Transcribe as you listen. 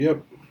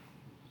Yep.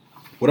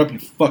 What up, you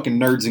fucking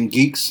nerds and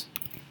geeks?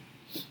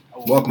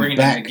 Welcome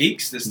back. In the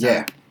geeks this time.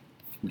 Yeah.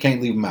 We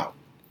can't leave them out.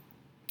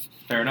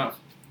 Fair enough.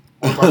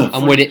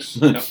 I'm with it.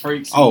 The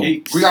freaks and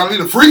geeks. We gotta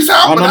leave the freaks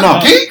out, Oh, but no,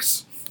 not no. the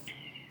geeks.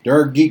 There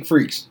are geek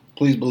freaks.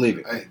 Please believe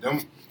it.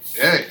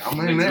 Hey, I'm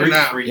in The there Greek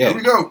now. freak. Here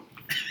we go.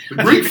 The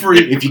Greek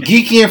freak. If you're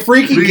geeky and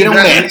freaky, Leave get on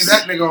that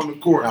that. nigga on the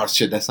court. Oh,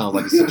 shit. That sounds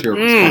like a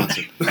satirical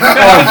sponsor.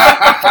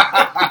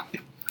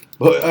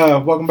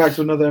 But welcome back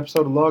to another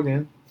episode of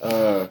Login.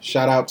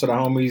 Shout out to the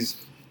homies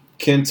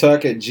Ken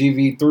Tuck at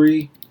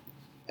GV3,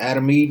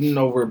 Adam Eden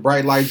over at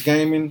Bright Lights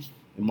Gaming,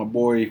 and my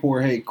boy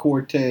Jorge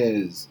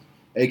Cortez,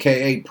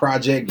 a.k.a.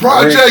 Project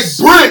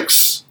Bricks.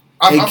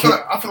 I AK feel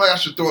like I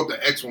should throw up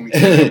the X when we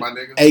say it, my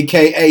nigga.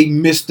 a.k.a.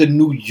 Mr.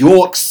 New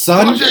York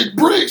Son, Project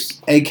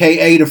Bricks.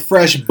 a.k.a. the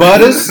Fresh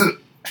Butters,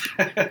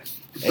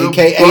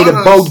 a.k.a. the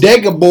Butters.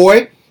 Bodega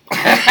Boy.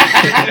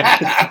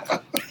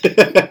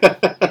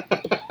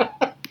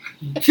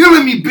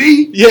 Killing me,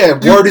 B. Yeah,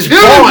 word is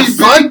killing born, me,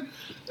 son.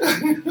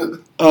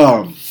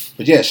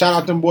 But yeah, shout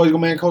out them boys. Go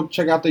man, go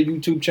check out their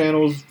YouTube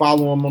channels.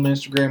 Follow them on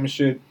Instagram and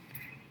shit.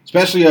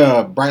 Especially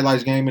Bright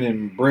Lights Gaming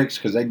and Bricks,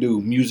 because they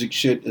do music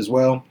shit as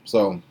well.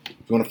 So if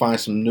you want to find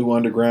some new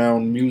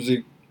underground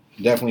music,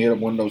 definitely hit up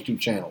one of those two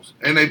channels.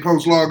 And they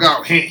post log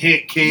out. Hint,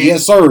 hint, Ken.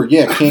 Yes, sir.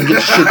 Yeah, can't get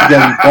your shit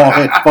together, you bald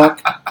head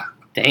fuck.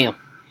 Damn.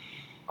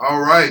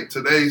 All right,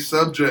 today's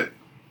subject.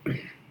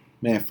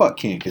 Man, fuck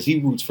Ken, because he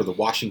roots for the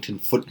Washington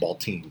football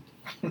team.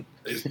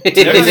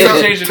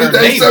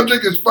 Today's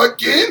subject is fuck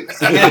Ken.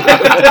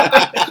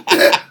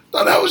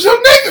 Thought that was your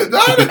nigga,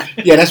 dog.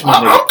 Yeah, that's my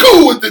nigga. I'm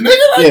cool with the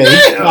nigga. Like,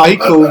 Yeah, he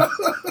cool.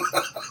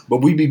 But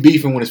we be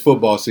beefing when it's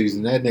football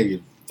season. That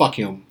nigga, fuck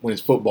him when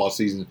it's football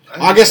season.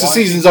 I guess the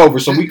season's over,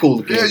 so we cool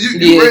again. Yeah,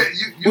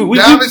 you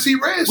Dallas he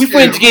red. We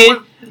friends again.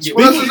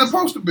 What else is it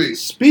supposed to be?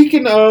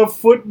 Speaking of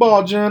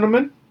football,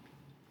 gentlemen,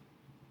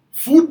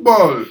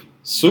 Football.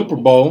 Super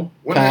Bowl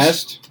When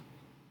passed.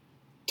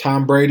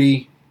 Tom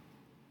Brady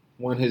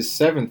won his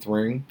 7th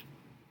ring.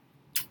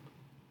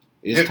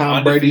 Is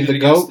Tom Brady the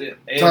GOAT?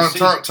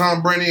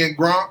 Tom Brady and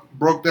Gronk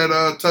broke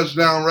that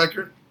touchdown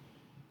record.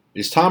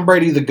 Is Tom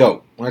Brady the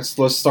GOAT? Let's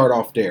start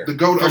off there. The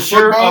GOAT For of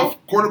sure football,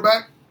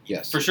 quarterback.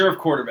 Yes. For sure of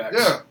quarterbacks.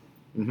 Yeah,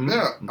 Mhm.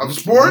 yeah. Of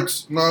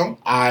sports, no.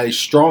 I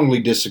strongly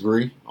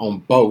disagree on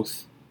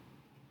both.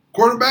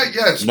 Quarterback,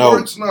 yes. No.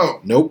 Sports, no.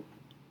 Nope.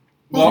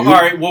 Well, all You-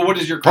 right. Well, what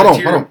is your Hold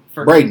criteria on.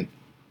 for Braden,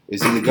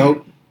 is he the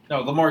GOAT?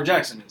 No, Lamar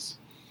Jackson is.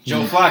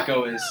 Joe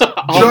Flacco is.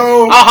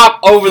 Joe. I'll hop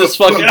over this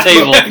fucking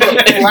table and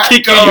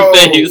kick you in your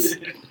face.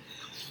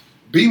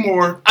 Be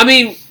more. I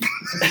mean,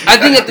 I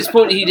think at this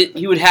point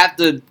he would have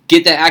to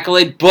get that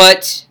accolade,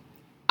 but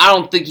I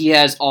don't think he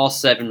has all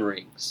 7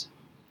 rings.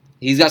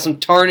 He's got some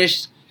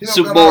tarnished He don't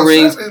Super got Bowl all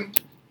rings. 7.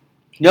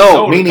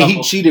 No, Meaning he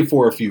couple. cheated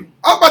for a few.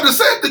 I'm about to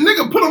say if the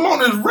nigga put them on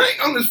his ring,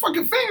 on his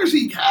fucking fingers,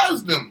 he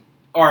has them.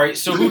 All right.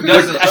 So who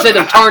doesn't? I said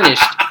they're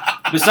tarnished.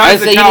 Besides I the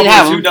said he didn't have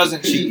Cowboys, them. who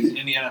doesn't cheat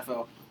in the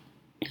NFL?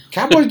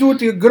 Cowboys do it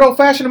the good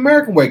old-fashioned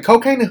American way.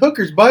 Cocaine and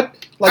hookers, bud.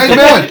 Like, Hey, come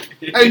man.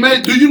 on. Hey,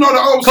 man, do you know the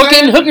old Cocaine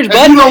saying? and hookers, If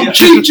bud. you don't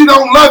cheat, you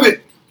don't love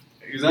it.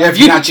 Exactly. Yeah, if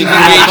you're not cheating, You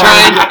ain't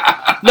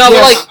trying. No,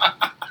 Yes. but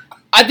like,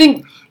 I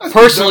think That's the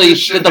personally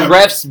dumbest shit that the ever.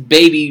 refs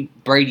baby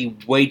Brady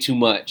way too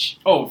much.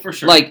 Oh, for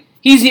sure. Like,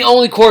 he's the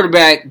only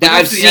quarterback that But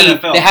I've it's the seen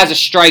NFL. that has a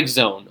strike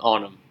zone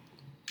on him.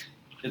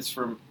 it's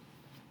from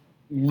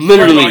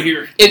Literally, right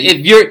here.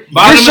 if your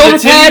Bottom shoulder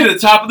of the tin pad, to the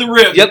top of the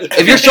rib. yep,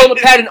 if your shoulder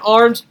pad and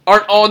arms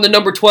aren't on the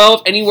number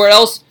 12 anywhere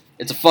else,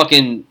 it's a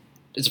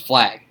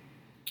flag.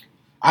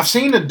 I've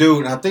seen a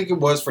dude, and I think it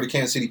was for the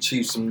Kansas City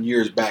Chiefs some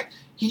years back.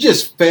 He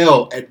just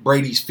fell at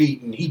Brady's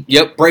feet, and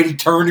Brady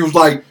turned. He was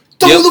like,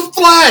 "Throw Yep. the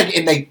flag!"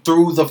 And they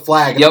threw the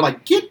flag. And Yep. I'm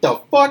like, "Get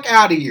the fuck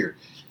out of here!"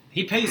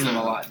 He pays them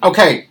a lot.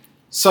 Okay,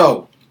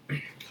 so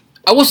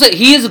I will say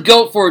he is a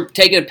GOAT for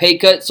taking a pay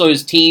cut so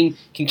his team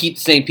can keep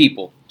the same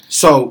people.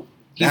 He's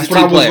that's a what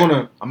I team was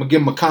player. I'm gonna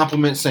give him a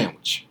compliment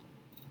sandwich,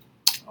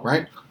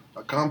 right?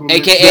 A compliment.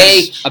 AKA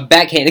Yes. a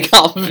backhanded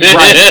compliment.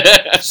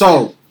 Right.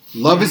 So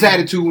love his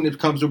attitude when it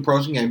comes to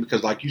approaching game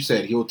because, like you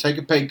said, he will take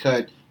a pay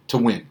cut to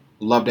win.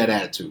 Love that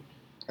attitude.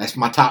 That's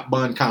my top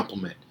bun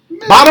compliment.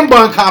 Bottom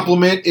bun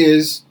compliment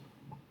is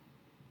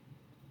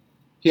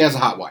he has a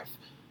hot wife.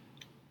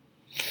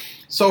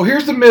 So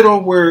here's the middle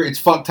where it's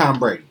fuck Tom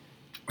Brady.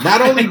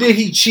 Not only did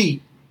he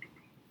cheat,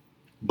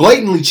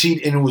 blatantly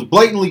cheat, and it was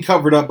blatantly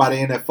covered up by the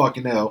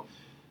NFL.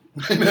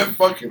 That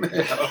fucking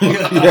hell.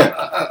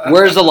 Yeah.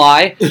 Where's the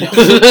lie?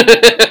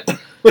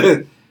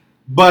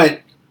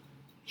 But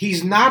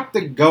he's not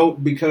the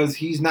GOAT because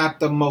he's not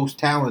the most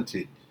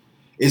talented.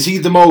 Is he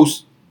the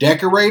most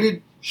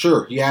decorated?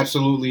 Sure, he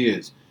absolutely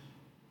is.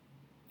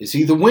 Is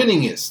he the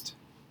winningest?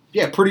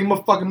 Yeah, pretty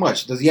fucking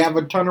much. Does he have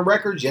a ton of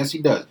records? Yes, he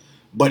does.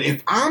 But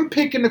if I'm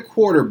picking a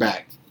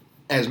quarterback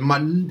as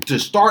to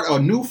start a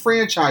new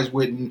franchise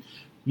with, and,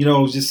 you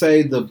know, just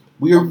say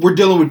we're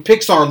dealing with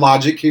Pixar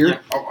logic here, Yeah.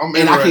 I'm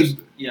and I interested.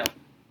 can. Yeah.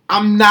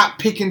 I'm not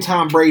picking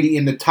Tom Brady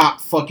in the top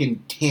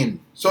fucking 10.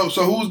 So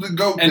who's the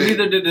GOAT And then?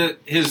 neither did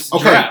his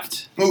Okay.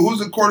 draft. Who's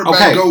the quarterback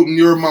Okay. GOAT in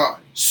your mind?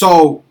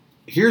 So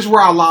here's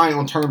where I lie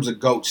on terms of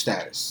GOAT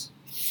status.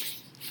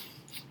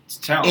 It's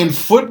talent. In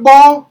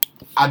football,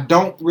 I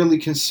don't really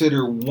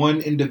consider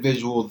one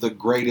individual the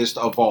greatest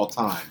of all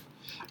time.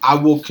 I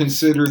will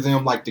consider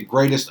them like the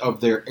greatest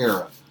of their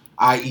era,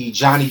 i.e.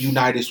 Johnny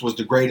Unitas was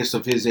the greatest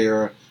of his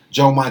era,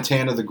 Joe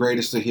Montana the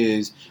greatest of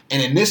his,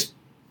 and in this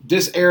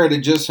era that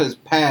just has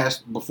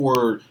passed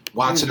before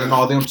Watson and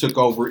all them took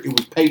over, it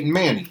was Peyton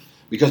Manning.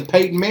 Because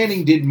Peyton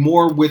Manning did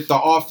more with the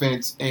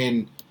offense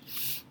and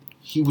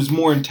he was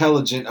more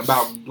intelligent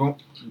about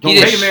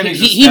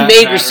He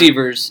made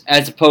receivers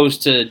as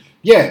opposed to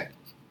yeah.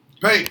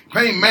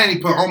 Peyton Manning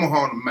put Omaha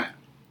on the map.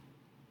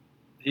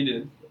 He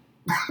did.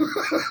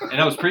 And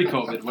that was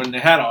pre-COVID when they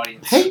had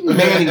audience. Peyton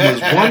Manning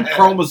was one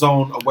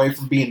chromosome away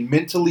from being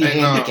mentally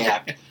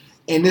handicapped.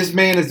 And this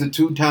man is a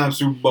 2-time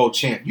Super Bowl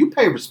champ. You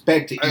pay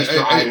respect to Easter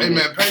Island. Hey,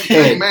 man,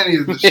 Peyton Manning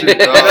is the shit,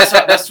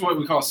 dog. That's what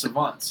we call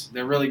savants.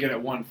 They're really good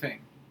at one thing.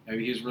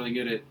 Maybe he's really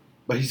good at...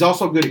 But he's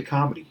also good at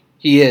comedy.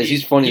 He is.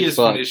 He's funny he as is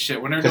fuck. funny as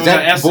shit. When they're doing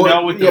that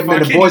SNL with the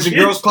the Boys and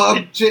Girls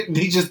Club shit, and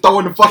he's just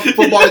throwing the fucking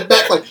football in his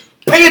back like,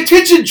 pay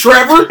attention,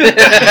 Trevor!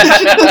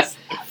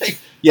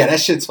 Yeah, that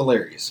shit's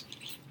hilarious.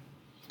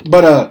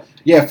 But,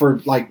 yeah, for,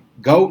 like,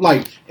 GOAT,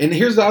 like, and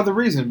here's the other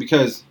reason,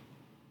 because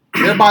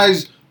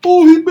everybody's,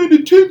 oh, he's been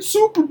to 10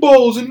 Super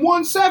Bowls and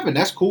won 7.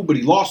 That's cool, but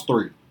he lost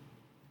 3.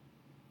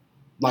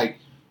 Like,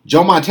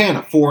 Joe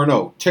Montana,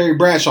 4-0. Terry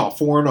Bradshaw,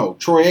 4-0.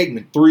 Troy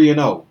Aikman,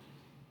 3-0.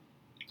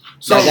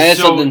 So that is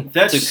something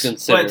to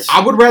consider.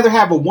 I would rather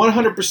have a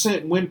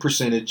 100% win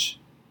percentage.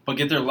 But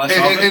get there less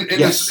often?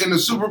 In the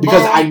Super Bowl?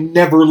 Because I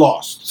never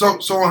lost. So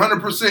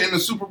 100% in the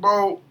Super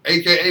Bowl,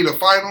 a.k.a. the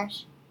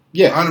finals?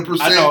 Yeah. 100%?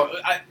 I know.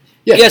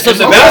 Yeah, so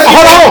the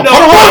Hold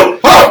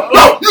on.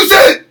 No, you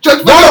said it.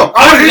 Judge No,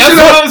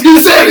 you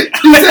said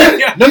it. You said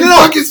it. No. You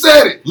fucking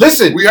said it.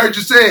 Listen. We heard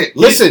you say it.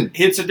 Listen.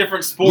 It's a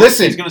different sport.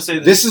 Listen. He's going to say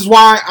this. This is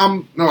why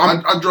I'm... No,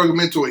 I drug him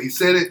into it. He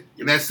said it,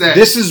 and that's that.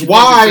 This is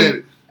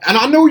why... And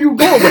I know you're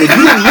going with it.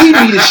 You didn't lead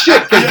me to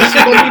shit, because this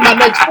is going to be my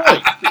next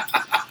point.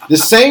 The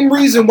same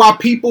reason why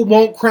people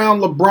won't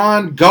crown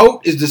LeBron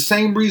GOAT is the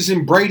same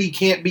reason Brady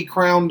can't be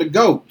crowned the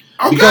GOAT.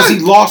 Okay. Because he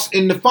lost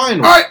in the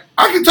finals. All right,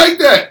 I can take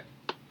that.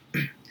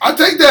 I'll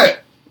take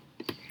that.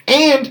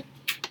 And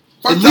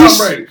Fuck at Tom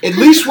Brady.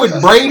 least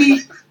with Brady,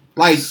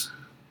 like,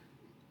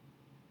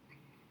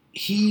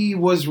 he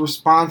was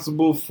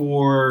responsible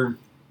for...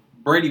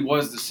 Brady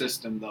was the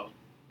system, though.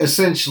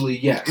 Essentially,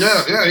 yes.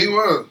 Yeah, he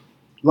was.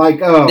 Like,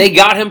 they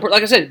got him,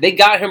 like I said, they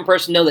got him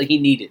personnel that he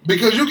needed.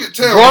 Because you can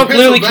tell. Gronk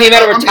literally came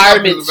out of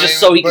retirement just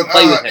so he could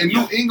play with him. In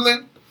New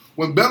England,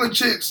 when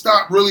Belichick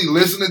stopped really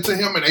listening to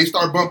him and they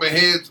start bumping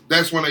heads,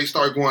 that's when they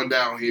start going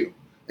downhill.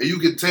 And you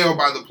can tell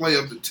by the play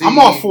of the team. I'm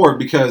all for it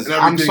because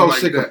I'm so like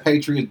sick that. of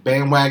Patriots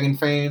bandwagon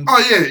fans. Oh,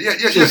 yeah.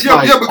 Just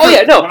like-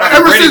 No.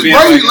 Ever since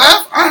Brady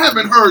left, I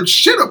haven't heard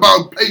shit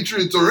about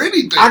Patriots or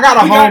anything. I got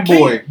a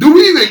homeboy. Do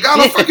we even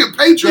got a fucking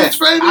Patriots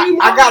fan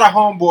anymore? I got a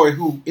homeboy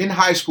who, in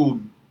high school,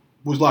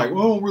 was like,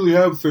 well, I don't really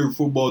have a favorite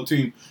football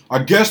team.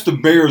 I guess the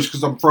Bears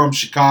because I'm from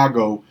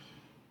Chicago,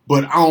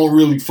 but I don't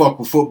really fuck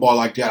with football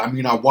like that. I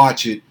mean, I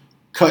watch it.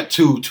 Cut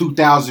to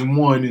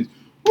 2001 and,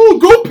 oh,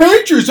 go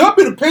Patriots. I've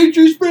been a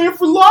Patriots fan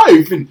for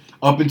life. And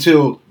up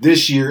until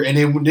this year, and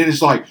then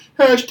it's like,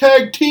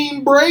 hashtag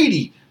Team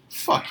Brady.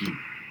 Fuck you.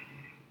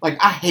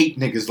 Like, I hate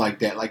niggas like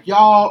that. Like,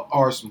 y'all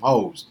are some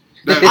hoes.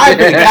 I've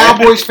been a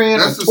Cowboys fan.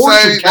 That's I'm the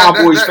tortured same.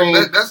 Cowboys fan.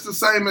 That's the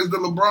same as the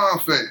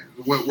LeBron fan.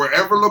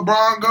 Wherever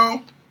LeBron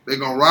go, they're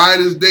gonna ride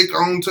his dick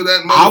onto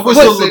that. I was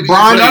a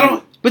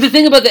LeBron. But the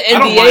thing about the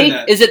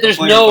NBA is that there's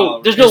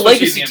no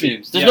legacy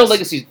teams. There's no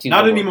legacy teams.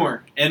 Not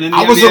anymore. And in the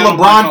I was a NBA,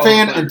 LeBron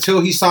fan until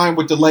he signed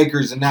with the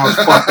Lakers, and now it's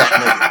fuck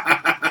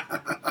that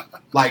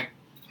nigga. Like,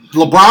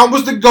 LeBron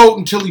was the GOAT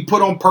until he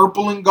put on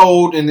purple and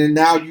gold, and then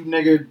now you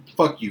nigga,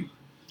 fuck you.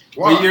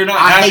 But you're not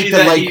I happy hate the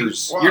that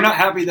Lakers. You're not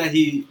happy that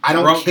he. I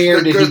don't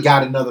care that he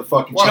got another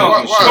fucking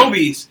championship.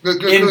 Kobe's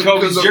in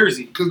Kobe's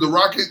jersey. Because the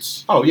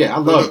Rockets. Oh yeah, I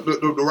love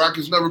the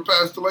Rockets never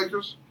passed the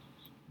Lakers.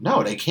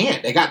 No, they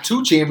can't. They got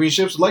 2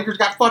 championships. The Lakers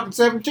got fucking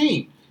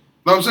 17.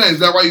 No, I'm saying, is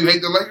that why you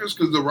hate the Lakers?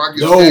 Because the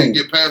Rockets can't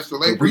get past the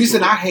Lakers. The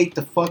reason I hate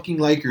the fucking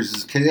Lakers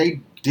is because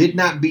they did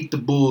not beat the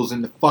Bulls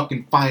in the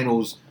fucking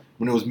finals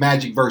when it was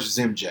Magic versus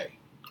MJ.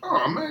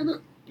 Oh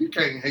man, you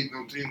can't hate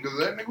no team because of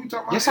that. Nigga, we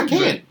talking about Yes, MJ. I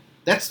can.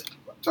 That's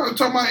talking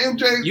about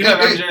MJ. You have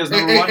MJ as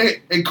number one,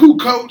 and cool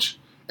coach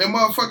and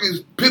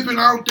motherfuckers Pippen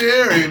out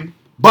there and.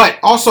 But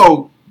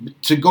also,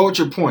 to go at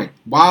your point,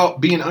 while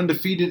being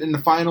undefeated in the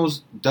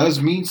finals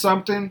does mean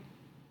something,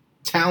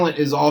 talent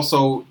is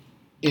also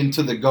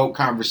into the GOAT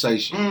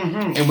conversation.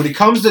 Mm-hmm. And when it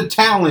comes to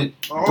talent,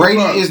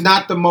 Brady is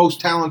not the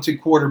most talented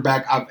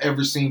quarterback I've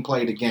ever seen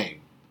play the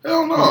game.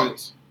 Hell no.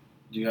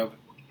 Do you have it?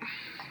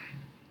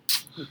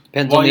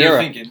 Depends on the era.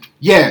 Thinking.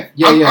 Yeah.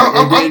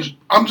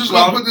 I'm just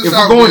going to put this if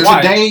out we're going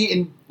there. today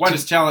and why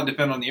does talent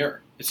depend on the era?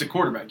 It's a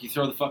quarterback. You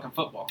throw the fucking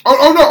football.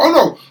 Oh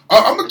no.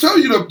 I'm going to tell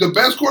you the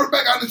best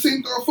quarterback I've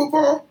seen throw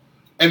football,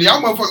 and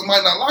y'all motherfuckers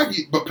might not like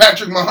it, but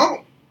Patrick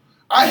Mahomes.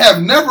 I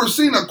have never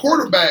seen a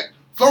quarterback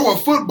throw a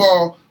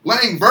football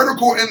laying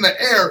vertical in the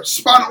air,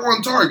 spot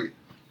on target.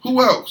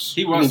 Who else?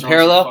 He You was mean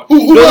parallel?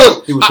 Who No,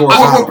 else? He was I-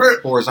 horizontal.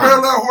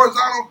 Parallel,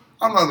 horizontal.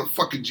 I'm not a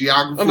fucking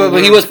geographer.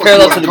 But he was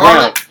parallel to the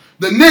ground.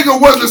 The nigga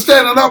wasn't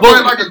standing upright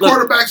Well, like a look,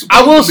 quarterback supposed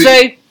I will to be.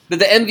 say that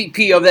the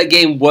MVP of that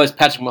game was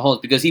Patrick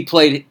Mahomes because he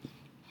played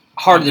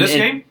harder than This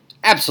game?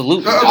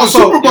 Absolutely. The Also-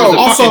 Super It was Bowl. the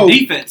Also- fucking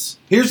defense.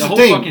 Here's The the whole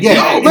thing. fucking Yeah,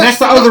 team. and that's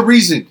the other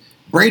reason.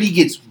 Brady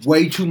gets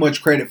way too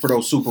much credit for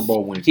those Super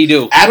Bowl wins. He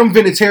do. Adam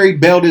Vinatieri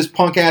bailed his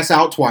punk ass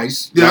out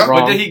twice. Yeah.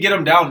 Wrong. But did he get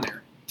him down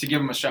there to give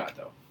him a shot,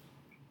 though?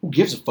 Who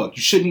gives a fuck?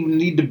 You shouldn't even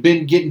need to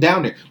been getting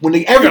down there.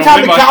 Every gonna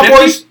time win the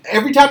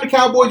by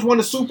Cowboys won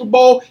a Super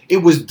Bowl, it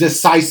was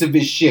decisive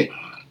as shit.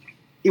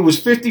 It was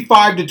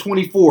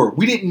 55-24.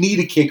 We didn't need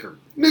a kicker.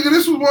 Nigga,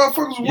 this was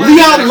motherfuckers wearing.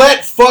 Leon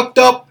Lett fucked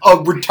up a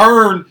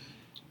return.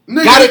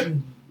 Nigga, Got it.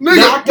 Nigga,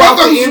 knocked out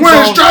the motherfuckers end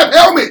wearing zone. striped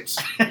helmets.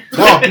 No,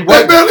 he They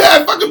wasn't. barely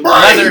had fucking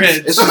brains.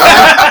 Leatherheads.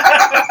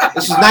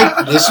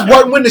 This is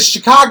what when the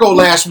Chicago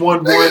last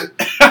one won.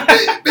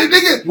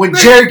 Nigga, When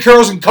nigga, Jerry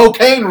Curls and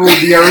cocaine ruled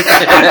the earth.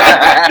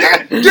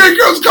 Jerry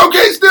Curls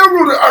cocaine still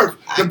rule the earth,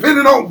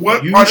 depending on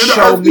what You part of the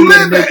show earth me you a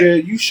live at.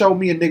 nigga. You show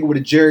me a nigga with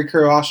a Jerry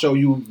Curl. I'll show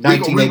you We go down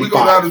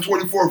 1985. to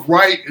 24th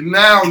right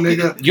now,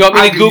 nigga. You want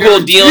me I to can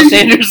Google guarantee Deion you-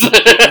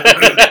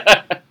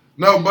 Sanders?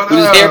 No, but With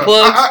his hair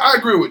plugs? I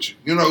agree with you.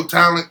 You know,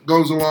 talent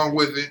goes along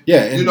with it.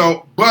 Yeah, and, You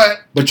know,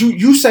 but but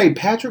you say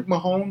Patrick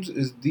Mahomes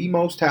is the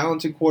most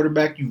talented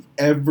quarterback you've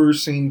ever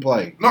seen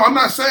play. no, I'm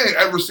not saying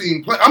ever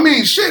seen play. I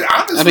mean, shit.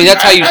 Honestly, I mean,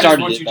 that's how you I-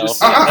 started what it, you though. just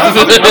said. I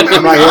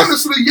mean, Right, yes.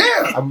 honestly,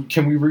 yeah.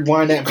 Can we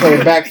rewind that and play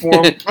it back for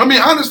him? I mean,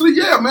 honestly,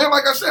 yeah, man.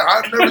 Like I said,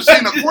 I've never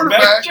seen a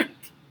quarterback do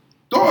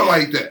it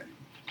like that.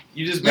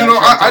 You just You know,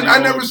 backtracked on I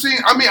your never own. seen.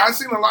 I mean, I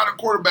seen a lot of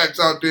quarterbacks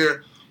out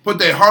there put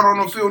their heart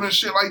on the field and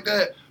shit like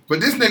that. But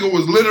this nigga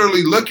was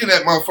literally looking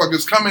at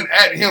motherfuckers coming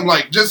at him,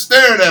 like just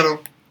staring at him,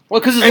 Well,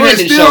 because his and leg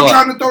then didn't still show up.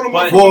 trying to throw the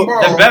But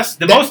motherfucking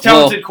ball. the most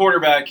talented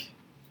quarterback,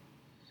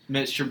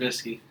 Mitch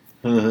Trubisky.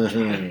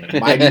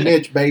 Mighty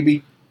Mitch,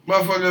 baby.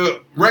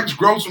 Motherfucker, Rex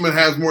Grossman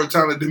has more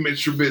talent than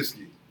Mitch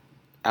Trubisky.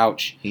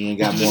 Ouch. He ain't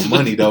got more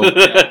money though.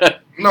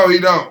 No, he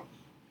don't.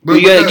 But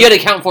you gotta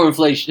account for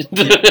inflation.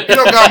 He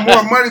don't got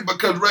more money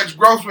because Rex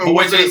Grossman But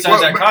wait till he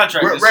signs that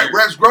contract this year.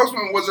 Rex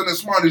Grossman wasn't as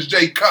smart as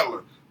Jay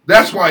Cutler.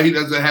 That's why he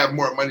doesn't have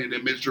more money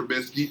than Mitch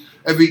Trubisky.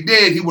 If he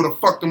did, he would have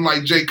fucked him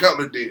like Jay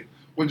Cutler did,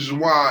 which is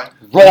why.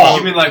 Wrong.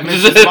 You mean like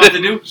Mitch is about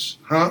to do?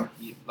 Huh?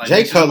 Like Jay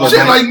Mitch is Cutler, about Shit,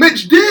 to- man. like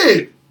Mitch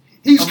did.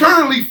 He's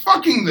currently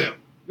fucking them.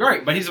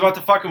 Right, but he's about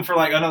to fuck him for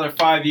like another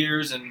 5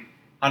 years and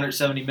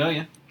 170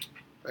 million.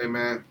 Hey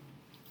man,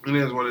 it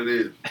is what it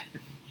is.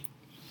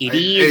 It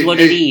is what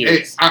it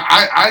is.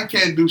 I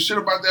can't do shit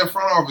about that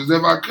front office.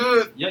 If I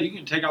could, Yeah, you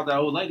can take out that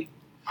old lady.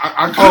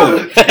 I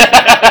could.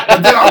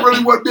 But then I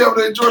really wouldn't be able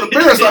to enjoy the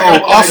Bears. Like I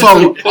Oh,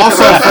 wanted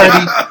also,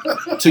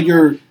 to. Freddie, to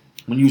your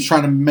when you was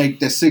trying to make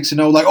that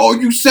 6-0, like, oh,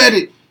 you said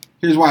it.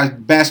 Here's why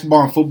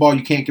basketball and football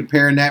you can't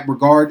compare in that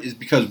regard is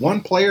because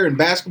one player in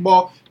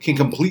basketball can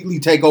completely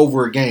take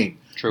over a game.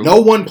 True.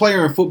 No one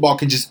player in football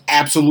can just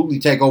absolutely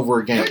take over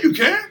a Yeah, game. you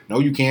can. No,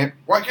 you can't.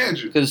 Why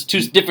can't you? Because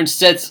two different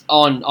sets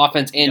on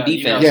offense and you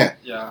defense. guys-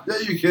 Yeah. Yeah.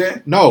 Yeah, you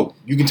can. No,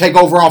 you can take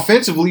over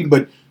offensively,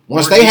 but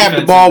once Or they have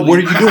the ball, what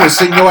are you defensively. doing?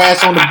 Sitting your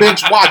ass on the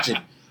bench watching.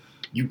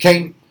 You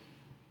can't.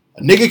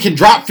 A nigga can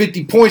drop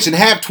 50 points and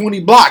have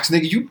 20 blocks,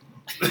 nigga. You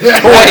going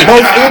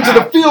both ends of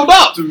the field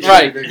up.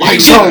 Right. Like, You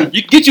so-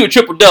 can get you a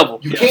triple double.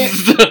 You can't.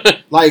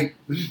 Like,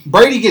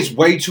 Brady gets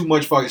way too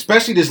much fuck,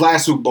 especially this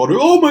last Super Bowl. They're,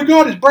 oh my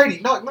God, it's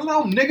Brady. No,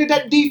 nigga,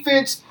 that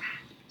defense.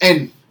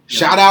 And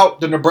shout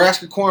out the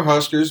Nebraska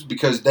Cornhuskers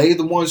because they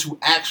the ones who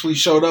actually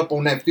showed up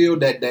on that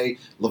field that day.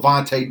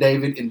 Levante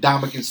David and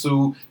Dominican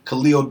Sue,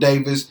 Khalil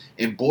Davis,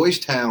 and Boys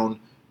Town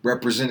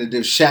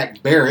Representative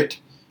Shaq Barrett.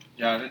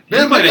 Yeah. He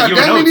Then played they at got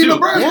UNO Danny too.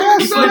 Nebraska.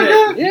 Yes, He so played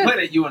good. at, Yeah. he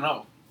played at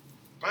UNO.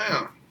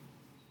 Damn.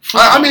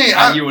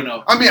 I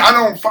UNO.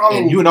 don't follow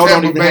And you know,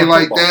 don't Tampa even Bay have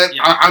like football. that.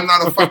 Yeah. I'm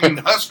not a fucking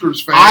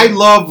Huskers fan. I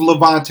love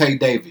Levante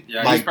David.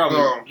 Yeah, like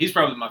he's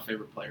probably my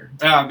favorite player.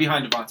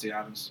 Behind Devontae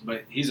Adams,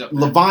 but he's up there.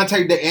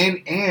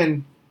 Levante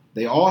and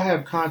they all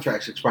have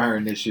contracts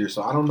expiring this year,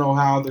 so I don't know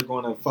how they're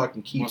going to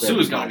fucking keep. Well, Sue's going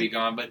to everybody. be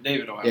gone, but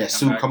David will have Yeah, to come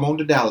Sue, back. come on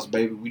to Dallas,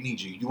 baby. We need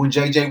you. You and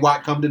JJ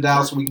Watt come to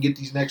Dallas so we can get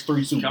these next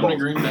 3 Super Come to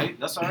Bowls. Green Bay.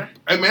 That's all right.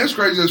 Hey man, it's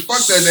crazy as fuck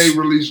that they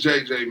released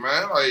JJ,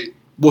 man. Like,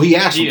 Well, he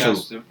asked He him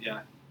has to. Yeah.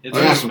 It's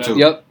He asked him respect. to.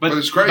 Yep. but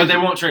it's crazy. But they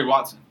won't trade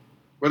Watson.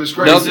 But it's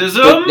crazy. Nope.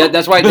 Racism? But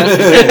that's why. That's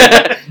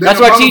Then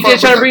why the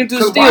TJ's trying to bring him to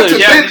the because Watson Steelers.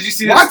 Yeah, been- did you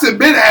see this? Watson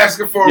been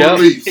asking for a Yep.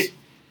 release.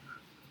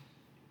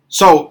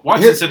 So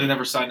Watson here- should have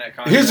never signed that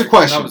contract. here's a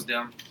question. That was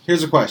dumb.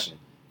 here's a question: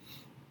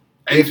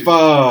 Agent,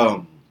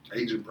 If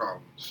agent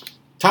problems.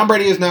 Tom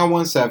Brady is now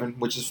 1-7,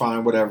 which is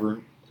fine,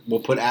 whatever. We'll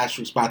put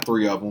asterisks by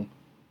 3 of them,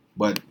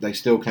 but they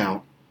still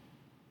count.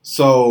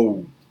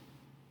 So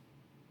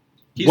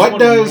He's What won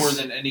does- more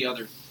than any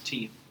other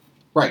team.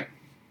 right,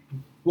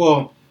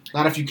 well,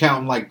 not if you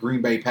count like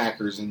Green Bay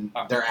Packers and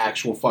their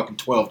actual fucking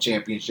 12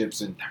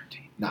 championships and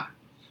 13.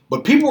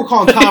 But people were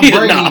calling Tom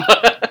Brady. Nah.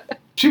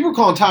 People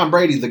calling Tom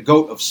Brady the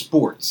GOAT of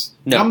sports.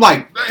 No. And I'm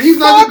like, He's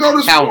not the GOAT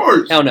of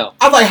sports. Hell no.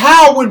 I was like,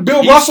 how when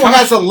Bill He's Russell con-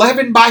 has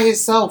 11 by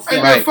himself? Hey,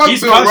 Right. man, fuck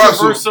He's Bill Russell.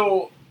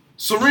 controversial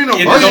Serena in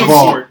his First own of Williams.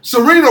 all- sport.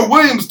 Serena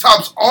Williams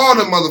tops all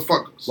the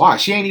motherfuckers. Why?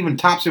 She ain't even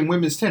tops in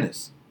women's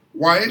tennis.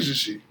 Why isn't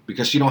she?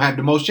 Because she don't have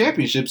the most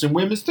championships in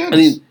women's tennis. I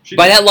mean, She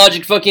by does. that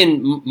logic,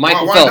 fucking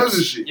Michael Why Phelps.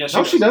 doesn't she? Yeah,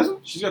 no, she doesn't.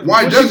 She's got.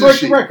 Why When she doesn't break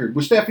she? the record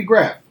with Steffi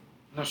Graf.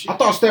 No, she. I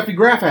thought Steffi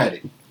Graf had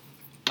it.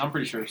 I'm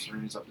pretty sure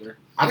Serena's up there.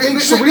 I Hey, think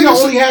hey, Serena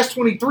hey, only has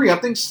 23. I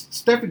think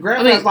Steffi Graf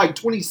I mean- has like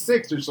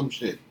 26 or some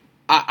shit.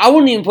 I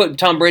wouldn't even put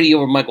Tom Brady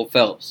over Michael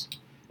Phelps.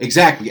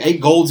 Exactly. 8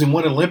 golds in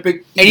one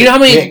Olympic. And you know how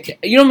many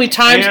Dick.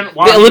 times And the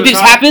watch Olympics the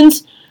time.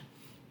 happens?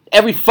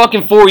 Every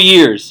fucking 4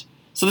 years.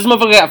 So this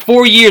motherfucker got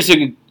 4 years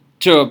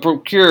to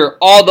procure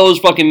all those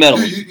fucking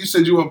medals. You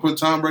said you want to put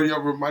Tom Brady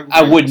over Michael?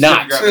 I would Phelps?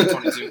 not. Graf at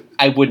 22.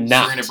 I would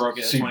not. Serena broke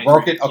it at She 23.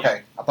 broke it?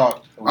 Okay. I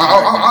thought. it was I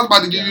was about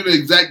to higher. give you the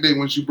exact date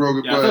when she broke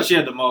it, Yeah, I thought but she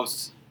had the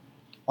most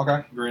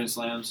Okay. Grand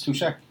Slams.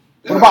 Touche. Yeah.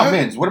 What about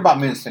men's? What about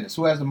men's tennis?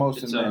 Who has the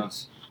most It's, in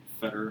men's?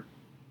 Federer,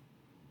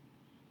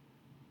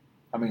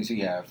 How many does he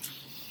have?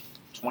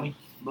 20,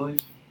 I believe.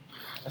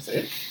 That's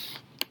it.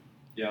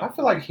 Yeah. I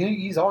feel like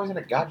he's always in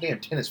the goddamn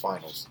tennis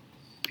finals.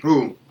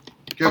 who?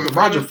 Kevin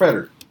Roger Federer?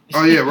 Federer.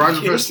 Oh yeah,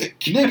 Roger Federer.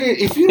 Nigga,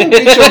 if you don't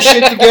get your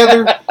shit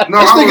together,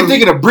 No, this I nigga was,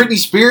 thinking of Britney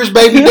Spears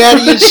baby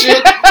daddy and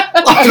shit.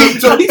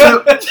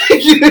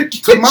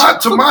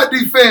 to my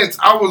defense,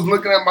 I was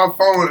looking at my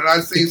phone and I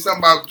seen something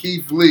about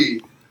Keith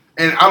Lee,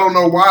 and I don't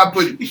know why I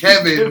put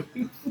Kevin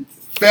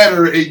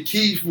Federer and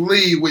Keith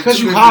Lee with Because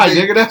two you different high, things.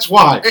 nigga. That's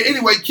why.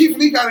 Anyway, Keith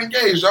Lee got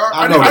engaged, y'all.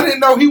 I I, know didn't, I that. didn't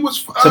know he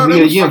was. Tamia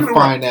they was Yim fucking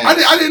fine around.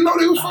 ass. I didn't know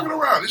they was fucking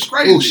around. It's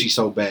crazy. Oh, she's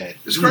so bad.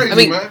 It's crazy, I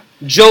mean, man.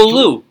 Joe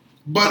Lou.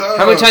 But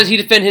How many times did he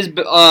defend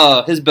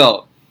his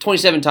belt?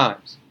 27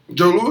 times.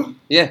 Joe Louis?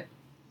 Yeah.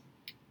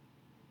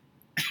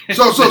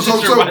 So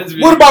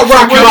What about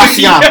Rocky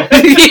Marciano?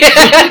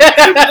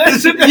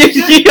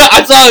 yeah,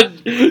 I saw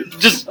it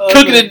just Oh,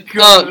 cooking my it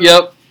God. up.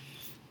 Yep.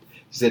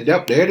 He said,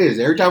 yep, there it is.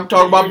 Every time we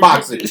talk about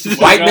boxing, This is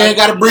white my man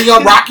guy. got to bring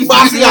up Rocky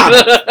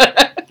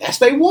Marciano. That's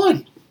they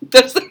won.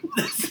 That's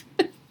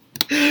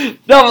no,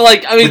 but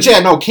like I mean, But yeah,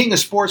 no, king of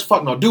sports,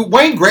 fuck no. Dude,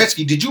 Wayne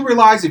Gretzky, did you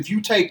realize if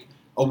you take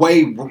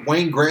away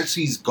Wayne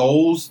Gretzky's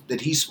goals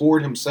that he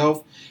scored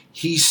himself,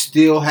 he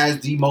still has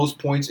the most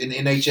points in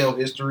NHL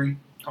history?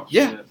 Oh,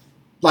 Yeah. shit.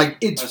 Like,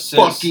 it's Assists.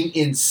 fucking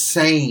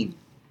insane.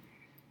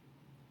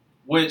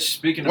 Which,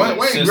 speaking of Wayne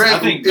assists, I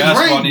think Gretzky, is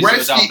basketball Wayne needs to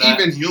adopt Gretzky that.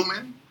 even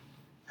human?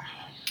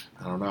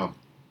 I don't know.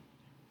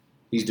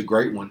 He's the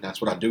great one. That's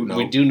what I do know.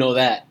 we do know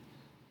that.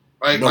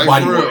 Like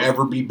Nobody for will real.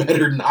 ever be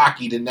better in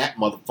hockey than that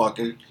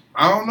motherfucker.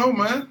 I don't know,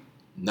 man.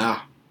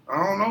 Nah, I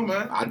don't know,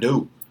 man. I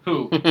do.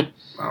 Who? I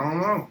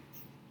don't know.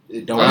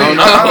 It don't. I mean,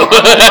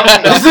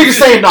 I this nigga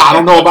saying, no, I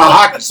don't know about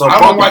hockey. So I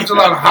fuck don't it." watch a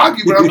lot of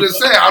hockey, but I'm just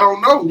saying I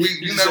don't know.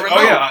 You never know.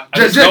 Oh, yeah. I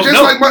Just don't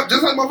know. like my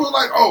motherfucker,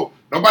 like, oh,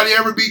 nobody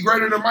ever be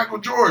greater than Michael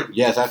Jordan.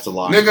 Yes, that's a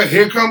lie. Nigga,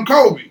 here come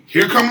Kobe.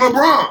 Here come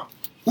LeBron.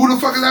 Who the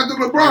fuck is after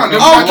LeBron? Here Them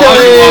come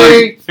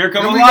Okay. Here comes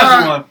Then the we last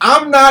got- one.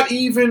 I'm not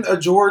even a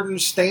Jordan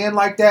stan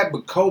like that,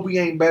 but Kobe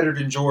ain't better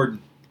than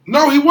Jordan.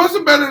 No, he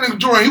wasn't better than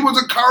Jordan. He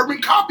was a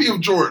carbon copy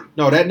of Jordan.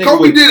 No, that nigga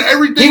Kobe was, did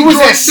everything he was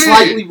Jordan that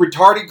slightly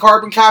retarded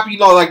carbon copy. You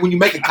know, like when you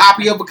make a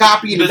copy of a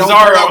copy and it don't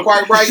turn Bizarro. out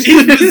quite right.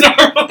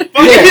 Bizarro.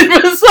 Yeah.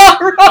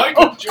 Bizarro.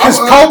 Michael Because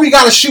Jordan. Kobe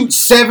got to shoot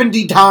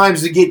 70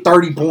 times to get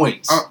 30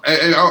 points. I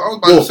was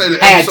about Well, to say the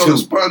had episode of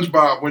to.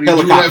 SpongeBob when he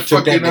Helicopter drew that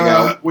took that fucking nigga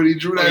out. when he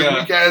drew that Oh, yeah.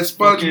 weak ass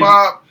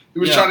SpongeBob. He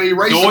was Yeah. trying to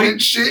erase him Doink.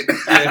 and shit.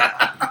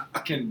 Yeah.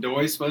 Fucking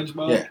Doy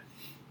SpongeBob. Yeah.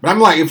 But I'm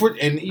like,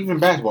 and even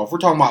basketball, if we're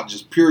talking about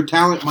just pure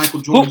talent,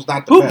 Michael Jordan's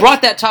not the Who best.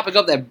 brought that topic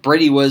up that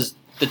Brady was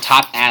the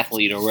top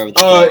athlete or whatever the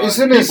fuck? It's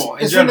in this. People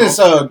in It's in this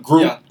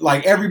group. Yeah.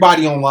 Like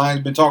everybody online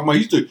has been talking about.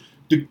 He's the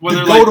Well,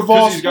 they're GOAT like, of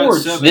all 'cause he's got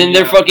sports. seven. Then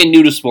they're Yeah. fucking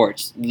new to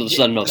sports. Let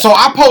them know that. So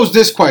I posed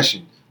this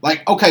question.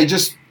 Like, okay,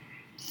 just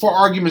for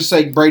argument's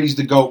sake, Brady's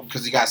the GOAT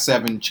because he got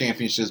 7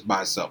 championships by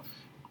himself.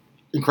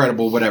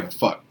 Incredible, whatever.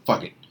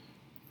 Fuck it.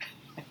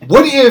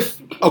 What if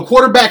a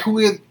quarterback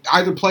who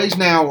either plays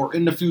now or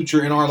in the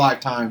future in our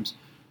lifetimes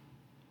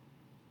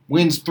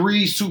wins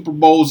 3 Super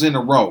Bowls in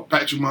a row?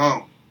 Patrick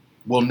Mahomes.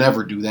 We'll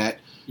never do that.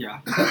 Yeah.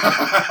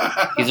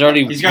 He's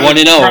already He's got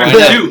 1-0 a- right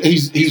Yeah. now.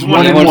 He's one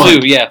one and and one.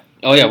 1-2, yeah.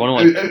 Oh yeah,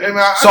 1-1.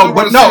 I So, just but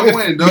wanna no, say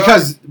win, dog.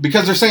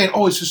 because they're saying,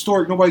 oh, it's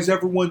historic. Nobody's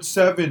ever won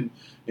 7,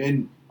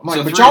 and I'm like,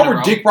 So but 3 y'all in a were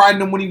row. dick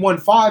riding him when he won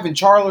 5, and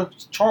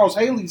Charles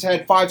Haley's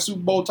had 5 Super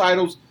Bowl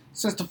titles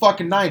since the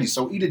fucking 90s.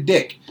 So eat a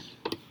dick.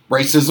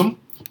 Racism,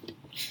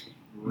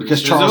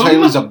 because Charles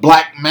Haley's a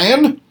black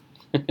man.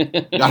 Y'all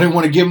didn't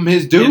want to give him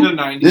his in due. the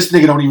 90s. This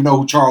nigga don't even know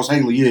who Charles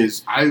Haley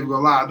is. I ain't gonna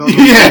lie, I don't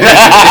know.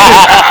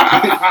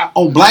 Yeah.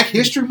 On Black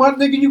History Month,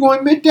 nigga, you gonna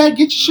admit that?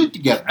 Get your shit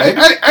together, Hey,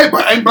 baby.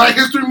 but ain't Black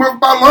History Month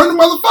about learning,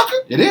 motherfucker?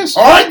 It is.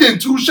 All right then,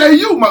 touche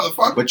you,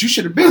 motherfucker. But you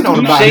should have been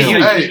knowing about Touche him.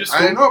 you. Hey, just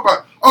I ain't know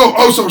about.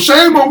 Oh, so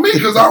shame on me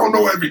because I don't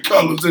know every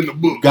color's in the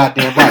book.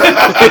 Goddamn right.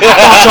 I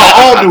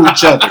thought y'all all knew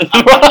each other.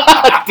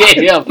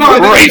 Damn. No,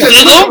 they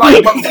just Racism?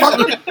 like,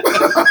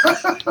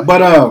 motherfucker.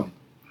 But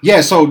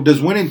Yeah, so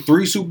does winning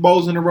 3 Super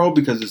Bowls in a row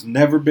because it's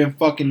never been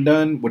fucking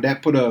done, would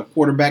that put a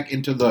quarterback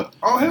into the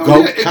Oh hell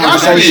GOAT yeah! It gotta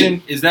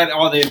conversation? be. Is that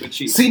all they've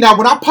achieved? See, now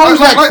when I pose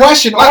that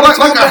question all the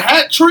like time, a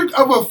hat trick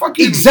of a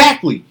fucking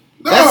exactly.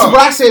 No. That's what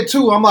I said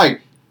too. I'm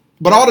like,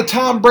 but all the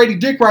Tom Brady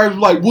dick riders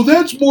were like, well,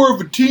 that's more of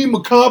a team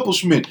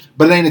accomplishment.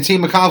 But it ain't a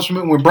team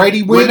accomplishment when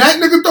Brady When wins. that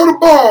nigga throw the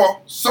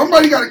ball,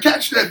 somebody got to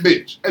catch that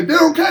bitch. If they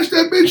don't catch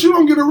that bitch, you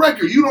don't get a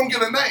record. You don't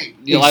get a name.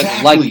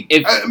 Exactly. Like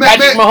if Man,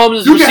 Patrick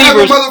Mahomes' you can have a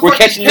receivers were motherfucking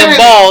catching cannon. them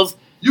balls.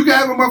 You can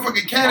have a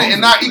motherfucking cannon Mahomes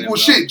and not is equal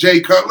playing shit, Jay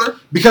Cutler.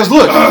 Because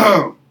look,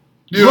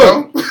 You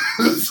Look. know?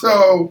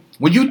 So.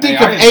 when you think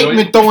Hey, of I enjoy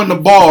Aikman it. throwing the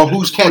ball,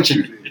 who's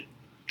catching it?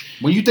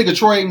 When you think of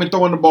Troy Aikman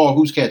throwing the ball,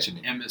 who's catching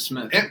it? Emmitt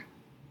Smith.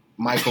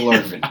 Michael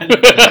Irvin.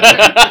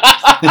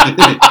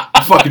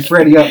 Fucking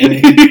Freddie up,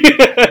 man.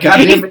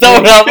 Goddamn Just it,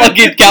 throwing man. out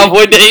fucking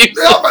cowboy names.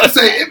 I'm about to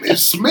say Emmitt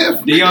Smith.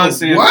 Deion nigga,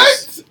 Sanders.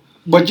 What?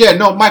 But yeah,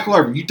 no, Michael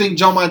Irvin. You think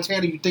Joe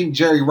Montana, you think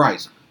Jerry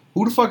Rice.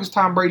 Who the fuck is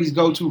Tom Brady's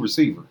go-to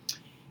receiver?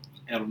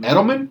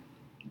 Edelman?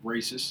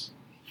 Racist.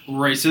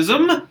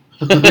 Racism?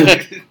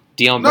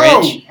 Dion No,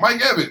 Branch.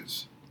 Mike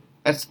Evans.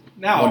 That's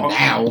No. well,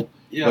 now.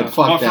 Yeah. but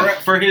fuck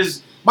that. For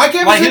his Mike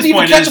Evans Like, didn't his even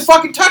point catch is- a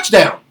fucking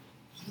touchdown.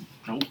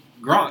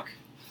 Gronk.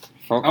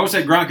 I would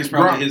say Gronk is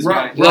probably his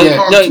guy. Well, Yeah.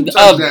 caught no, 2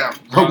 touchdowns.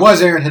 It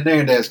was Aaron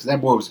Hernandez because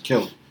that boy was a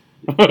killer.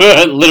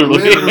 Literally.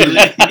 Literally.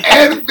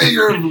 And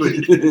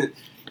figuratively.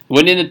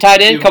 Went in the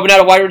tight end, coming out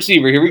of wide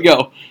receiver. Here we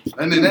go.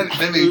 And then that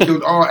nigga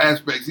killed all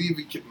aspects. He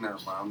even killed. Never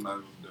mind. I'm not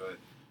even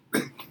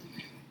doing it.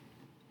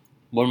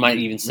 One might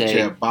even But say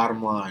yeah,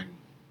 bottom line,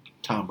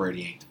 Tom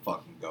Brady ain't the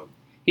fucking GOAT.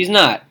 he's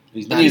not.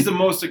 He's But not. he's the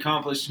most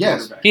accomplished Yes.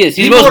 quarterback. He is.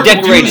 He's People the are most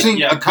decorated. confusing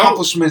Yeah,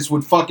 accomplishments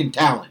with fucking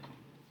talent.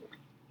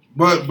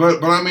 But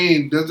I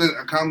mean, doesn't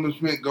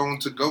accomplishment go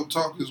into GOAT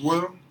talk as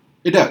well?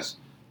 It does.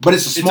 But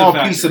it's a It's a small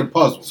factor. piece of the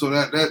puzzle. So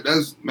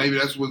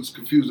that's what's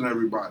confusing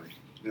everybody.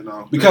 You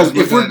know, Because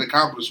They're if looking we're- at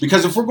accomplishments,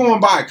 Because if we're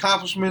going by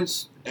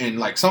accomplishments, and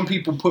like some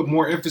people put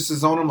more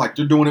emphasis on them, like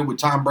they're doing it with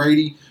Tom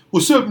Brady.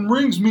 Well, 7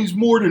 rings means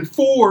more than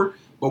 4,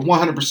 but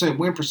 100%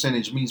 win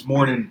percentage means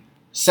more than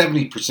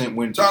 70%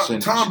 win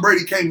percentage. Tom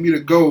Brady can't be the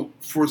GOAT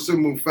for a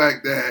simple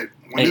fact that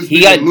when Hey, this he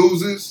nigga got-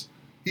 loses,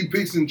 he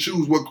picks and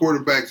chooses what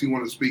quarterbacks he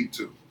want to speak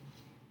to.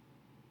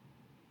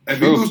 If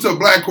he True. loses to a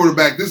black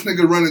quarterback, this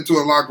nigga run into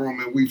a locker room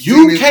and we've You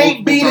seen it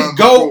can't be the multiple times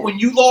GOAT before. when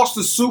you lost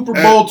the Super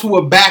Bowl to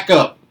a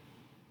backup.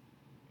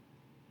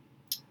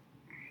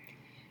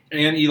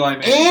 And Eli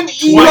Manning. And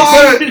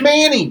Twice. Eli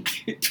Manning.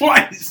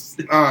 Twice.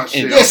 Ah,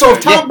 shit. Yeah, so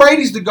if Tom Yeah.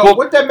 Brady's the GOAT, Well-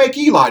 what'd that make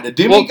Eli? The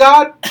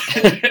demigod?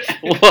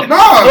 Well,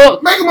 Nah,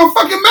 make him a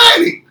fucking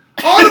Manning.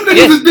 All them niggas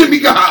Yeah. is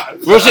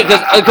demigods. Real shit,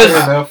 Fair because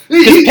enough.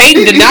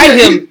 Peyton denied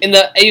him in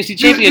the AFC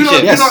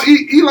Championship. Yes.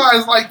 Eli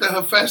is like the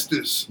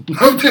Hephaestus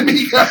of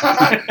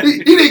demigod.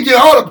 he didn't get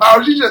all the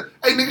powers. He just,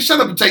 hey nigga, shut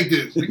up and take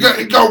this.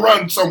 Go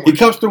run somewhere. He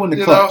comes through in the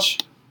You clutch.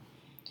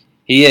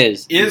 He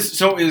is. Is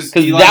 'Cause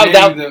Eli that-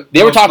 Manning the they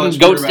were most talking clutch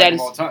GOAT quarterback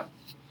status. of all time?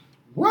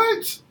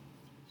 What?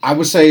 I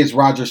would say it's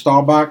Roger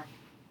Staubach.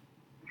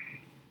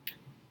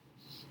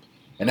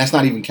 And that's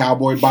not even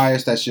cowboy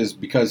bias. That's just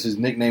because his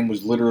nickname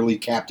was literally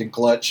Captain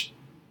Clutch.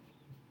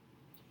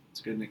 It's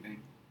a good nickname.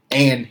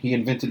 And he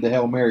invented the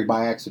Hail Mary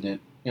by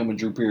accident. Him and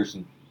Drew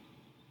Pearson.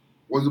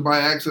 Was it by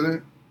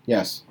accident?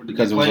 Yes. Or did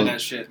Because they it was play a, that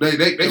shit? They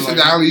They're said like-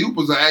 the alley oop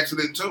was an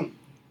accident too.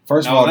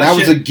 first of No, all, that that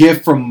was shit- a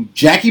gift from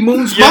Jackie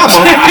Moon's Yeah. mama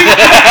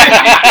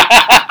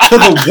to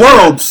the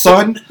world,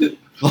 son.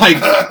 Like,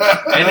 And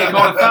they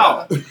call it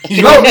foul.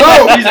 you No,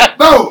 know,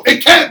 no,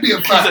 it can't be a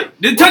He's foul. like,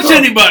 didn't touch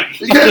anybody.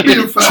 It can't be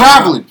a foul.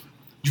 traveling.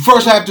 You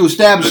first have to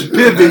establish a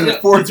pivot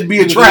for it to be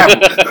a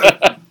travel.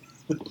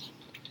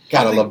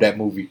 Gotta love that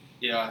movie.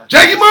 Yeah.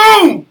 Jackie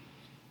Moon!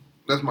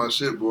 That's my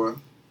shit, boy.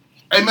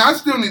 Hey, man, I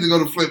still need to go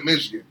to Flint,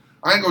 Michigan.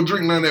 I ain't gonna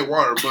drink none of that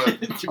water, but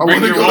I Bring want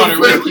to your go water to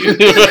with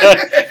Flint.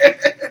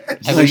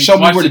 He's like, show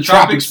me watch where the the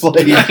tropics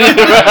tropics. play.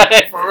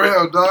 Right. For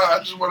real, dog. I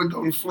just want to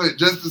go to Flint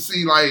just to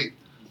see, like,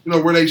 you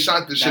know, where they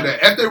shot the shit at.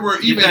 If they were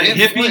Get even that in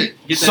hippie. Flint.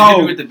 Get that So-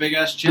 hippie with the big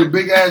ass The chip.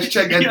 big ass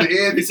check at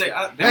the end. He say,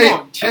 they Hey,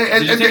 want chip. at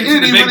Did you the take it to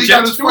end, the he big really jet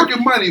got his store?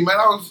 fucking money, man.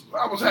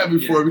 I was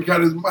happy for him. He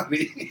got his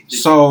money.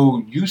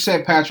 So you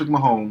said Patrick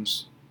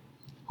Mahomes.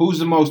 Who's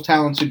the most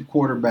talented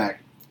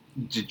quarterback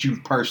that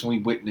you've personally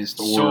witnessed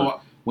or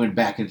So went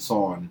back and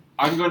saw? And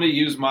I'm going to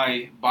use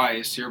my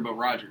bias here, but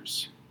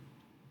Rodgers,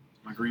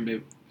 my Green Bay,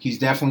 he's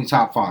definitely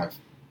top 5.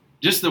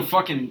 just the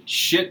fucking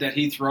shit that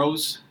he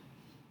throws,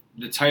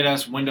 the tight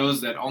ass windows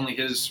that only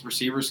his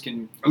receivers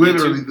can get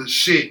Literally, the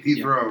shit he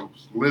Yeah.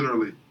 throws.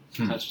 Literally.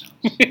 to. Touchdowns.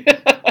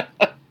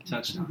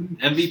 Touchdown.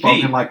 MVP.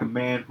 Spoken like a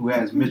man who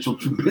has Mitchell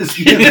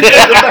Trubisky. hey,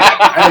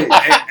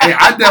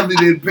 I definitely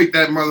didn't pick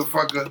that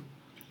motherfucker.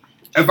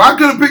 If I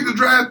could have picked the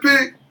draft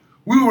pick,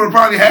 we would have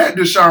probably had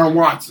Deshaun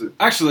Watson.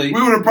 Actually,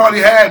 We would have probably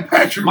had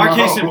Patrick my Mahomes.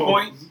 case in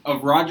point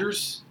of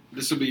Rodgers,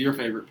 this will be your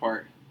favorite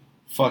part.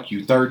 Fuck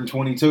you, 3rd and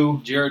 22.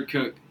 Jared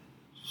Cook.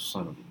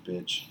 Son of a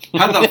bitch.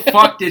 How the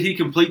fuck did he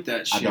complete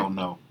that I shit? don't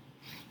know.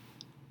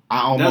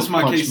 I almost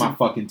my punched case my in-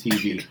 fucking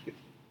TV.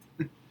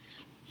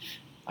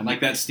 Like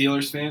that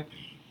Steelers fan?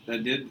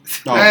 that did.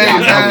 Oh, Hey,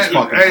 God, that was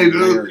man, fucking hey,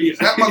 hilarious.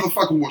 dude, that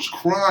motherfucker was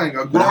crying.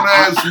 A grown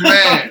ass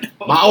man.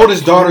 My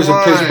oldest daughter's a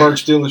Right. Pittsburgh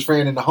Steelers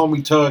fan, and the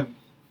homie Tug,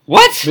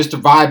 What? Mr.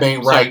 Vibe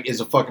Ain't Right, is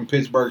a fucking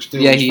Pittsburgh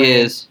Steelers Yeah, he fan.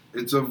 is.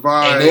 It's a And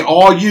they vibe.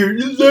 all year,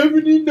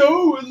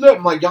 11-0.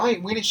 I'm like, y'all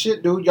ain't winning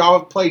shit, dude. Y'all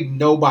have played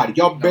nobody.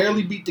 Y'all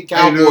barely beat the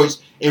Cowboys,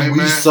 and Hey, we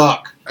man.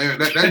 suck. Hey,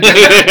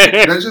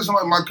 that's just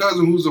like my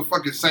cousin who's a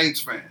fucking Saints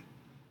fan.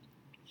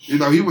 You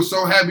know, he was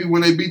so happy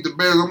when they beat the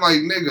Bears. I'm like,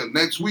 nigga,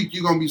 next week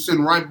you're going to be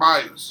sitting right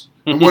by us.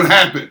 And what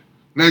happened?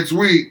 Next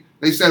week,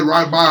 they sat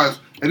right by us.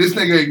 And this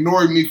nigga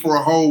ignored me for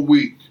a whole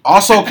week.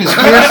 Also,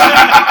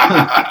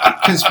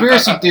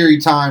 conspiracy theory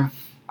time.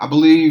 I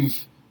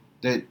believe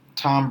that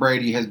Tom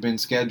Brady has been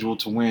scheduled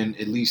to win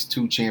at least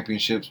 2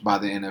 championships by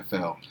the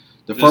NFL.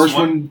 The This first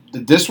one?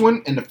 this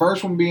one, and the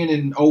first one being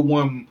in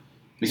 2001.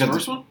 The Because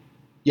first one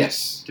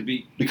yes, to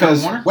beat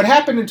because Kurt Warner? what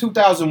happened in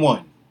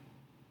 2001?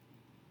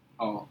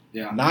 Oh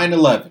yeah.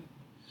 9/11.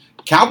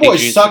 Cowboys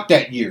Patriots. sucked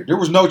that year. There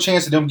was no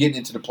chance of them getting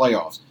into the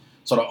playoffs.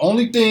 So the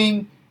only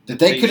thing that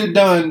they could have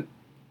done,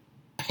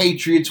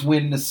 Patriots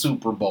win the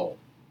Super Bowl.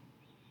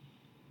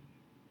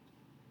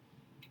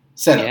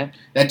 Set up. Yeah.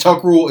 That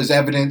Tuck rule is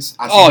evidence.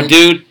 Oh,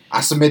 dude.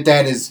 I submit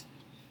that as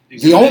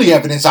the only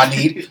evidence I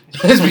need.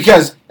 Is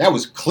because that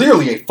was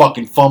clearly a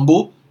fucking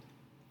fumble.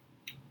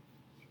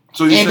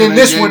 So you And saying then they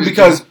this gave one, it to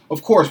because, him?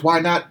 of course, why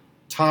not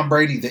Tom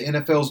Brady, the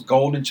NFL's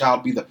golden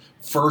child, be the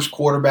first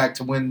quarterback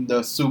to win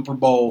the Super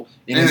Bowl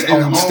in his the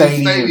own home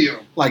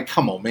stadium? Like,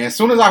 come on, man. As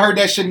soon as I heard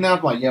that shit now,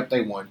 I'm like, yep,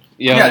 they won.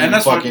 Yeah. Yeah, and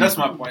that's Fucking- that's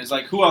my point. It's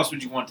like, who else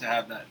would you want to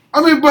have that?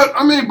 I mean,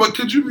 but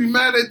could you be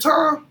mad at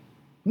Tom?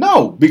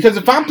 No, because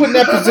if I'm put in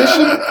that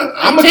position,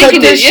 I'm going to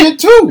taking take that it, yeah. shit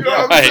too. You know what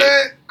I'm Right.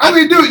 saying? I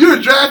mean, dude, you're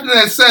drafted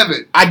at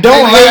 7. I They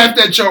don't laughed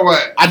hate at your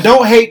ass. I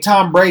don't hate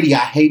Tom Brady. I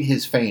hate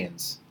his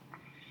fans.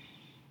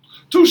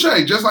 Touche,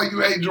 just like you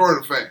hate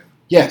Jordan fans.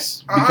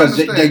 Yes, I because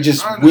they understand.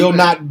 just I will understand.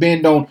 not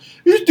bend on,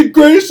 it's the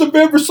greatest I've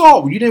ever saw.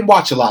 Well, you didn't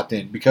watch a lot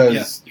then because,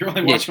 Yeah, you're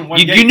only Yeah. watching one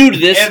You game. new to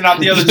this? and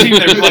not the other team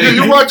they're playing.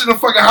 You're watching the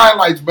fucking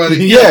highlights, buddy.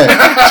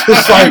 yeah,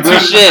 just like, Real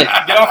shit.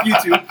 Get off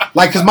YouTube.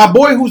 like, because my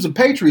boy who's a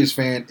Patriots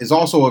fan is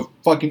also a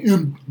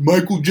fucking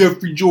Michael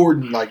Jeffrey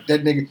Jordan. Like,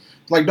 that nigga,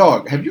 like,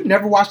 dog, have you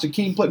never watched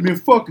Akeem play? Man,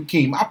 fuck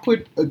Akeem. I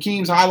put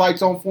Akeem's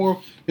highlights on for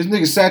him. This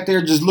nigga sat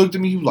there, just looked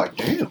at me. He was like,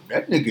 damn,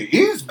 that nigga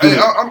is good.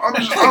 Hey, I'm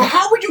just, Like,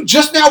 how are you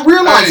just now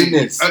realizing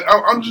this?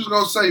 I'm just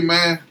gonna say,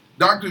 man,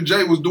 Dr.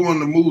 J was doing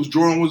the moves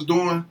Jordan was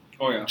doing.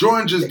 Oh yeah.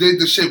 Jordan just did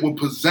the shit with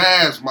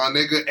pizzazz, my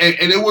nigga,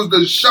 and it was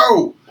the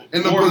show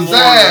and the More and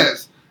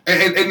pizzazz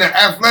and the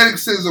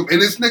athleticism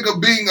and this nigga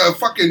being a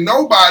fucking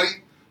nobody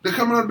to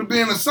coming up to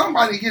being a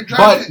somebody and get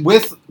But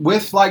drafted.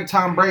 with like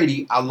Tom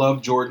Brady, I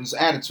love Jordan's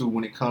attitude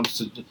when it comes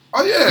to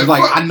Oh yeah, it's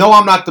like fuck. I know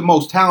I'm not the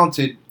most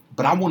talented,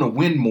 but I want to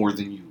win more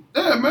than you.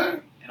 Yeah,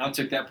 man. And I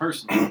took that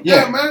personally.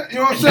 Yeah, Yeah, man. You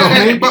know what I'm You know what I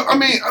saying? mean? But I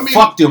mean,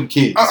 fuck them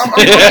kids.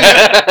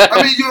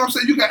 I mean, you know what I'm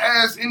saying? You can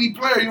ask any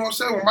player, you know what I'm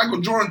saying? When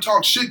Michael Jordan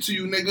talks shit to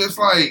you, nigga, it's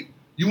like,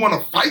 you want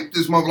to fight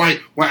this mother.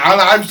 Like, when Allen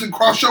Iverson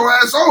crossed your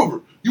ass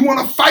over, you want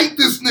to fight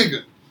this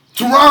nigga.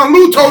 Teron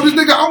Lue told this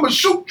nigga, I'm going to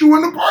shoot you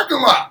in the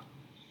parking lot.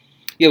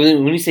 Yeah,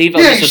 when you say he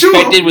felt Yeah, he shoot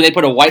disrespected him. when they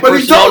put a white But he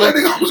person told on that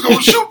him. nigga, I was going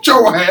to shoot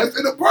your ass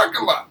in the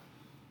parking lot.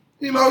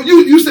 You know,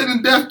 you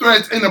sending death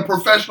threats in a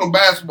professional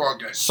basketball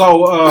game.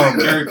 So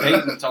Gary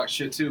Payton talk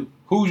shit too.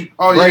 who?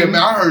 Oh, yeah, Brady?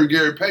 man, I heard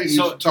Gary Payton used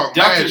So to talk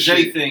Dr. mad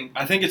J shit. thing,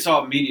 I think it's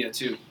all media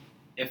too.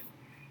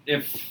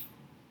 If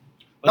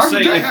let's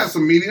Dr. say J if- has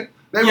some media.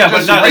 They Yeah, were but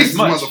just not as racist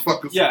much.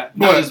 motherfuckers. yeah,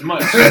 But- not as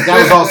much. That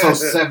was also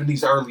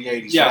 70s, early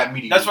 80s. So Yeah, that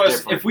media that's was what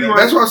different. if we Yeah, were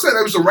that's what I said.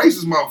 They was some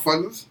racist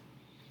motherfuckers.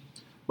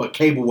 But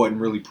cable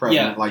wasn't really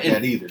prevalent Yeah, like if-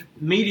 that either.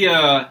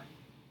 media.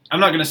 I'm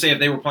not gonna say if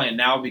they were playing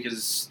now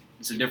because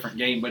it's a different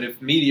game, but if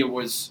media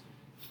was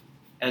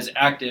as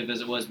active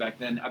as it was back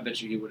then, I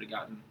bet you he would have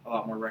gotten a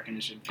lot more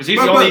recognition because he's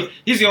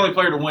the only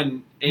player to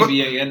win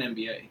ABA and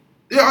NBA.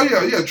 Yeah,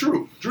 oh yeah,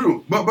 true.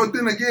 But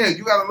then again,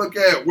 you got to look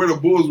at where the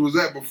Bulls was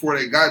at before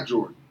they got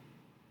Jordan.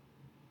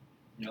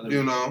 You know, they You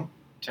were know?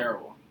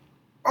 terrible.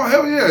 Oh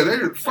hell yeah,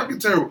 they're fucking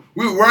terrible.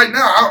 We right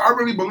now, I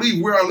really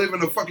believe we are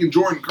living a fucking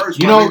Jordan curse.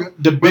 You my know, nigga.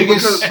 the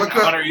biggest. because-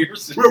 100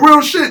 years.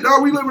 Real shit,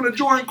 dog. We live in a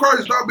Jordan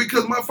curse, dog,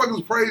 because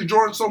motherfuckers praise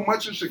Jordan so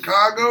much in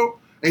Chicago,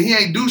 and he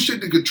ain't do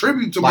shit to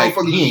contribute to Like,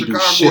 motherfuckers he in ain't do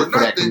Chicago shit or for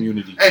that nothing.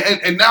 community.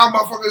 And now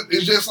motherfuckers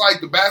is just like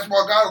the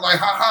basketball guys, like,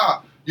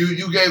 ha,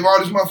 you gave all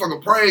this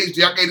motherfucker praise,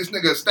 y'all gave this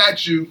nigga a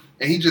statue,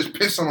 and he just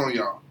pissing on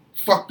y'all.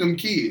 Fuck them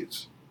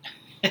kids.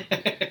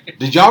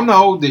 Did y'all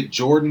know that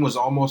Jordan was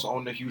almost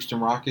on the Houston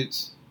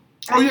Rockets?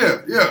 Oh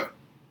yeah.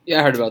 Yeah,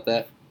 I heard about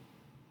that.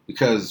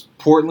 Because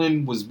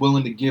Portland was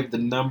willing to give the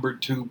number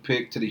 2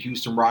 pick to the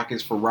Houston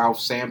Rockets for Ralph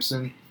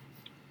Sampson.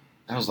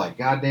 I was like,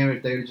 God damn it,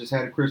 if they'd have just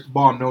had a crystal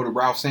ball and know that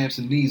Ralph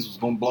Sampson's knees was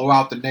going to blow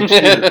out the next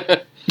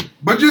year.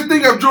 But just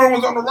think if Jordan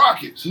was on the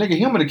Rockets. Nigga,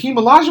 him and Akeem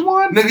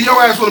Olajuwon? Nigga,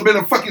 your ass would have been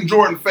a fucking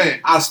Jordan fan.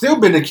 I've still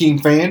been a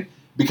Akeem fan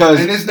because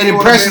And this it nigga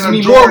impresses would've been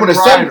me a more when a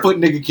Jordan 7-foot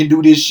nigga can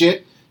do this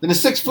shit than a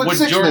 6'6"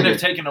 Would Jordan nigga. have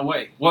taken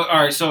away? Well,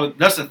 all right. So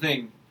that's the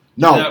thing.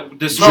 No,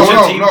 The switch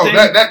team thing?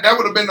 That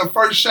would have been the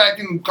first Shaq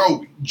and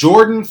Kobe.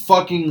 Jordan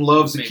fucking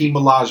loves Maybe. Akeem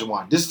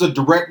Olajuwon. This is a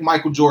direct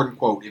Michael Jordan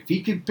quote. If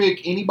he could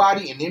pick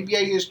anybody in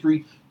NBA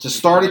history to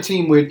start a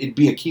team with, it'd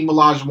be Akeem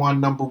Olajuwon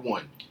number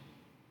one.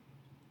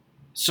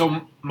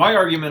 So my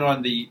argument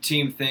on the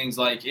team things,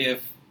 like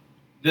if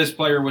this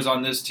player was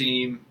on this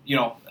team,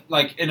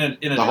 like in a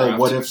The draft, whole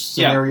what if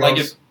scenarios. like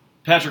if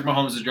Patrick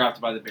Mahomes is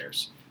drafted by the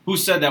Bears, who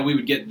said that we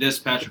would get this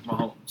Patrick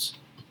Mahomes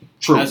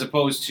True. as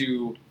opposed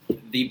to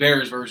the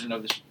Bears version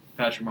of the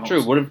Patrick Mahomes?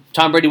 True. What if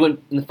Tom Brady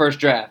went in the first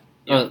draft?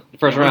 The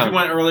first What if round. he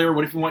went earlier?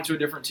 What if he went to a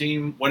different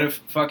team? What if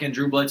fucking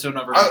Drew Bledsoe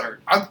never got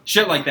hurt?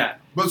 Shit like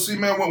that. But see,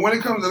 man, when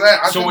it comes to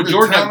that, I So think would the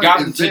Jordan have talent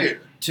gotten is there.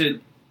 to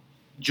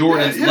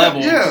Jordan's yeah,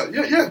 level?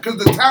 Yeah, because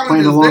the talent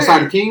Playing is alongside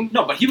there. Akeem?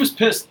 No, but he was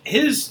pissed.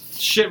 His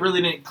shit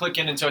really didn't click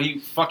in until he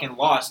fucking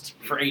lost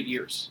for 8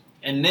 years.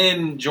 And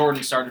then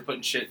Jordan started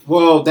putting shit.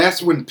 Well,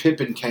 that's when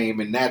Pippen came,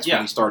 and that's Yeah.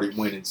 when he started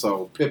winning.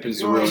 So Pippen's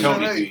the You know real what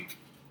I'm MVP. saying?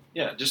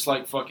 Yeah, just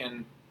like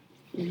fucking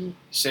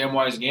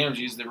Samwise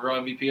Gamgee's the real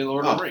MVP of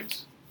Lord of the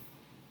Rings.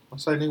 I'm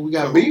saying, nigga, we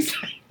got beef?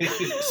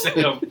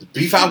 Sam,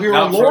 Beef out here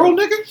Not on Laurel, from-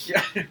 nigga?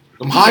 yeah.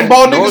 Them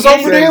hindball niggas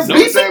over there Don't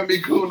beefing? say be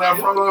cool now,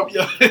 brother.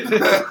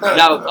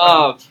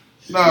 Now,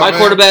 Nah, my man.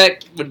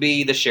 quarterback would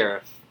be the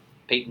Sheriff,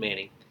 Peyton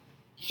Manning.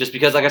 Just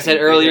because, like I said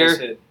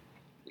earlier,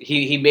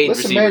 he made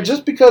Listen, receivers. man,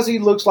 just because he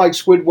looks like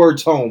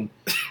Squidward's home,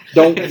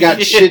 don't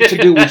got shit to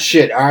do with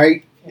shit, all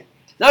right?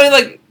 No, I mean,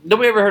 like,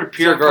 nobody ever heard of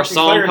Pierre It's like fucking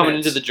Garcon coming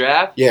clarinets. into the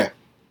draft? Yeah.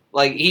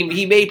 Like,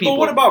 he made people. But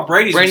what about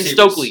Brady's Brandon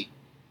receivers? Stokely.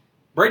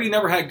 Brady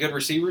never had good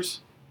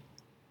receivers.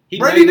 He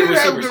Brady made did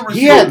have good He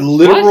receivers. had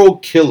literal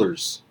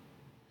killers.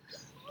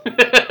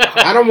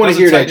 I don't want As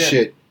to a hear that tight end.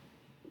 shit.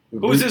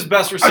 Who's his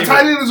best A receiver?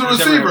 tight end is a He's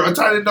never receiver. had? A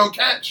tight end don't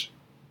catch.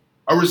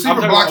 A I'm receiver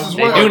talking blocks about as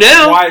They well. do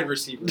now. Wide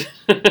receiver.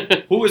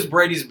 Who is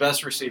Brady's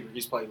best receiver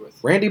he's played with?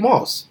 Randy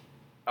Moss.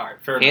 All right,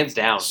 fair enough. Hands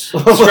down.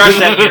 Scratch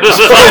that year.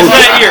 Scratch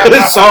that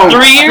year. So,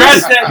 3 years?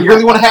 Scratch that you year.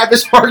 really want to have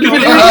this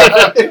argument?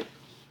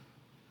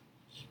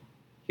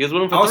 He was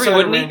winning for 3, Outside of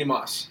wouldn't Randy he?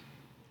 Moss.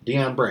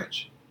 Deion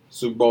Branch,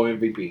 Super Bowl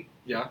MVP.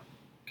 Yeah,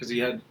 because he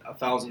had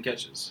 1,000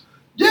 catches.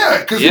 Yeah,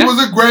 because Yeah. he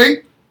was a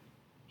great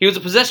He was a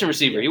possession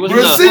receiver. He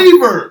wasn't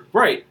receiver.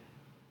 Right.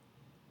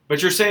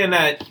 But you're saying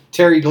that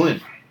Terry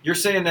Glenn.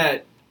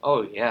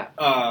 Oh, yeah.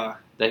 uh,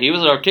 That he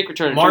was our kick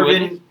returner, too, wasn't he?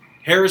 Marvin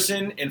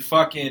Harrison and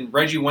fucking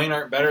Reggie Wayne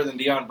aren't better than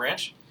Deion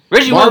Branch?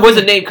 Reggie Wayne was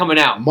a name coming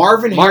out.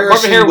 Marvin Marvin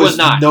Harrison Harrison was was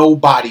not.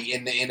 nobody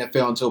in the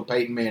NFL until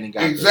Peyton Manning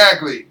got there.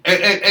 Exactly.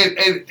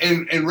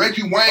 And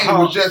Reggie Wayne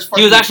was just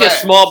fucking He was actually fast.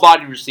 a small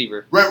body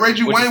receiver.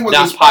 Reggie which Wayne is was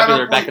not a spot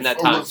popular up, back in that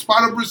time. A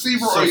spot up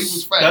receiver, or he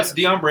was fast. That's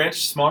Deion Branch,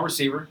 small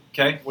receiver.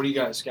 Okay, what do you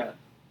guys got?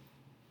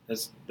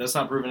 That's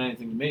not proving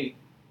anything to me.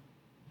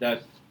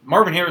 That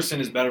Marvin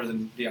Harrison is better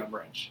than Deion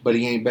Branch. But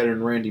he ain't better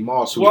than Randy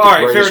Moss, who's Well, the all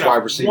right, fair greatest enough.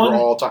 wide receiver One-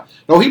 of all time.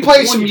 No, he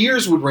played some one-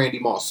 years with Randy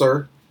Moss,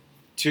 sir.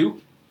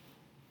 2?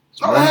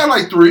 Oh, they had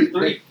like 3.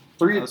 3?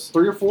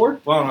 Three or four?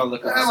 Well, I'll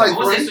look Yeah, at like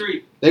this. three.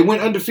 3. They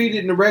went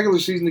undefeated in the regular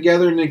season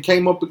together and then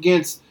came up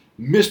against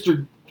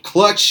Mr.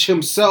 Clutch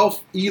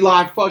himself,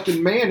 Eli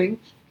fucking Manning.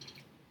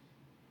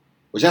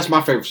 Which that's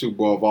my favorite Super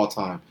Bowl of all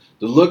time.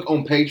 The look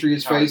on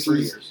Patriots' All right, 3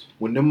 faces years.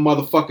 when them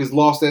motherfuckers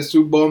lost that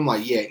Super Bowl, I'm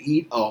like, yeah,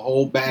 eat a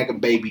whole bag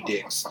of baby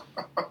dicks.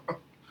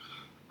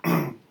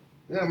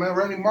 Yeah, man,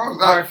 Randy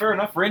Moss. All right, fair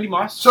enough. Randy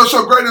Moss.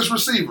 So greatest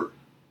receiver.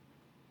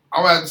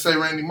 I would have to say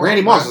Randy Moss.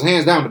 Randy Moss is man.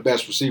 hands down the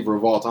best receiver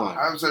of all time.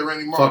 I would say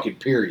Randy Moss. Fucking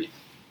period.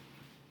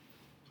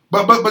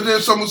 But then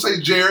someone say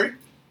Jerry,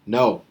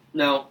 No.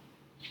 No.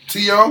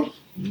 T.O.,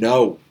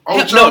 No.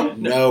 Ocho,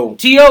 No.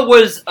 T.O.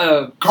 was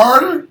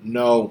Carter.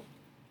 No.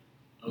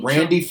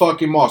 Randy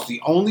fucking Moss. The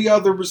only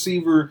other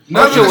receiver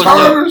None of Ocho the was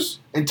Carters.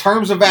 in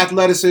terms of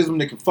athleticism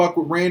that can fuck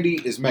with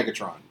Randy is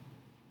Megatron.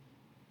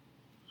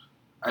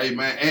 Hey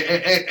man,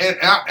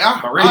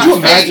 But Could Randy's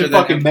you faster imagine than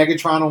fucking him.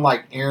 Megatron on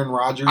like Aaron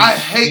Rodgers? I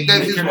hate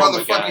that his Come on, my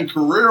motherfucking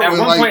career At went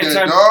one like point in that,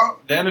 time- dog.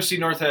 The NFC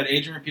North had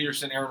Adrian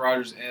Peterson, Aaron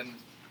Rodgers, and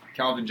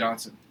Calvin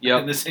Johnson.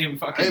 Yep. In the same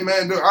fucking. Hey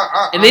man, dude,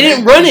 And they I didn't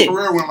hate run that his it.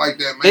 career went like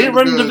that, man. They didn't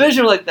run the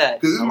division like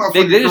that. Because this They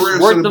motherfucking just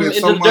career worked should them have been into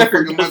so the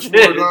dirt. motherfucking much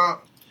more, dog.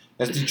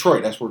 That's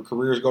Detroit. That's where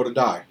careers go to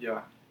die.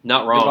 Yeah.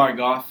 Not wrong. Goodbye,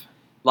 Goff.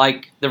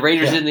 Like the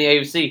Raiders Yeah. in the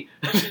AFC.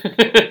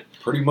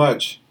 Pretty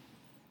much.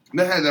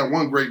 They had that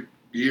one great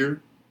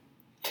year.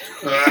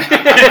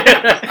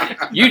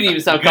 You didn't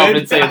even sound Good.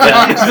 confident saying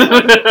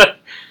that.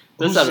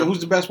 Who's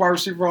the best wide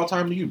receiver of all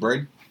time to you,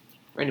 Brady?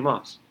 Randy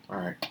Moss. All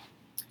right.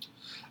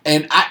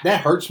 And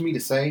that hurts me to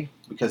say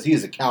because he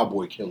is a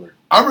cowboy killer.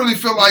 I really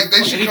feel like they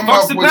And should he come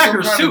fucks up the with some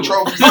Packers, kind of too.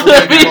 trophy for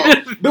Randy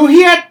Moss. Dude,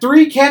 he had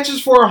 3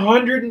 catches for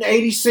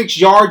 186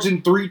 yards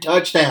and 3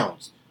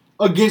 touchdowns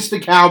against the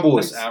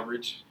Cowboys. That's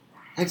average.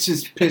 That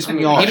just pissed I me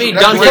mean, off. He made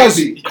That's Dante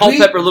Randy.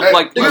 Culpepper look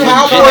like The Wait,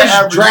 Cowboys call that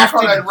average. drafted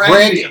Call that Greg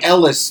Randy.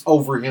 Ellis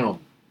over him.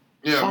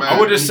 Yeah, man. I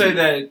would just say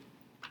that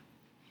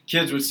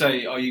kids would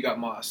say, "Oh, you got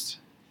mossed."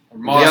 Or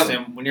mossed Yep.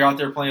 him when you're out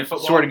there playing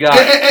football. Swear to God.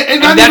 And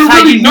And not that's even how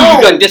really you knew know.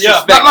 you got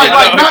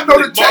disrespected. Not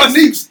know the Moss.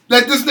 techniques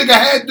that this nigga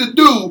had to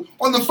do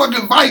on the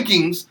fucking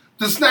Vikings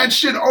to snatch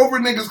shit over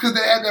niggas because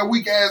they had that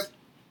weak ass.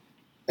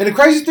 And the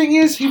crazy thing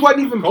is, he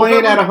wasn't even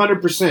playing at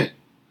 100%.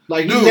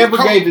 Like, he never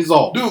gave his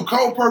all. Dude,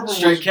 Culpepper was...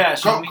 Straight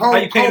cash. How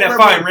you paying that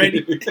fine,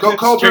 Randy?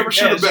 Culpepper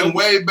should have been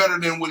way better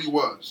than what he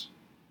was.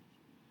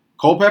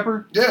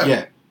 Culpepper?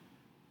 Yeah.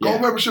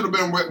 Culpepper should have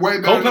been way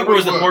better Culpepper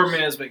was the poor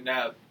man's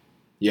McNabb.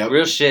 Yep.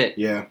 Real shit.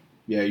 Yeah,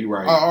 you're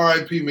right.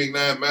 R.I.P.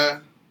 McNabb,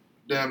 man.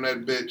 Damn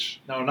that bitch.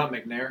 No, not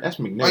McNair. That's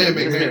McNair. Oh, yeah,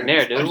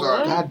 McNair, dude.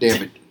 God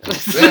damn it.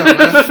 Damn, man.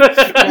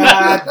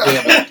 God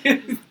damn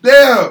it.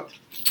 Damn.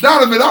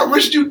 Donovan, I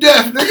wished you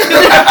death, nigga.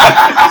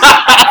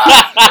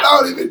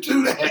 Don't even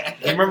do that.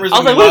 He remembers I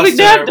was when like, he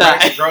when lost McNabb to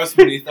Rex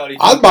Grossman, he thought he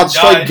I was about to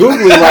start died.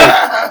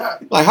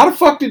 Googling, like, how the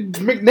fuck did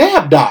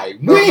McNabb die?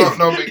 No, When?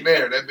 no,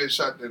 McNair. That bitch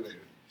shot that nigga.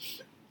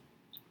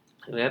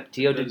 Yep,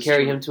 T.O. did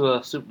carry him to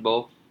a Super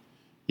Bowl.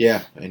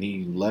 Yeah, and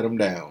he let him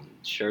down.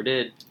 Sure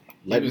did.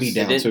 Let me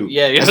down, did- too.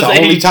 yeah, That's the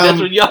only time.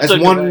 That's, when y'all That's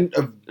took one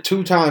of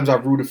 2 times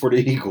I've rooted for the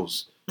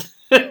Eagles.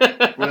 When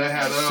they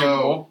had Super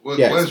Bowl?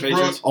 Yeah.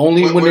 Westbrook.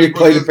 Only when they Westbrook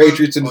play the is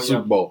Patriots in the Oh, yeah.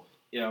 Super Bowl.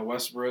 Yeah,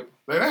 Westbrook.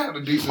 They had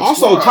a decent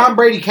Also, squad. Tom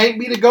Brady can't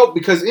be the GOAT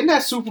because in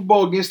that Super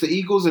Bowl against the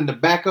Eagles and the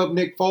backup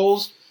Nick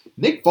Foles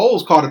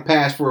caught a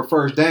pass for a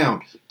first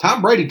down.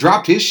 Tom Brady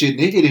dropped his shit and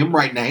it hit him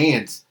right in the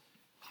hands.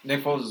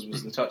 Nick Foles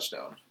was the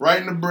touchdown. Right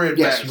in the bread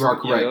Yes, basket. you are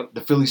correct. Yep.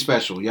 The Philly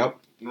special, yep.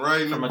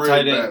 Right in the From a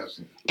bread tight end.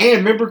 basket. And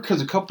remember,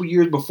 because a couple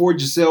years before,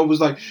 Giselle was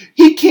like,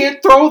 he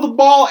can't throw the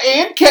ball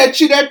and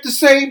catch it at the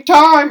same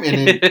time.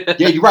 And then,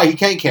 yeah, you're right, he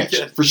can't catch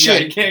for Yeah,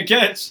 shit. he can't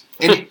catch.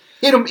 And it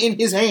hit him in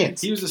his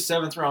hands. He was a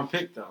 7th round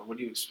pick, though. What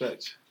do you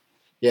expect?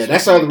 Yeah,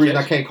 that's the other reason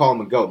I can't call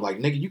him a GOAT. Like,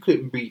 nigga, you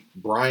couldn't beat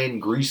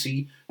Brian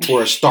Greasy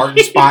for a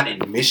starting spot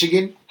in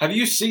Michigan. Have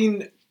you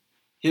seen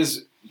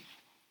his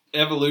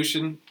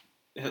evolution?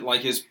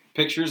 Like his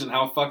pictures and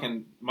how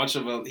fucking much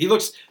of a... He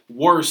looks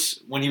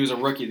worse when he was a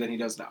rookie than he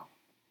does now.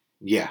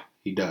 Yeah,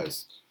 he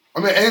does. I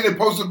mean, ain't it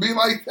supposed to be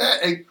like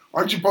that? Ain't-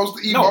 Aren't you supposed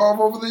to evolve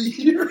over the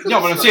years? No,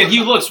 but I'm saying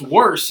he looks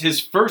worse his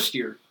first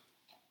year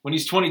when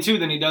he's 22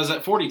 than he does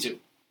at 42.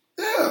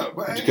 Yeah,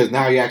 but Because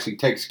now he actually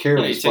takes care of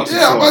Yeah, he his takes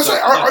fucking yeah, I'm about self.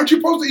 to say, aren't you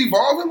supposed to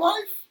evolve in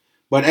life?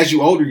 But as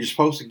you older, you're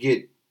supposed to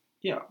get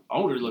Yeah,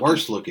 older looking.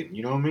 worse looking.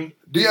 You know what I mean?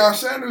 Deion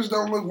Sanders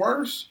don't look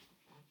worse.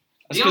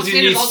 That's because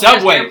he needs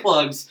Subway.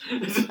 Plugs.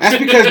 That's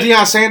because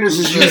Deion Sanders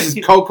has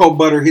uses cocoa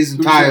butter his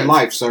entire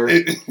life, sir.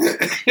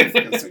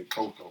 That's a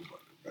cocoa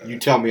butter. You Man.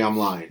 tell me I'm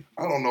lying.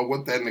 I don't know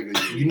what that nigga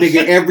You used.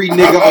 nigga, every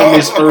nigga on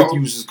this earth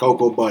uses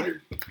cocoa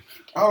butter.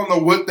 I don't know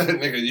what that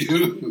nigga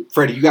used.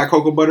 Freddie, you got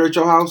cocoa butter at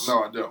your house?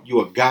 No, I don't.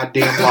 You a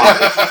goddamn liar.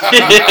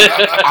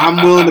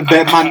 I'm willing to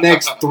bet my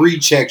next 3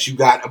 checks you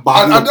got a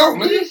bottle. I don't,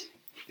 nigga.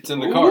 It's in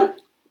the car.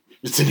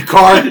 It's in the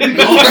car.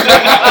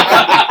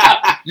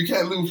 You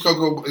can't leave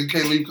cocoa. You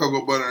can't leave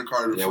cocoa butter in the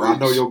car. Yeah, well, I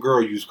know your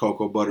girl used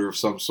cocoa butter of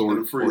some sort,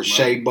 In the fridge, or man.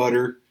 shea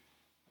butter.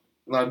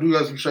 No, I do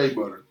got some shea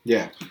butter.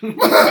 Yeah,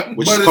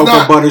 Which is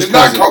cocoa butter's It's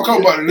cousin. not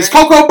cocoa butter. it's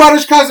nigga. cocoa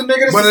butter's cousin,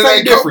 nigga. It's But the it same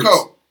ain't difference.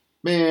 cocoa.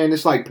 Man,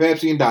 it's like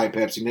Pepsi and Diet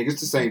Pepsi, nigga.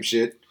 It's the same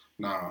shit.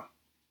 Nah,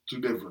 too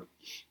different.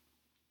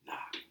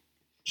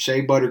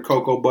 Shea butter,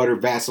 cocoa butter,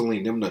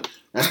 Vaseline.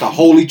 That's the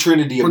holy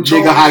trinity of nigga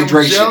Petroleum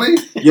hydration. jelly?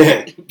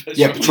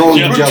 Yeah,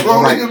 petroleum jelly,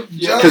 right? Petroleum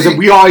jelly. Because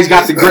we always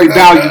got the Great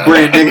Value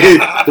brand,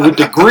 nigga, with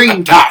the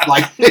green top,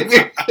 like.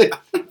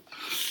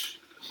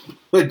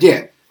 But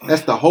yeah,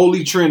 that's the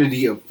holy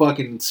trinity of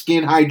fucking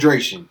skin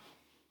hydration.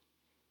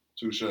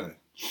 Touche.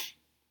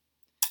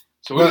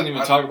 So we didn't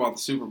even talk about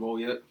the Super Bowl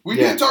yet. We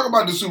Yeah. did talk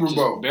about the Super Just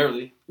Bowl.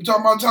 barely. We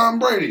talking about Tom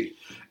Brady.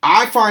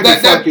 I find That,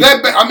 it that, fucking.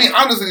 that, I mean,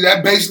 honestly,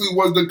 that basically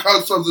was the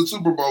cusp of the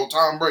Super Bowl.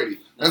 Tom Brady.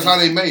 That's how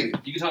they made it.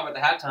 You can talk about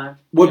the halftime.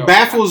 What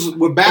baffles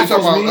We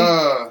talking me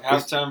about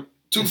Halftime. is how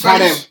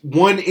Two-Face. that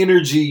one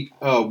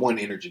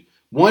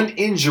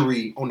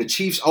injury on the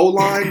Chiefs O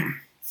line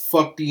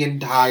fucked the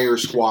entire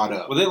squad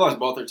up. Well, they lost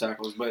both their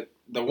tackles, but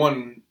the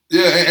one,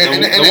 Yeah,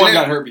 the one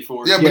got hurt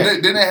before. Yeah, but Yeah.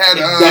 then they had.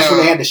 That's when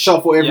they had to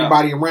shuffle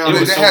everybody around. It They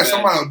was so had bad.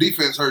 somebody on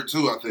defense hurt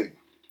too. I think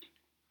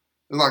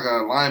it's like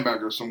a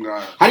linebacker or some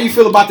guy. How do you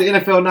feel about the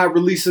NFL not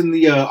releasing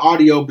the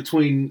audio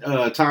between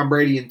Tom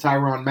Brady and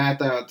Tyrann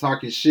Mathieu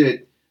talking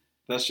shit?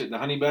 That shit, the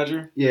honey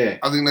badger. Yeah.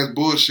 I think that's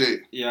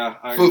bullshit. Yeah,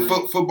 I agree.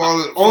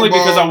 Football. Only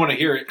because I want to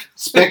hear it.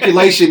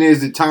 Speculation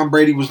is that Tom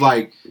Brady was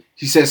like,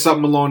 he said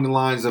something along the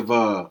lines of,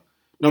 no,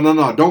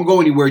 don't go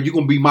anywhere. You're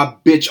going to be my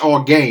bitch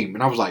all game.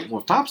 And I was like,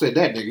 well, if Tom said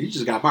that, nigga, you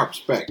just got my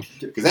respect.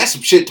 Because that's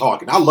some shit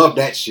talking. I love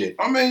that shit.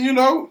 I mean, you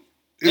know,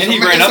 it's And he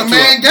a, ran it's up a to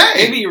man him.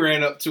 game. And he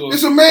ran up to him.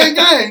 It's a man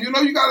game. You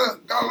know, you gotta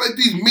let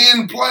these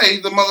men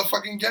play the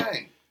motherfucking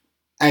game.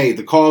 Hey,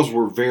 the calls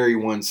were very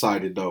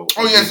one-sided, though.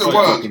 Oh yes, it Fucking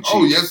was. Chiefs.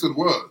 Oh yes, it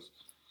was.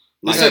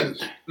 Like, Listen,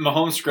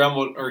 Mahomes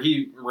scrambled, or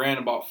he ran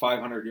about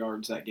 500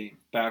 yards that game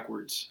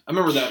backwards. I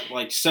remember that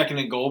like second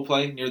and goal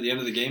play near the end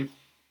of the game.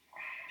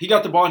 He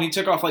got the ball and he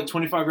took off like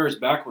 25 yards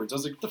backwards. I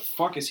was like, what the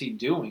fuck is he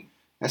doing?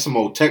 that's some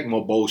old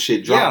Tecmo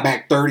bullshit. Drop Yeah.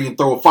 back 30 and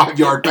throw a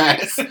 5-yard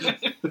pass.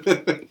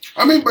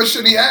 I mean, but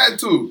shit, he had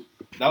to.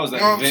 That was You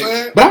that know what I'm Vic.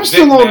 saying? But I'm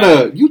still Vic on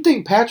Matt. you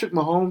think Patrick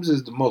Mahomes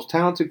is the most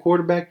talented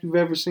quarterback you've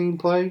ever seen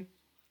play?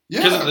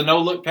 Because of Yeah. the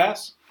no-look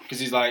pass? Because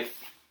he's like,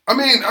 I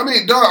mean,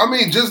 dog. I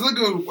mean, just look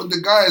at what the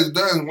guy has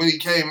done when he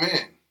came in.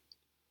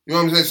 You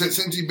know what I'm saying?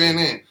 Since he been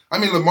in. I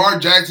mean, Lamar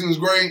Jackson is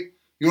great.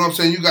 You know what I'm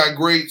saying? You got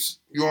greats.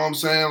 You know what I'm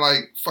saying?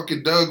 Like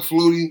fucking Doug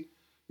Flutie.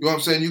 You know what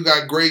I'm saying? You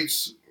got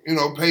greats. You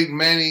know, Peyton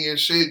Manning and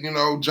shit. You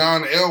know,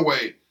 John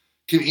Elway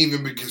can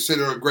even be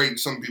considered a great in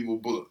some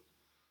people's book.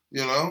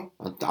 You know?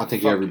 I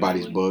think Fuck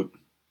everybody's Elway. book.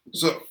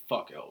 So,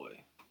 Fuck Elway.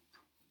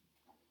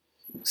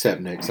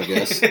 Except Nick's, I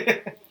guess.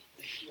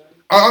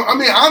 I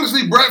mean,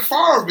 honestly, Brett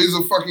Favre is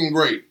a fucking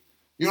great.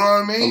 You know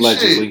what I mean?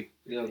 Allegedly. Shit.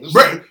 Yeah,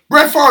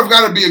 Brett Favre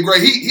got to be a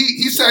great.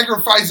 He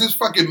sacrificed his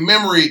fucking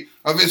memory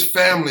of his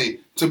family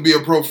to be a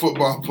pro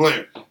football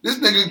player. This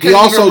nigga can't He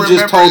also even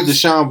just told his,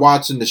 Deshaun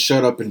Watson to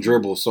shut up and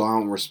dribble, so I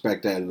don't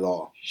respect that at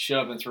all. Shut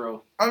up and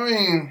throw. I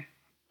mean,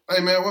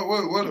 hey man,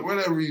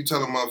 whatever you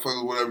tell a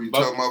motherfucker, whatever you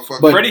tell a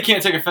motherfucker. But- Freddie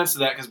can't take offense to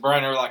that because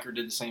Brian Urlacher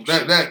did the same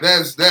shit.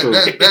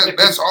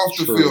 That's off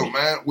the True. field,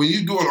 man. When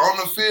you do it on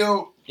the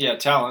field, Yeah,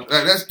 talent.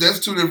 that's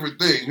two different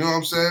things. You know what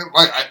I'm saying?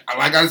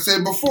 Like I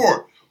said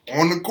before,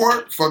 on the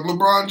court, fuck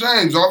LeBron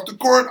James. Off the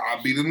court, I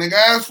beat a nigga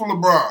ass for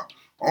LeBron.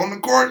 On the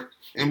court,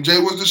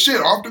 MJ was the shit.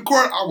 Off the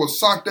court, I would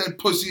sock that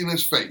pussy in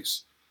his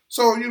face.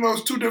 So, you know,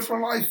 it's two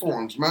different life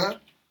forms, man.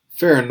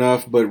 Fair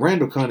enough, but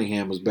Randall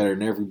Cunningham was better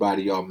than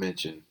everybody y'all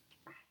mentioned.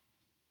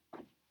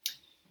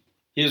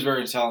 He was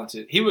very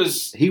talented. He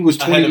was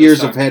 20 of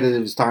years his time. ahead of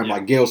his time, Yeah.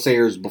 like Gale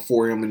Sayers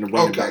before him in the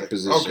running back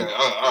position. Okay,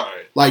 all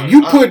right. Like All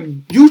you right.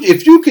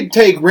 if you could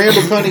take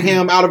Randall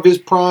Cunningham out of his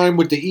prime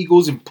with the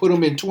Eagles and put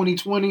him in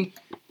 2020,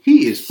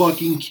 he is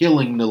fucking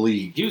killing the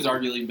league. he was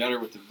arguably better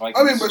with the Vikings.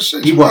 I mean, but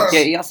shit, He you was. gotta-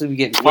 Yeah, he also be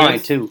getting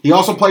fined too. He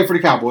also played for the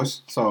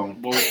Cowboys, so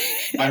Well,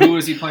 by who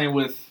was he playing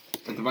with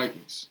the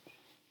Vikings?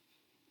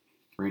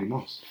 Randy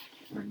Moss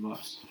Very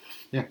much.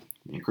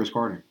 and Chris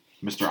Carter,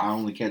 Mr. I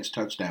only catch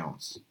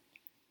touchdowns.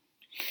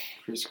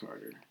 Chris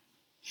Carter.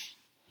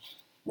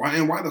 Why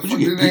the Would fuck you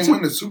get did they pizza?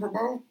 win the Super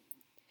Bowl?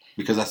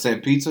 Because I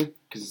said pizza.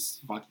 Because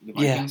the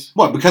Yeah. Vikings.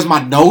 What? Because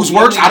my nose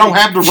works? I don't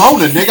have the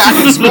Rona, nigga.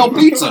 I can smell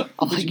pizza.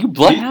 I'm like, you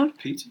bloodhound?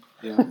 Pizza?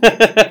 Yeah.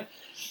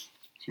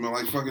 Smell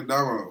like fucking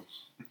Domino's.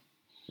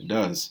 It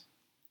does.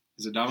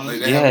 Is it Domino's?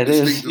 They Yeah, have a it is.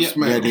 distinctive Yeah.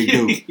 smell. Yeah, they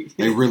do.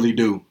 They really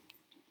do.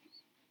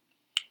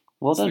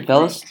 Well done, It's like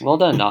fellas. crust. Well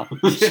done, Doc. I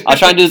was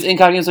trying to do this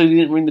incognito so you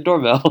didn't ring the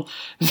doorbell.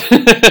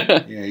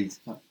 Yeah,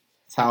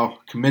 that's how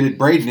committed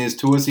Braden is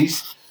to us. He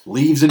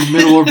leaves in the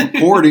middle of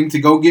recording to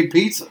go get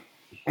pizza.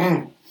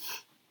 Mm.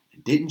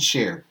 Didn't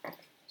share.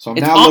 So I'm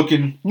It's now on-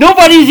 looking.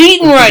 Nobody's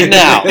eating right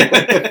now.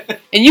 It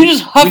And you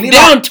just huffed We need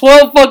down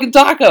 12 fucking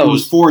tacos.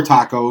 was 4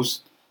 tacos,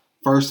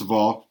 first of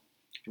all.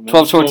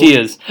 12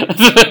 tortillas.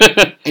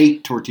 I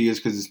 8 tortillas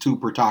because it's 2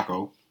 per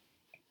taco.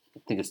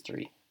 think it's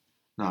 3.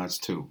 No, it's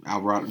 2.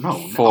 Alvarado. No,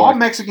 4. all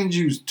Mexicans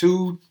use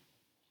 2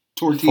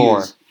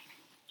 tortillas.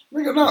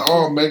 Nigga, not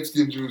all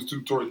Mexicans use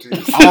 2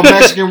 tortillas. All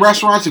Mexican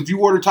restaurants, if you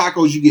order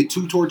tacos, you get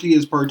 2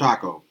 tortillas per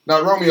taco.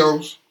 Not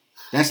Romeo's.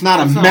 That's not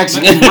a That's not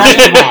Mexican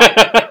Mexican.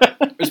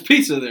 restaurant. There's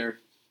pizza there.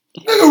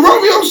 Nigga,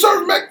 Romeo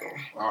served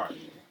All right.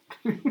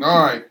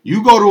 All right.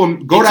 You go to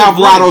Pizza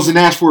Alvarado's and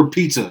ask for a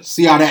pizza.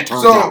 See how that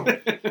turns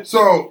out.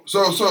 So.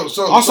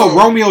 Also,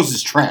 Romeo's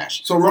is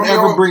trash. So Don't Romeo-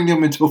 ever bring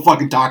them into a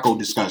fucking taco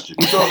discussion.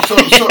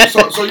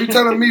 So you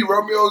telling me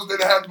Romeo's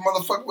didn't have the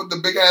motherfucker with the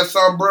big ass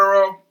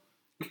sombrero?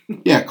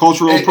 Yeah,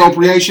 cultural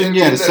appropriation.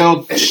 Yeah, to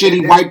sell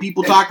shitty white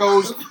people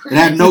tacos that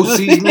have no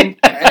seasoning.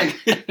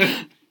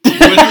 Hey,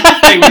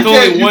 With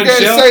only you one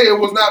can't shell. say it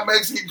was not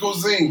Mexican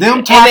cuisine.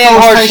 Them they have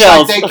hard tacos taste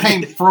shells. like they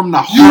came from the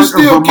You heart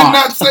still of Vermont.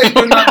 cannot say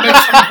they're not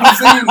Mexican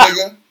cuisine,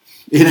 nigga.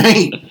 It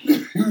ain't.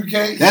 You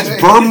can't That's say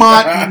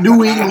Vermont,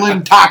 New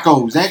England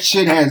tacos. That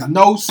shit has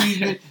no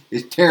seasoning.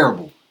 It's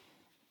terrible.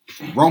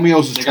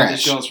 Romeo's is They got the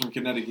trash. shells from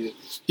Connecticut.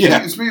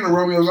 Yeah, Speaking of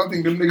Romeo's, I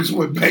think them niggas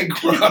went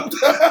bankrupt.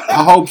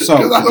 I hope so.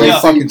 'cause I They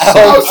don't- fucking I I hope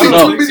don't suck. see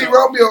so. too many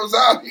Romeos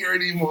out here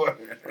anymore.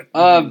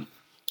 Also,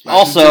 Like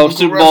a Super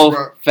typical Bowl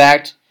restaurant.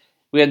 fact,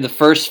 we had the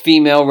first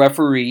female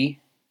referee.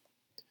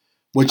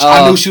 Which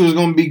I knew she was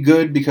going to be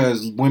good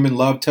because women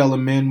love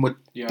telling men what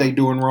Yeah. they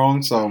doing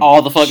wrong. So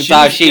All the fucking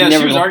time. She she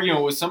never was go-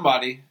 arguing with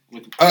somebody.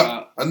 With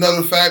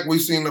Another fact, we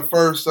seen the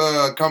first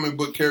comic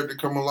book character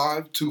come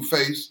alive,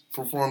 Two-Face,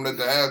 performed at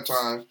the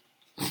halftime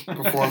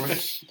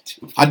performance.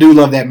 I do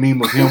love that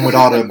meme of him with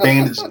all the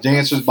bandaged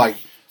dancers. Like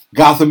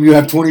Gotham, you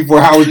have 24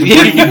 hours to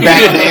bring me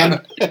back, man.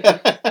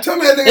 Tell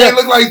me that nigga ain't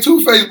look like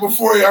Two-Face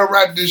before he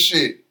unwrapped this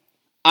shit.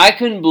 I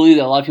couldn't believe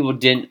that a lot of people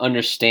didn't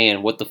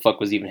understand what the fuck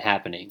was even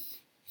happening.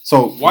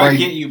 So why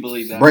Braden, can't you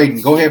believe that?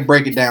 Braden, go ahead and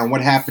break it down.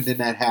 What happened in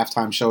that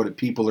halftime show that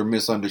people are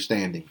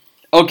misunderstanding?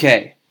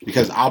 Okay.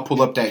 Because I'll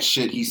pull up that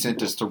shit he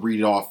sent us to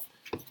read off.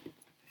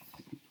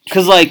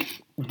 Because, like,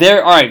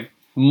 alright,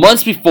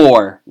 months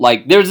before,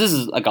 like, this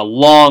is like a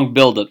long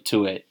build up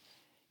to it.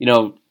 You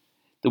know,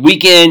 the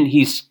weekend,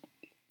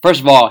 first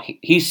of all,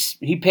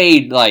 he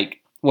paid, like,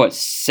 what,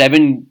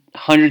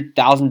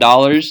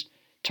 $700,000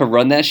 to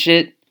run that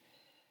shit?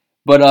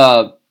 But,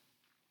 out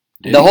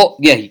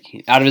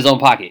of his own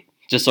pocket,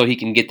 just so he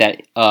can get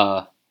that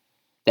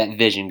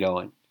vision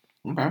going.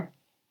 Okay.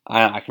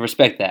 I can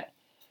respect that.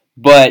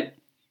 But,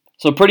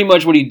 so pretty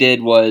much what he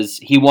did was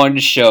he wanted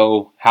to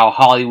show how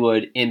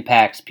Hollywood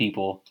impacts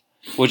people,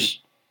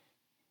 which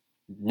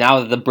now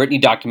that the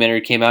Britney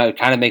documentary came out, it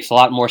kind of makes a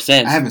lot more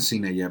sense. I haven't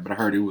seen that yet, but I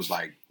heard it was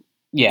like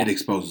Yeah. it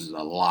exposes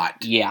a lot.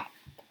 Yeah.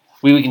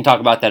 We can talk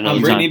about that another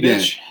Britney, time.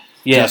 bitch.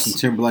 Yes. Justin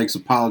Timberlake's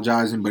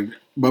apologizing,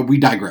 but we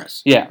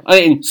digress. Yeah.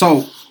 I mean,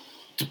 So,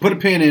 to put a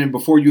pin in it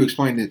before you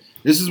explain it,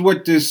 this is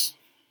what this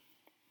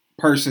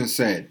person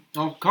said.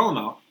 Oh, call him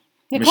out.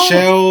 yeah, call him.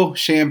 Michelle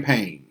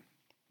Champagne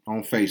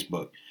on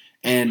Facebook.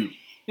 And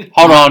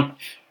Hold on.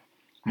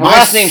 Her my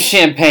last name's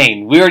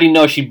Champagne. We already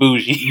know she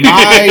bougie.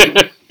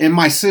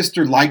 my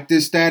sister liked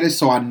this status,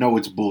 so I know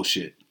it's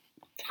bullshit.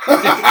 Damn.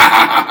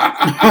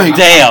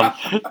 I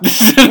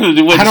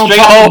don't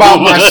talk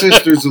about my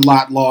sisters a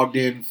lot logged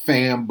in,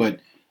 fam, but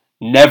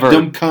Never.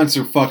 them cunts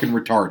are fucking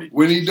retarded.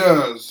 When he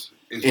does,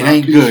 it's It not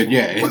ain't peaceful. good,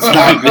 yeah. It's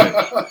not good.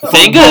 It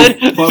ain't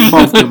good. Fuck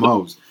both them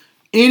hoes.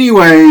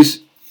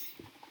 Anyways,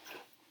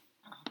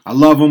 I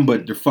love them,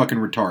 but they're fucking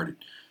retarded.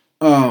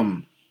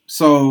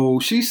 So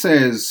she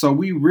says, so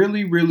we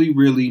really, really,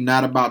 really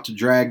not about to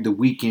drag the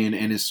Weeknd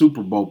and his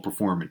Super Bowl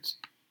performance.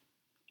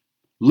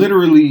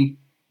 Literally,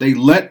 they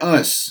let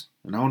us,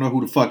 and I don't know who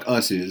the fuck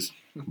us is,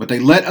 but they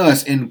let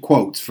us, in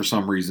quotes for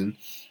some reason,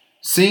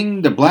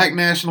 sing the Black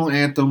National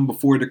Anthem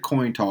before the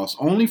coin toss,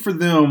 only for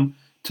them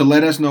to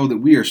let us know that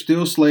we are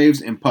still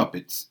slaves and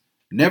puppets.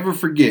 Never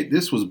forget,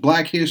 this was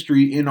Black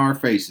history in our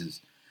faces.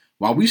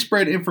 While we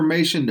spread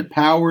information to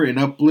power and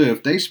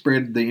uplift, they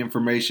spread the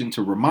information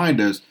to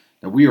remind us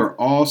that we are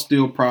all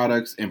still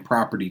products and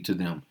property to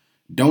them.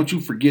 Don't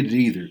you forget it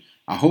either.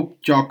 I hope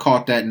y'all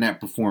caught that in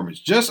that performance.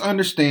 Just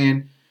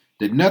understand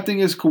that nothing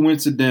is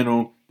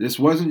coincidental. This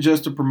wasn't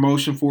just a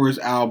promotion for his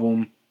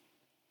album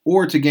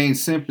or to gain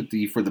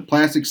sympathy for the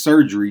plastic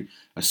surgery,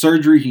 a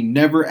surgery he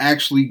never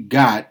actually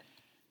got.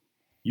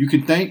 You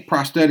can thank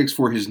prosthetics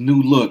for his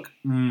new look.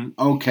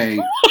 Okay.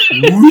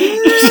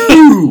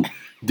 Woo!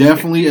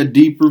 Definitely a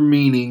deeper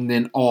meaning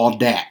than all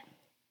that.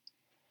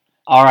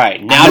 All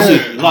right.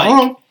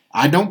 Now,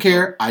 I don't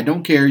care. I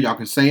don't care. Y'all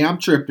can say I'm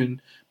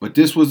tripping, but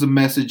this was a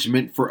message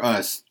meant for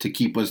us to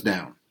keep us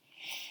down.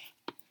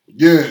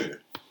 Yeah.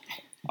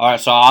 all right.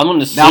 So I'm going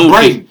to Now, assume.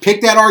 Brayden,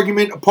 pick that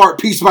argument apart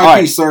piece by All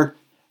right. piece, sir.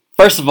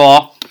 First of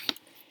all,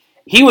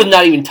 he was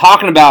not even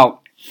talking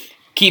about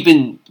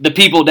keeping the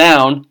people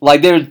down.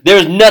 Like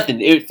there's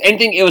nothing. If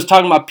anything, it was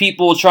talking about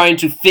people trying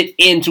to fit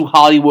into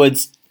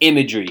Hollywood's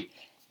imagery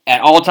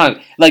at all times.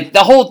 Like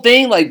the whole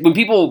thing, like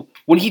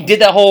when he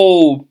did that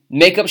whole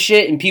makeup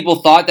shit and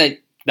people thought that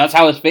that's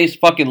how his face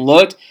fucking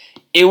looked,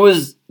 it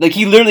was like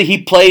he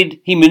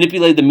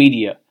manipulated the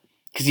media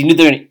because he knew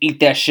they were gonna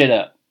eat that shit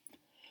up.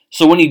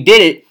 So when he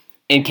did it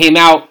and came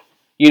out,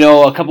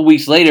 a couple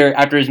weeks later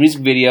after his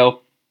music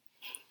video,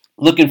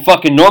 looking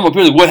fucking normal,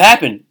 people were like, what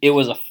happened? It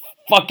was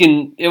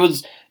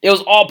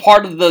all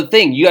part of the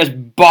thing. You guys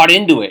bought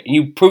into it and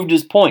you proved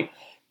his point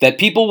that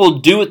people will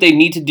do what they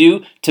need to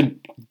do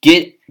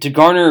to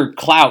garner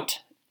clout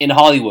in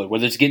Hollywood,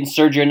 whether it's getting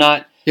surgery or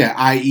not. Yeah,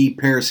 i.e.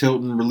 Paris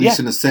Hilton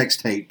releasing a sex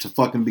tape to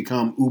fucking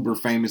become uber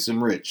famous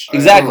and rich.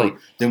 Exactly.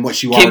 Than what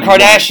she Kim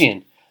already Kardashian.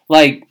 was.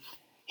 Like,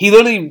 he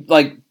literally,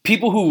 like,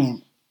 people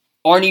who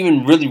aren't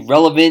even really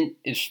relevant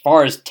as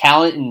far as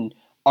talent and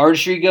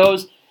artistry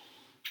goes,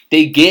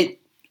 they get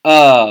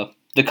the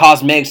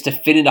cosmetics to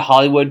fit into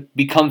Hollywood,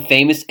 become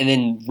famous, and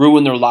then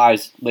ruin their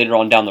lives later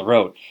on down the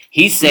road.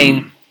 He's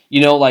saying,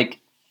 like,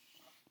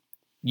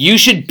 you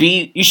should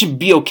be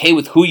okay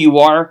with who you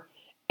are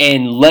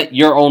and let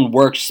your own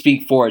work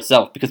speak for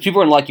itself because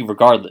people are going to like you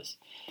regardless.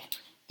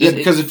 Yeah,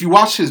 because if you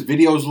watch his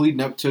videos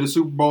leading up to the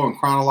Super Bowl in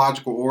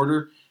chronological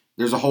order,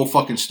 there's a whole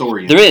fucking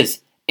story in There it.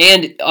 is.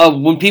 And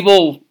when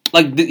people,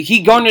 like,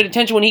 he garnered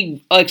attention when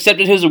he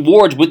accepted his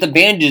awards with the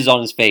bandages on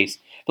his face.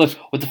 Look,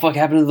 what the fuck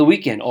happened to the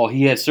Weeknd? Oh,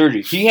 he had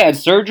surgery. He had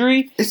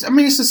surgery? It's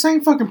the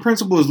same fucking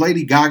principle as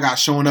Lady Gaga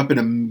showing up in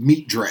a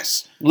meat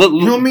dress. You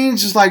You know what I mean?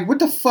 It's just like, what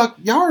the fuck?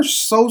 Y'all are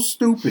so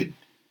stupid.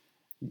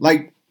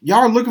 Like, y'all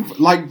are looking for,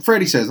 like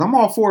Freddie says, I'm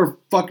all for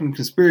fucking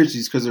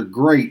conspiracies because they're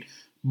great,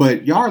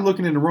 but y'all are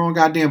looking in the wrong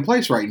goddamn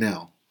place right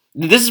now.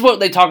 This is what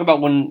they talk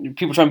about when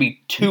people try to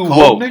be too Cold,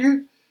 woke.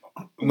 nigga?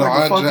 No,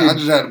 Like a I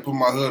just had to put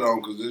my hood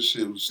on because this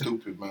shit was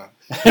stupid, man.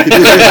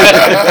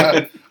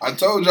 I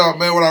told y'all,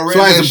 man, when I read So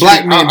that as a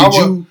black man,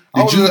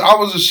 I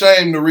was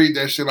ashamed to read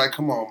that shit. Like,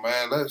 come on,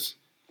 man,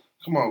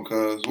 come on,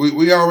 cuz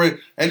we already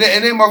and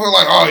then motherfuckers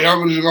like, oh, y'all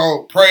gonna just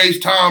go praise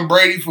Tom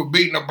Brady for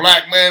beating a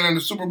black man in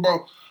the Super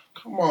Bowl.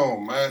 Come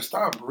on, man,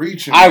 stop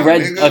reaching. I my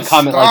read nigga. a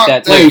comment Stop like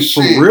that, too. Wait,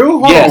 shit. for real?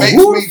 Hold Yes. on.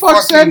 Who the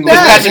fuck said Because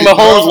that? Patrick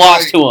Mahomes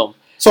lost to him.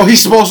 So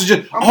he's supposed to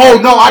just,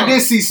 I did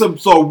see some,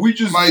 so we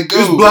just, Like,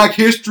 it's dude. Black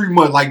History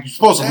Month. Like, you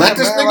supposed to let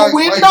this man, nigga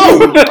win? like, No.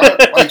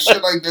 dude, like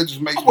shit like that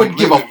just makes I wouldn't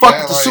me give a livid, fuck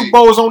man. if the Like, Super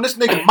Bowl was on this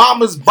nigga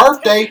mama's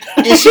birthday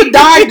and she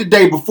died the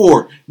day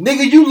before.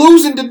 Nigga, you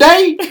losing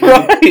today?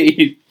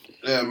 Right.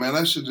 yeah, man,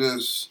 that shit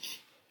just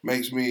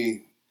makes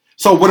me.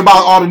 So what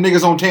about all the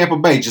niggas on Tampa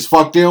Bay? Just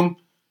fuck them?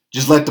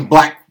 Just let the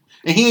black,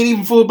 and he ain't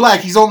even full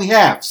black. He's only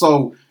half.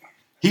 So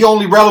he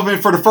only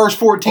relevant for the first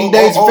 14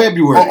 days of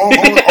February.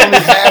 Only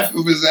half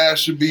of his ass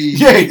should be.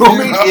 Yeah, you know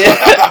what I mean?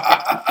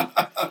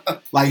 Yeah.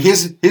 Like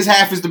his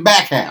half is the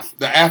back half.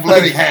 The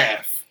athletic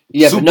half.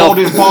 Yeah, Super but no. Bowl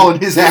didn't fall in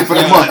his half of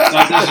the month.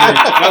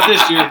 Not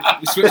this year.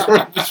 We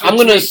switched I'm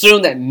gonna weeks.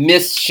 assume that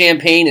Miss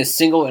Champagne is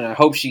single, and I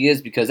hope she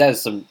is because that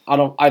is some. I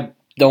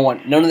don't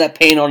want none of that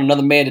pain on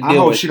another man to I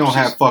deal hope with. she don't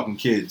have fucking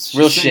kids.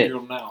 Real She's shit.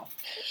 single now.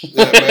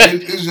 Yeah, man,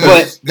 it's just,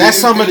 But that's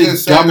some of the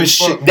just sad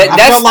dumbest as fuck, shit. man. I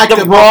That's felt like the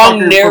the wrong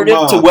motherfucker narrative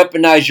from, to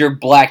weaponize your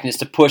blackness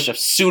to push a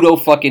pseudo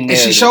fucking And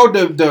narrative. she showed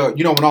the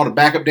when all the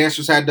backup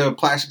dancers had the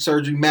plastic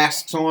surgery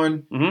masks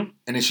on, Mhm.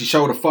 and then she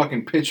showed a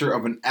fucking picture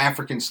of an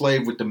African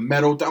slave with the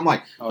metal. I'm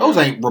like, Oh, those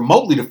yeah. ain't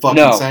remotely the fucking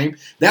No. same.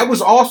 That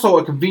was also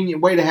a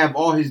convenient way to have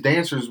all his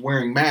dancers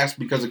wearing masks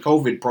because of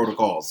COVID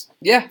protocols.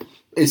 Yeah.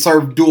 It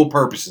served dual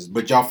purposes,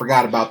 but y'all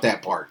forgot about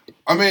that part.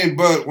 I mean,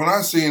 but when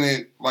I seen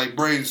it, like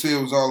Brady said,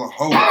 it was all a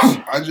hoax.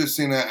 I just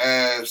seen it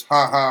as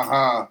ha ha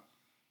ha.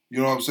 You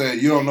know what I'm saying?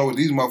 You don't know what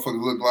these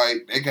motherfuckers look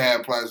like. They can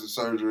have plastic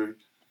surgery.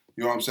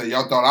 You know what I'm saying?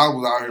 Y'all thought I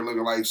was out here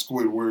looking like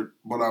Squidward,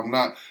 but I'm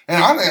not.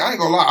 And I ain't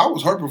gonna lie, I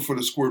was hoping for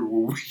the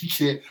Squidward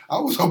weekend. I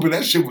was hoping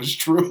that shit was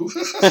true.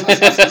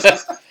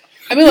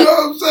 I mean, You know look,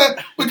 what I'm saying?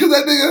 Because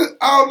that nigga,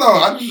 I don't know.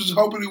 I just was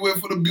hoping he went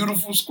for the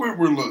beautiful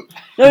Squidward look.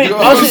 I mean, You know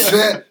what I'm honestly,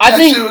 saying? I that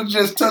think- shit would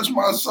just touch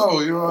my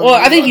soul. You know what well,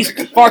 I mean? think he's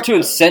Like, far too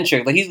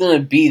eccentric. Like he's gonna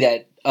be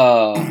that.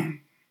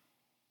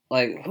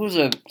 Like who's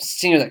a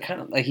singer that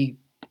kind of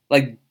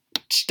like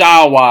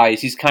style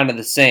wise, he's kind of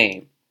the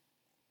same.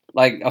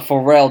 Like a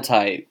Pharrell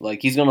type.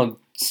 Like he's gonna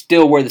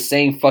still wear the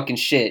same fucking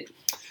shit,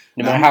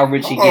 no matter how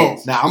rich he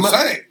gets. Now, I'm I'm a-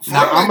 saying,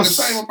 now, Pharrell I'm ain't a the s-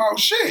 same about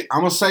shit. I'm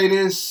gonna say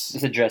this,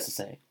 It's addressed the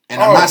same.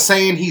 and I'm Oh. not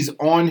saying he's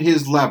on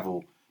his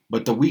level,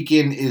 but The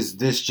Weeknd is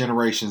this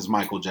generation's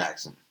Michael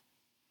Jackson.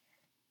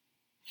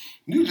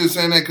 You just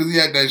saying that because he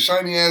had that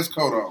shiny ass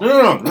coat on.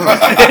 No. He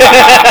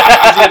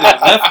had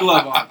the left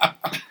glove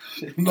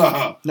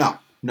on. Nah.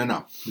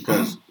 No,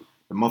 because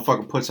the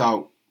motherfucker puts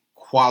out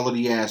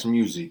quality ass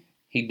music.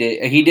 He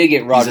did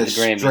get robbed at He's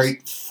the a Grammys. straight,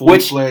 Which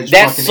full-fledged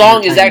that fucking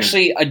song is entertainer.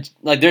 actually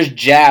like there's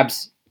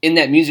jabs in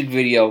that music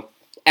video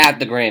at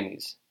the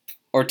Grammys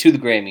or to the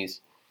Grammys.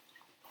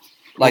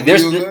 Like What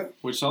there's video was that?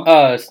 Which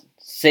song?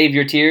 Save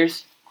Your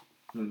Tears.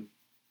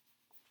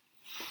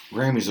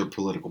 Grammys are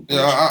political.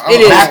 Yeah,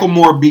 bullshit. It is.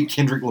 Macklemore beat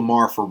Kendrick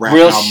Lamar for Rap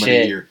Real Album of the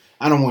shit. Year.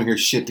 I don't want to hear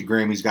shit the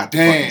Grammys got to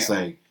Damn. fucking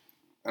say.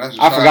 That's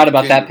a I shot forgot at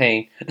about that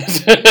Kendrick.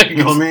 pain. You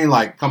know what I mean?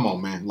 Like, come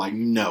on, man. Like,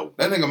 no.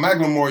 That nigga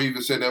Macklemore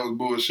even said that was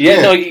bullshit.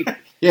 Yeah, Yeah. no,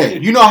 Yeah,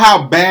 you know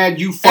how bad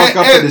you fuck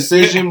up a And-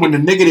 decision when the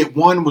nigga that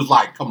won was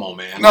like, come on,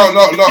 man. No.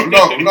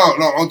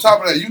 On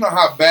top of that, you know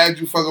how bad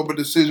you fuck up a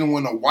decision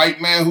when a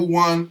white man who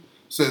won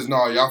says,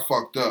 "No, y'all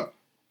fucked up."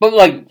 but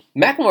like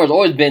Macklemore's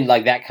always been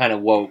like that kind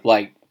of woke,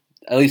 like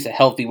at least a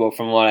healthy woke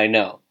from what I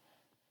know.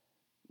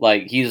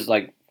 Like he's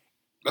like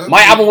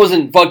my album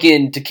wasn't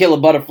fucking To Kill a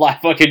Butterfly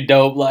fucking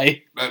dope.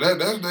 Like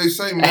That's they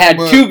say, man. I had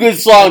but 2 good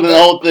songs in the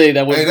whole thing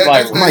that went Hey,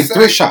 that's- viral. I'm like, They say-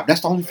 Thrift Shop.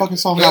 That's the only fucking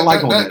song I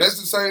like on that. That's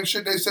the same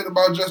shit they said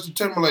about Justin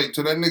Timberlake.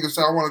 To that nigga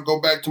said, "I want to go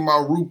back to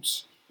my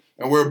roots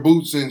and wear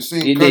boots and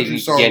sing He country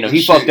did, songs." yeah, no, and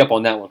he shit. fucked up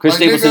on that one. Chris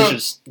Like, Stapleton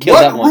nigga, should kill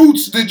what that one.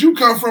 roots did you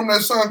come from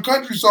that song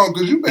country song?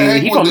 Because you been Yeah,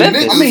 hanging he with from the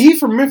Memphis. niggas. I mean, he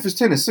from Memphis,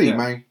 Tennessee, Yeah.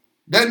 man.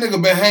 That nigga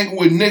been hanging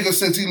with niggas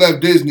since he left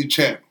Disney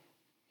Channel.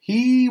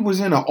 He was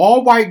in an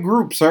all-white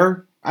group,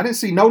 sir. I didn't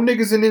see no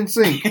niggas in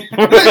NSYNC.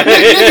 Nigga,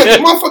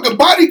 the motherfucking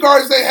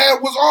bodyguards they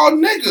had was all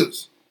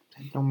niggas.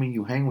 That don't mean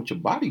you hang with your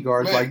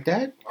bodyguards Man. like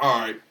that. All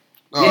right.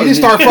 He didn't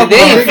start fucking They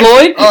ain't with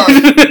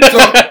niggas.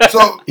 Floyd.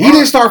 So He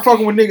didn't start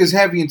fucking with niggas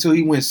heavy until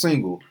he went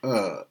single,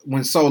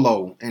 went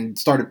solo, and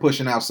started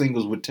pushing out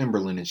singles with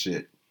Timberland and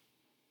shit.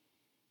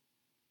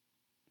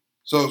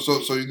 So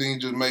you think he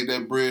just made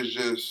that bridge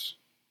just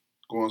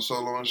going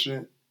solo and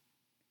shit?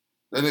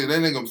 That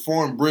nigga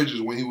formed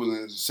bridges when he was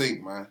in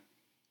sync, man.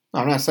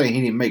 I'm not saying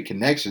he didn't make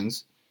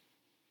connections.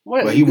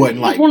 What? But he wasn't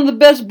He's like- one of the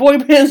best boy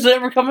bands that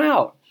ever come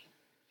out.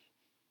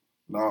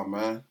 No,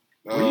 man.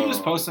 Were you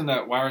just posting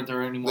that? Why aren't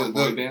there any more the-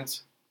 boy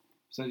bands?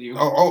 Is that you?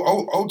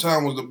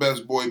 O-Town was the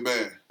best boy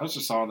band. I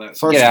just saw that.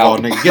 First Get of all,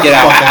 out. nigga, Get get the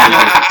out. fuck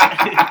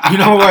out of here. You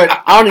know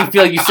what? I don't even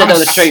feel like you said that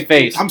with a straight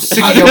face. I'm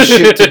sick of your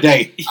shit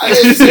today. I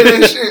didn't say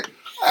that shit.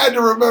 I had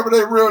to remember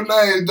their real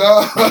name,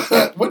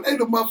 dog. When they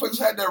the motherfuckers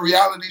had that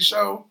reality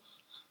show?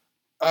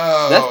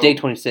 That's day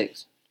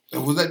 26.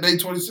 Was that day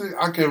 26?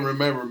 I can't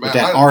remember, man. With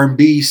that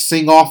R&B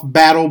sing-off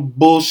battle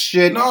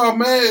bullshit. No,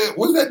 man.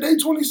 Was that day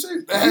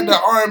 26? They had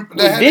that Was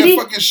that had Diddy?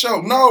 that fucking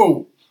show.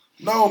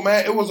 No,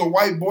 man. It was a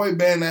white boy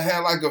band that had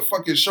like a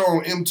fucking show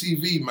on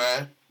MTV,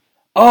 man.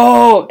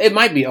 Oh, it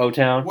might be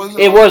O-Town. Was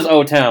It it- was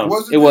O-Town.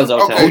 was it It was that?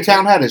 O-Town. Okay.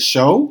 O-Town had a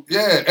show?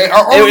 Yeah. And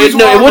only reason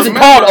No, why it I wasn't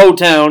remember- called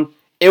O-Town.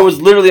 It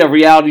was literally a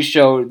reality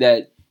show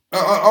that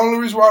Only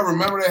reason why I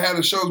remember they had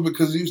the shows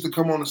because it used to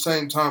come on the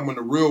same time when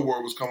the Real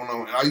World was coming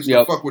on, and I used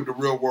Yep. to fuck with the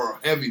Real World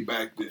heavy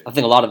back then. I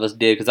think a lot of us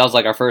did because that was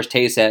like our first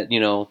taste at,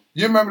 You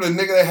remember the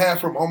nigga they had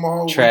from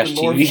Omaha, Trash went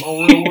to North TV.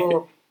 on Real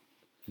World?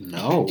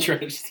 No.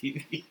 Trash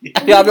TV.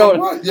 Y'all know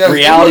What? Yes,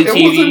 reality it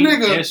was a TV.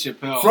 nigga Yes,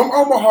 Chappelle. from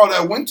Omaha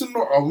that went to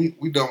North. Oh,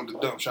 we done with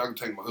the dump shit. I can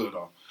take my hood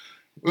off.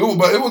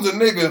 But it was a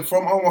nigga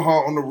from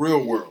Omaha on the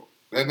Real World.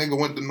 That nigga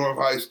went to North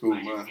High School,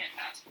 man.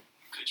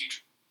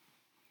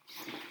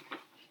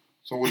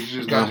 So what, you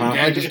just got Uh-huh. your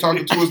gadgets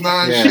talking to us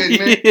now and Yeah.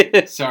 shit,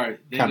 Nick? Sorry.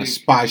 They Kind of do-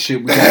 spy shit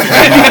we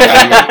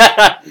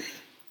got.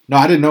 No,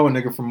 I didn't know a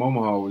nigga from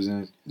Omaha was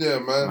in. Yeah, All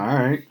man.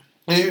 right.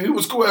 He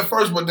was cool at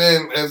first, but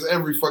then as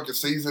every fucking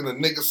season, a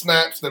nigga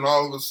snaps, then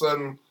all of a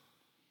sudden,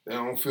 they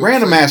don't feel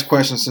Random safe. ass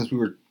question since we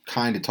were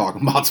kind of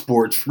talking about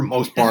sports for the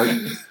most part.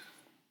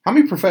 How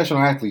many professional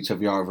athletes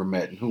have y'all ever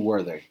met and who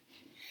were they?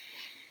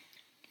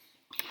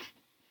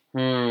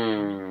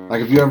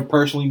 Like, have you ever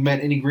personally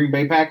met any Green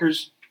Bay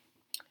Packers?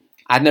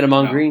 I met him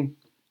on No. Green.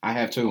 I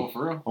have Oh, too,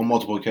 for real? on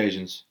multiple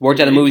occasions. Worked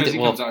at a movie. Because he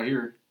comes out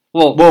here.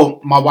 Well,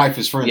 my wife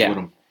is friends Yeah. with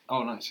him.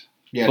 Oh, nice.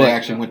 Yeah, But- they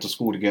actually went to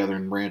school together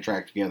and ran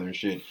track together and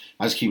shit.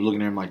 I just keep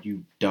looking at him like,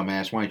 you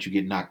dumbass, why didn't you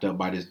get knocked up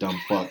by this dumb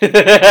fuck? Like,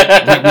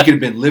 we could have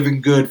been living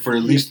good for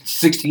at least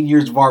 16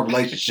 years of our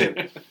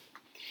relationship.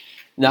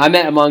 No, I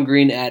met Amon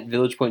Green at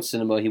Village Point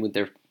Cinema. He went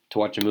there to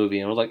watch a movie,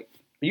 and I was like,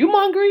 "Are you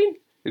Amon Green?"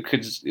 It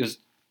was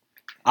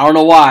I don't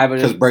know why, but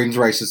Because Braden's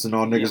racist and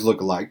all niggas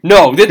look alike.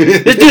 no, this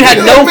dude had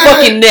no Man,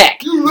 fucking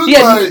neck. You look He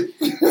had-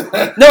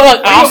 like... No,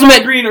 look, I Are also you Mike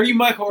met Green? Are you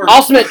Michael? Or-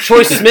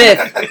 Troy Smith.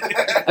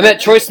 I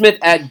met Troy Smith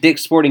at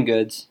Dick's Sporting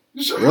Goods.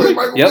 You sure Really? you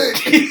Michael Yep. Vick?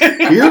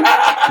 Here?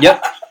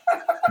 Yep.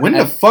 When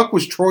the fuck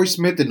was Troy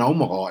Smith in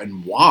Omaha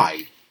and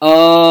why?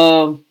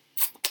 Nigga,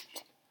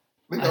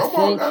 I I'm all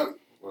think- got it.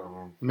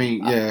 I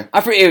mean, yeah. I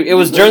forget. It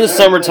was during the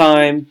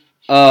summertime.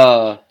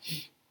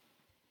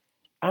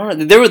 I don't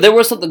know. There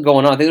was something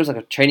going on. I think there was like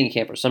a training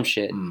camp or some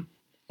shit Mm.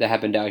 that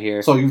happened out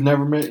here. So you've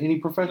never met any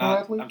professional I'm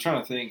athletes?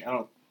 trying to think.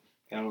 I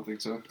don't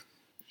think so.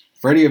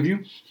 Freddie, have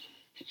you?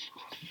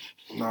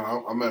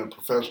 No, I met a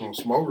professional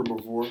smoker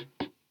before.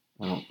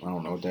 I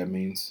don't know what that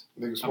means.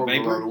 Nigga smoke a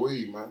vapor? lot of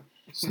weed, man.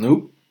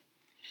 Snoop?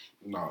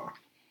 Nah.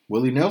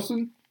 Willie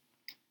Nelson?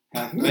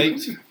 Half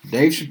baked.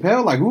 Dave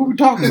Chappelle? Like, who are we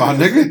talking about,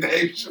 nigga?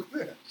 Dave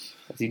Chappelle.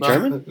 Is he Nah.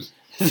 German?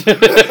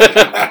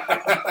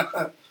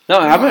 No,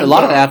 I met a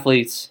lot of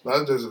athletes.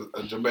 That's just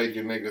a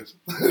Jamaican nigga.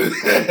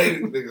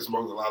 Nigga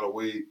smokes a lot of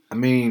weed. I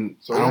mean,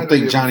 So I he had don't to be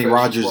think a Johnny professional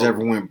Rogers smoker.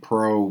 ever went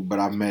pro, but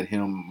I've met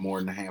him more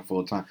than a handful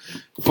of times.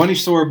 Funny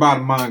story about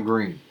Amon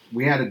Green.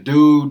 We had a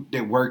dude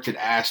that worked at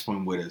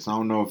Aspen with us. I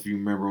don't know if you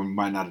remember him. You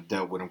might not have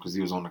dealt with him because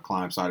he was on the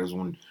climb side. It was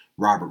when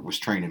Robert was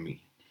training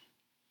me.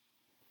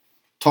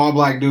 Tall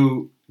black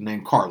dude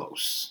named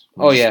Carlos.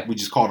 Yeah. We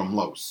just called him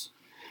Los.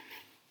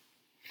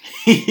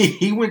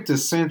 He went to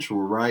Central,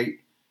 right?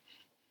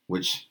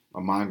 Which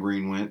Amon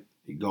Green went.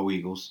 Go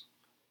Eagles.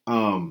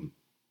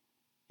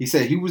 He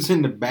said he was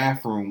in the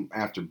bathroom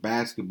after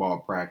basketball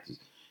practice.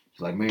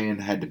 He's like, man,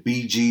 I had the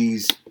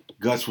BGs.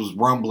 Guts was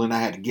rumbling. I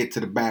had to get to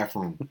the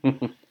bathroom.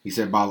 He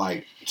said by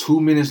like 2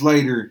 minutes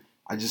later,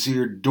 I just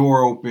hear the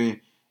door open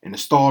and the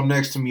stall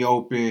next to me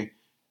open.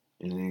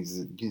 And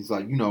he's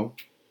like, you know,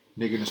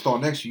 nigga in the stall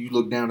next to you, you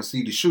look down to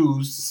see the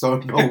shoes.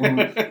 So, you know,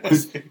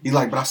 he's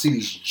like, but I see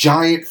these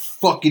giant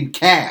fucking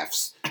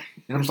calves.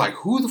 And I was like,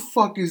 who the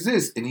fuck is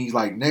this? And he's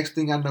like, next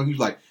thing I know, he's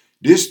like,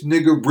 this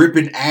nigga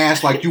ripping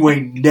ass like you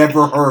ain't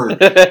never heard.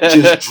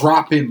 Just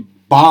dropping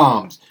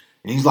bombs.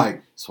 And he's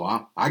like,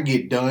 so I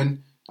get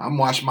done. I'm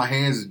washing my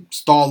hands and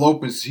stall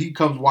opens. He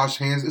comes wash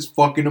hands. It's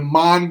fucking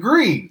Amon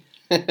Green.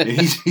 And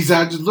he's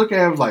I just look at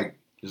him like,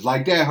 it's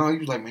like that, huh? He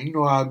was like, man, you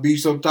know how it be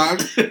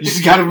sometimes. You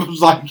just gotta was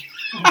like,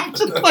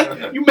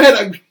 you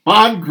met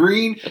Amon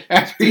Green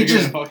after he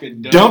just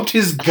fucking dumped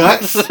his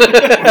guts.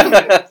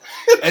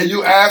 And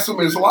you ask him,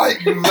 it's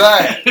like you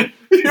that.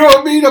 You know what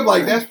I mean? I'm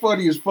like, that's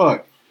funny as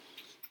fuck.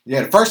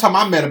 Yeah, the first time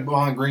I met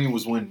Amon Green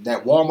was when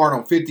that Walmart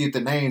on 50th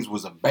and Ames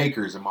was a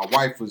baker's and my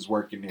wife was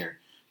working there.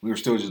 We were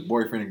still just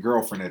boyfriend and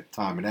girlfriend at the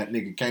time. And that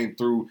nigga came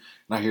through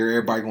and I hear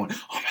everybody going,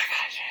 oh my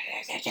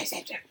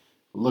gosh.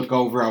 Look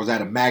over, I was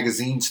at a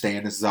magazine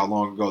stand. This is how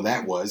long ago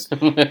that was.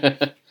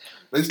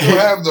 They still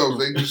have those.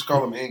 They just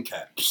call them end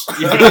caps.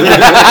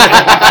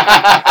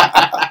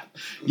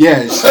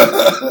 Yes.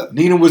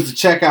 Nina was the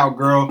checkout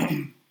girl.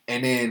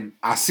 And then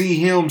I see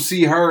him,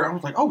 see her. I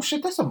was like, oh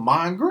shit, that's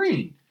Amon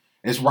Green.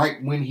 It's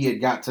right when he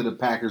had got to the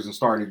Packers and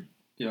started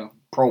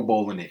Pro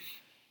Bowling it.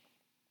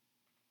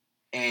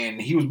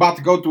 And he was about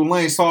to go through a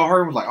lane, saw her,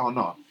 and was like, oh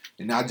no.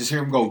 And I just hear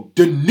him go,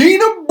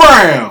 Danina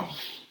Brown.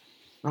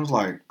 I was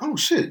like, oh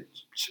shit,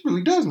 she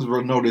really doesn't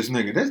know this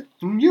nigga. That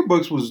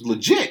yearbooks was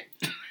legit.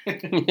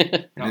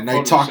 And then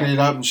they talking it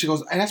up, and she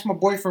goes, hey, that's my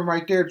boyfriend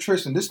right there,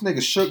 Tristan. This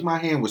nigga shook my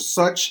hand with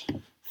such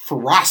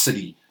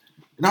ferocity.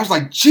 And I was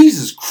like,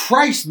 Jesus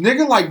Christ,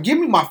 nigga, like, give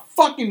me my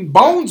fucking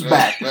bones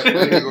back. That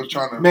nigga was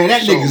trying to Man,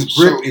 that nigga's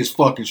grip is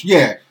fucking,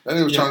 yeah. That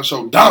nigga was trying to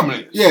show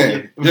dominance.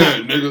 Yeah. Yeah,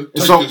 nigga.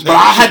 And so, but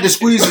I had to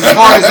squeeze as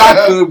hard as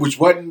I could, which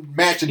wasn't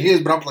matching his,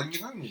 but I was like,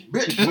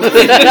 bitch.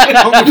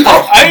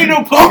 I ain't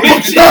no punk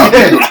bitch.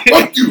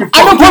 Fuck you.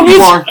 I'm a punk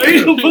bitch. I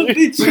ain't no punk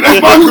bitch. See,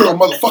 that's my girl,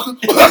 motherfucker.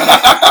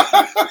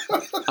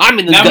 I'm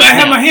in the Now, gut may I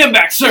have now. my hand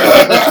back,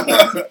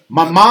 sir?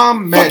 My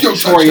mom met Fuck your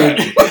Troy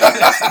touchdown.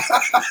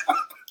 Aikman.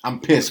 I'm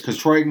pissed because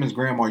Troy Aikman's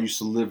grandma used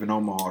to live in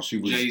Omaha. She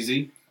was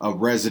Jay-Z. a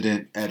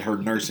resident at her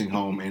nursing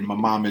home, and my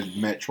mom has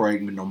met Troy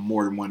Aikman on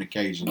more than one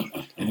occasion,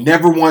 and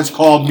never once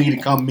called me to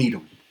come meet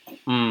him.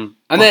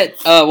 I met,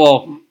 I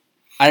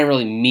I didn't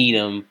really meet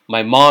him.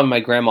 My mom and my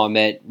grandma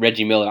met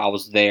Reggie Miller. I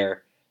was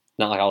there.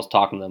 Not like I was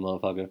talking to that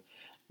motherfucker.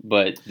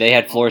 But they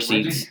had floor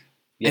seats.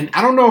 Yeah. And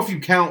I don't know if you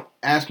count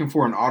asking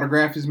for an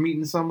autograph as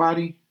meeting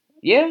somebody.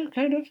 Yeah,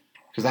 kind of.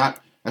 Because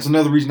that's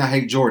another reason I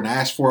hate Jordan. I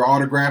asked for an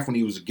autograph when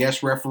he was a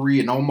guest referee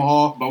in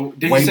Omaha. But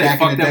did way he say back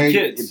fuck in the them day.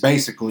 kids?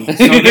 Basically. So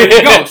there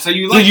you go. So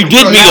you like you him.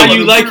 did meet Now him.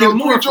 you like him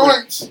more.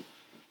 joints.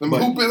 Them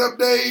But- hooping up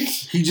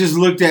days. He just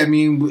looked at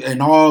me,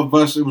 and all of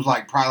us, it was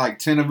like probably like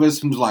 10 of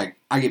us, and was like,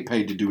 I get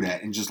paid to do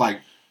that. And just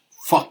like,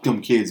 fuck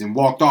them kids, and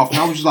walked off. And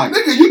I was just like,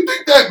 Nigga, you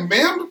think that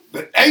meme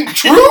that ain't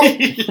true?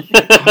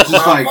 I was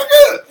just like,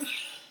 Motherfucker.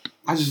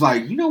 I was just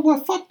like, you know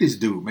what? Fuck this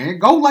dude, man.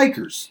 Go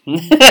Lakers.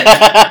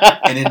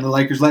 And then the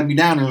Lakers let me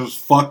down, and it was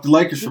fuck the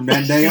Lakers from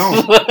that day on.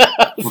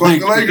 Fuck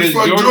the Lakers, Because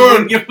fuck Jordan Jordan.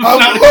 wouldn't give him I'm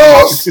nothing.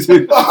 lost.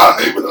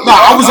 No,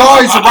 I was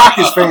always a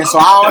Rockets fan, so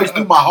I always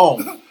knew my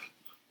home.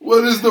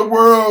 What is the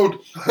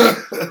world? I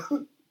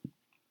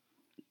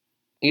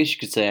guess you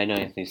could say I know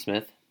Anthony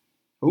Smith.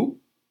 Who?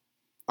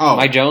 Oh,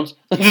 Mike Jones.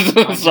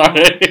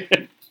 Sorry.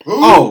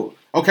 oh,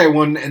 okay.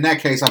 Well, in that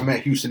case, I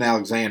met Houston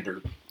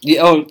Alexander.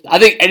 Yeah, I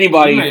think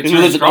anybody You met who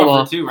Terrence lives in Crawford,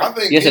 Omaha. too, I right?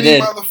 think Yes, I any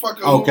did. motherfucker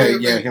who Okay,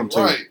 live yeah, in- him too.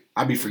 Right.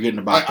 I be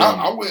forgetting Like, about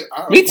them. I went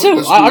Me too.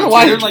 to school I don't know with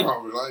why. Terrence Like-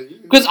 Crawford, like, yeah.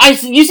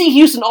 Because you see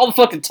Houston all the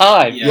fucking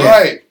time. Yeah.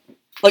 Right.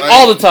 Like,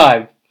 all the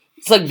time.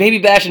 It's like Baby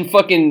Bash and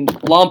fucking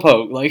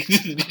Lompoc. Like,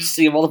 you just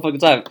see him all the fucking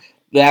time.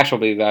 The actual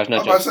Baby Bash, I'm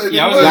not about to just. say,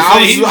 Yeah, I was what? gonna I say,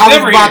 was, he was I was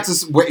never about here.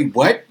 to wait.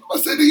 What? I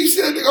said, you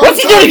said, nigga,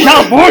 What's he doing in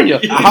California?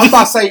 I was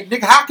about to say,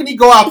 nigga, how can he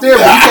go out there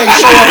when he can't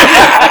show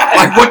up?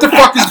 Like, what the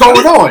fuck is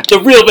going on?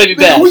 The real Baby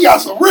Bash. Nigga, we got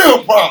some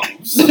real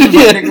problems. Like,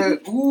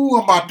 nigga, ooh,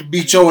 I'm about to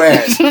beat your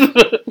ass.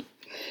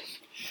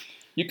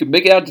 You can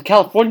make it out to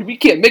California, but you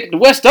can't make it to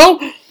West O.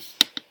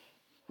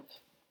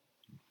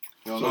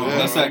 Yo, So, no,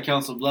 that's yeah, that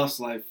Council Bluffs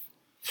life.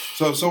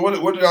 So what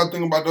did y'all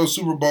think about those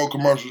Super Bowl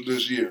commercials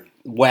this year?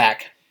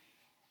 Whack.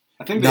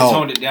 I think they No.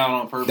 toned it down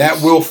on purpose.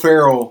 That Will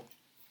Ferrell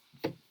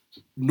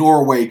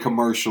Norway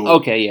commercial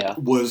Okay, yeah.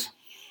 was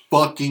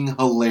fucking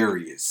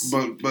hilarious.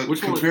 But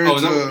Which one? compared Oh,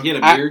 is that to he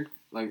had a I- beard?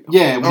 Like,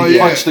 Yeah, when Oh, he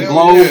yeah, punched the hell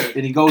globe yeah.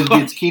 and he goes and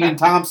gets Keenan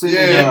Thompson yeah,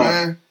 and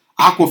man.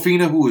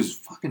 Aquafina, who is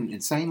fucking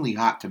insanely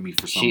hot to me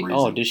for some She, reason.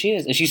 oh, dude, she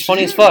is. And she's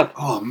funny as fuck.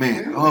 Oh,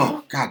 man.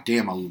 Oh,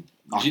 goddamn.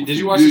 Did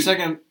you watch the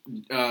second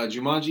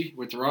Jumanji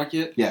with The Rock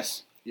yet?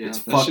 Yes. Yeah, It's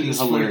that fucking shit is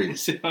funny.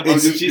 hilarious. you-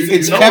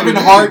 It's know Kevin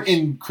what it Hart is.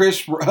 and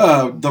Chris,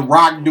 The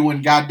Rock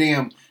doing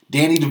goddamn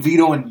Danny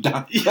DeVito and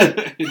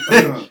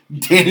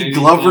Danny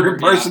Glover Glover,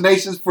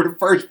 impersonations for the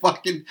first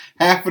fucking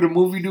half of the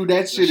movie, dude.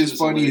 That shit shit is is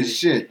funny hilarious. as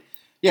shit.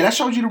 Yeah, that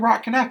shows you The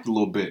Rock can act a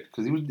little bit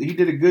because he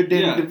did a good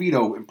Danny Yeah.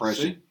 DeVito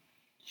impression. See?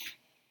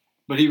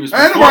 But he was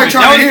Ain't performing. nobody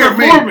trying to That was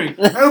hear me.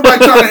 performing.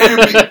 Everybody trying to hear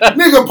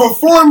me. Nigga,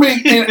 performing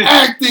and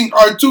acting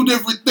are two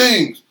different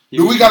things.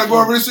 Do we got to go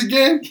over this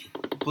again?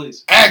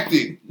 Please.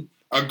 Acting.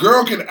 A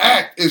girl can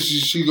act if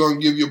she going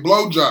to give you a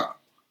blowjob.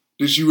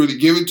 Did she really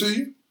give it to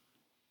you?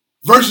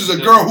 Versus a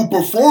girl who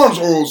performs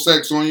oral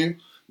sex on you.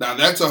 Now,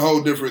 that's a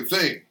whole different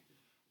thing.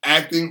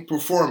 Acting,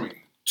 performing.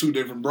 Two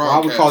different Well,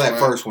 I broadcasts. would call that man.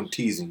 first one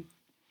teasing.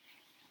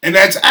 And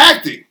that's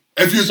acting.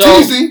 If you're So-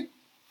 teasing,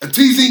 a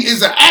teasing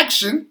is an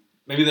action.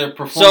 Maybe they're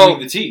performing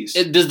So, the tease.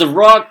 Does The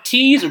Rock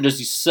tease or does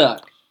he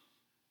suck?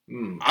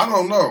 I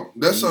don't know.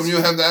 That's something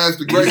you'll have to ask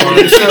the great These one are,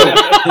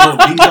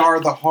 yourself. these are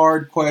the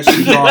hard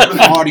questions our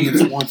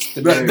audience wants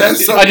to know.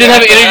 That's I did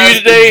have an interview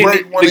today.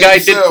 Great one The guy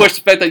did himself. push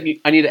the fact that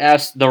I need to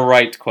ask the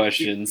right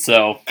question.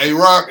 So Hey,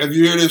 Rock, if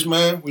you hear this,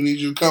 man, we need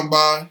you to come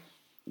by.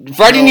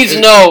 Freddie You know, needs to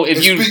and- know if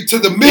and you. speak to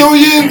the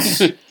millions.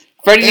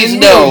 Freddie needs to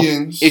and know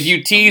millions if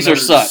you tease of or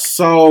suck.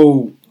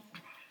 So,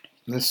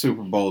 this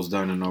Super Bowl's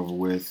done and over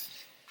with.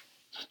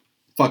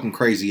 Fucking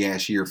crazy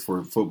ass year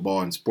for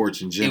football and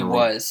sports in It general.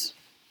 was.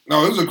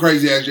 No, it was a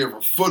crazy ass year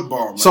for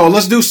football, man. So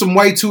let's do some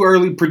way too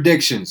early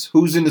predictions.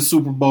 Who's in the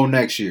Super Bowl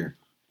next year?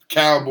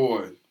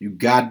 Cowboys. You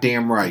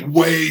goddamn right.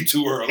 Way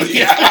too early.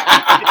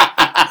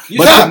 You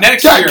But said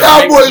next year.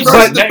 Cowboys right?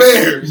 versus But the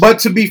Bears. But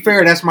to be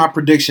fair, that's my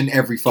prediction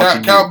every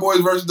fucking year. Cowboys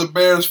versus the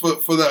Bears for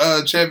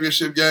the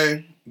championship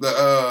game.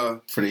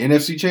 The For the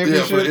NFC yeah,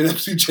 Championship? for the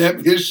NFC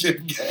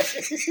championship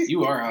game.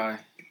 You are high.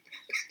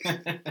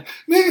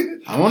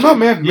 Nigga, I don't know,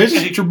 man. If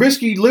Mr.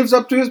 Trubisky lives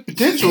up to his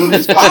potential,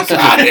 it's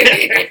possible.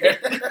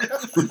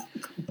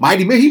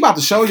 Mighty man, he about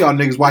to show y'all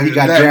niggas why he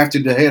got Dak-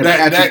 drafted ahead of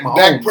Patrick Dak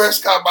Mahomes.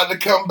 Prescott about to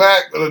come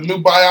back with a new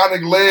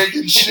bionic leg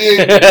and shit.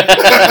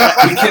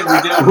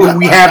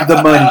 We have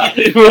the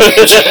money.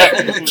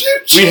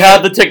 We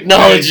have the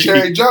technology.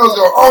 Jerry Jones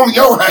gonna own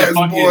your ass,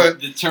 boy.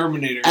 The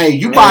Terminator. Hey,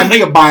 you buy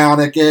me a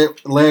bionic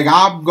leg,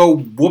 I'll go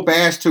whoop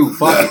ass too.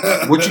 Fuck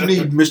it. What you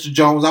need, Mr.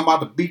 Jones? I'm about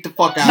to beat the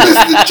fuck out of you.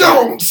 Mr.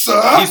 Jones,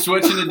 sir. He's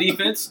switching to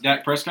defense.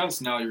 Dak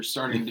Prescott's now your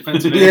starting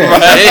defensive end. Yeah.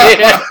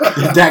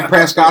 Right? Dak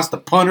Prescott's the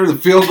punter, the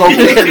field goal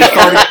kicker, the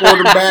starting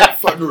quarterback.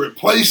 Fucking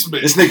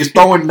replacement. This nigga's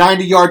throwing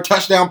 90-yard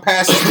touchdown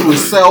passes to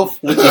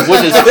himself. with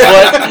his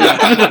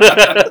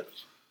foot.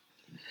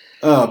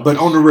 But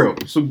on the real,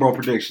 Super Bowl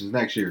predictions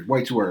next year.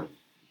 Way too early.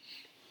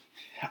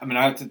 I mean,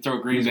 I have to throw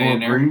Green He's Bay going in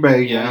there. Green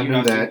Bay, yeah, I you knew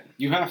have that. To.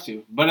 You have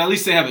to. But at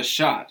least they have a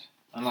shot.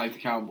 unlike the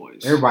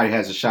Cowboys. Everybody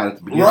has a shot at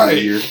the beginning of Right.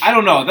 the year. I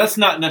don't know. That's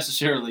not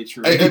necessarily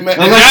true. Hey, man,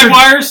 The Unless you're-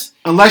 Jaguars,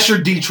 Unless you're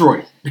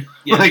Detroit.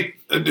 Yeah. Like,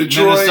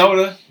 Detroit,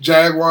 Minnesota,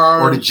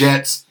 Jaguars, or the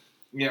Jets.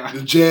 yeah,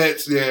 the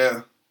Jets,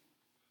 yeah,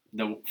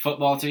 the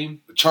football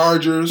team. the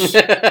Chargers.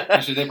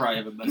 Actually, they probably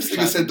have a better This nigga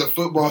shot. said the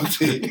football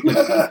team.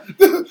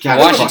 God,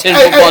 Washington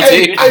Hey, football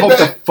hey, team. I hope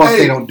the fuck Hey.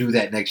 they don't do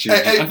that next year.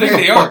 Hey, hey, I think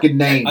man, they are. Fucking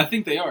name. I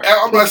think they are.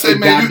 I'm about to say,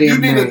 man, you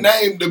Goddamn need a name.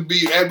 name to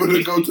be able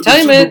to go to Tell the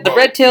you, Super man, the Bowl.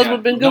 Red Tails Yeah. would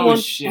have been a good No one.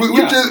 shit. We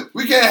Yeah.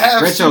 can't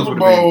have Red Tails Super would've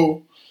been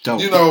Bowl.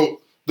 Dope. You know,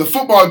 the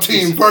football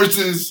team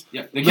versus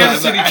Yeah, the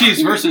Kansas City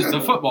Chiefs versus the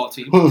football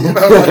team.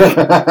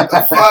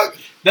 the fuck.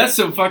 That's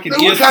some fucking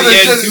Man, what kind of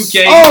ESPN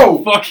shit- 2K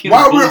Oh, fucking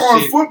while we're on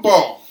bullshit.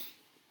 football,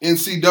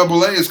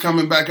 NCAA is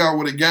coming back out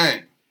with a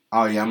game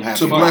Oh yeah, I'm happy.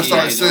 to Fuck bless EA,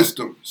 our though.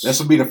 systems. This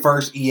will be the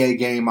first EA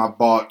game I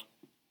bought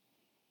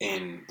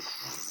in.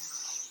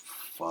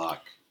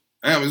 Fuck.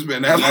 Damn, it's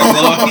been that That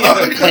long?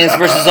 long. Plants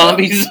vs.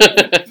 Zombies.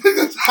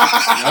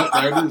 Yep,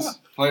 there it is.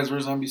 Plants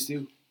vs. Zombies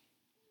 2.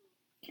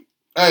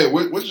 Hey,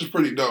 which is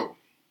pretty dope.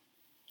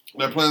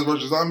 That Plants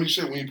vs. Zombies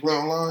shit when you play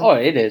online. Oh,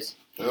 it is.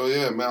 Hell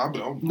yeah, man. I'm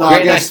No, Great I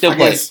night, guess, still I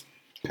play guess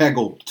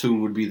Peggle 2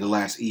 would be the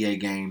last EA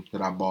game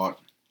that I bought.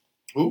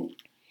 Who?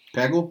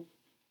 Peggle?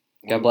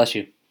 God bless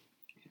you.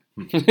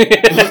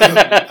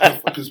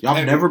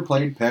 Y'all never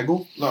played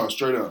Peggle? No,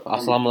 straight up.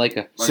 Assalamu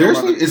alaikum. Like,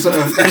 Seriously? I'm It's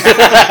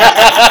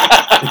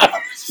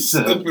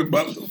Stupid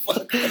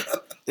motherfucker.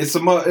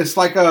 it's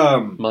like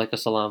Malika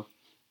salam.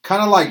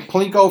 kind of like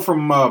Plinko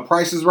from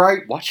Price is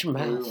Right. Watch your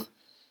mouth.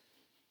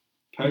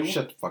 Oh,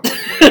 shut the fuck up.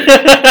 boy.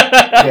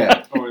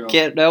 Yeah, Oh, yeah.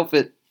 Can't help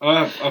it.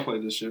 I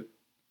played this shit.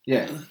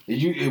 yeah.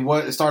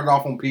 It started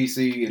off on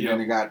PC and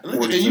then it got And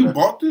ported to you the-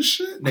 bought this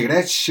shit? Nigga,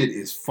 that shit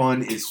is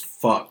fun as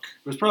fuck.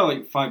 It was probably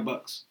like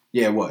 $5.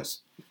 Yeah, it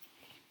was.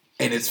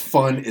 And it's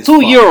fun as 2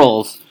 fuck.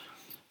 euros.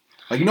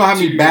 Like, you know how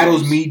many 2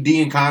 battles euros. me,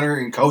 D, and Connor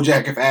and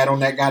Kojak have had on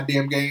that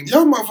goddamn game?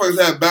 Y'all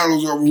motherfuckers have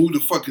battles over who the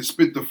fuck can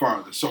spit the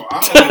farthest. So I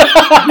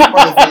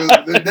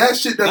don't know. That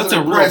shit That's doesn't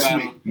a real impress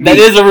battle. me. That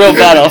is a real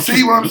battle.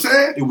 See what I'm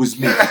saying? It was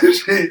me. That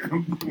shit.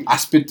 I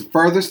spit the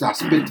furthest, I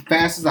spit the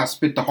fastest, I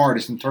spit the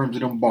hardest in terms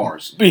of them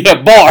bars.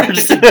 Yeah,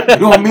 bars. You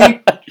know what I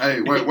mean?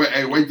 Hey,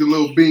 wait till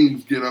little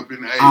beans get up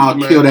in the I'll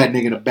kill that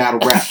nigga in a battle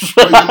rap. Wait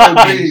till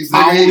little beans.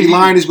 My only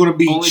line is going to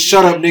be, Only-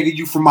 shut up, nigga,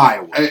 you from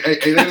Iowa. Hey,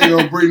 they ain't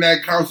gonna bring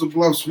that Council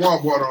Bluff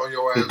swamp water on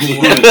your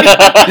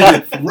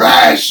ass. Boy.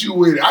 Rash you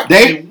with it. I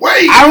They- can't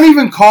wait. I don't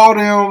even call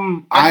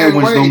them I can't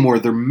Iowans no wait. more.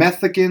 They're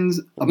Mexicans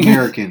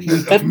Americans.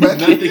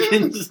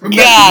 Mexicans.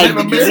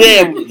 God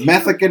damn.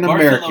 Mexican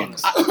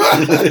Americans.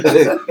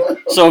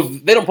 So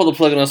if they don't pull the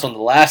plug on us on the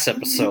last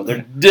episode,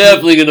 they're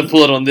definitely going to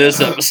pull it on this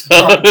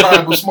episode.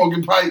 Tribal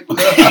smoking pipe.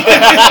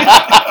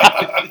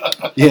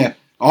 Yeah.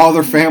 All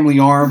their family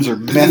arms are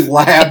meth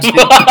labs.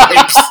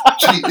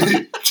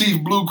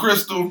 Chief Blue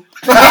Crystal.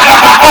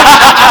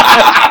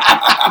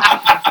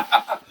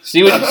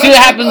 see what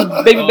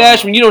happens, Baby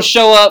Bash, when you don't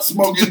show up.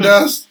 Smoking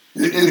dust.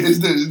 Is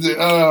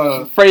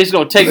the Freddy's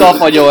going to take off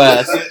on your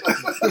ass.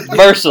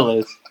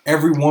 Merciless.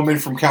 Every woman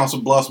from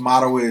Council Bluffs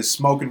motto is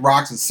smoking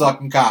rocks and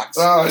sucking cocks.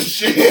 oh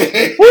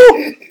shit.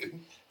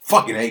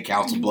 Fucking hate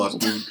Council Bluffs,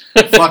 dude.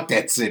 Fuck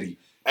that city.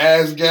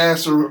 Ass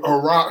gas or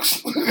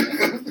rocks.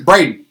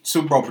 Braden,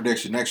 Super Bowl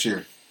prediction next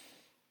year.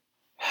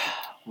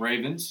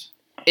 Ravens.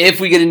 If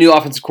we get a new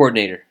offensive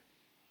coordinator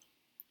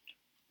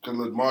Cause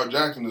Lamar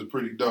Jackson is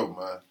pretty dope,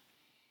 man.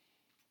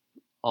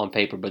 on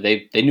paper, but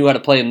they knew how to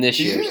play him this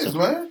He year. is, So.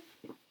 man.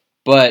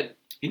 But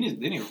They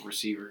need a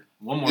receiver.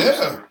 One more Yeah.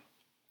 receiver.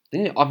 they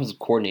need an offensive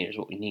coordinator is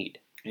what we need.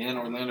 And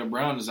Orlando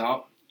Brown is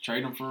out.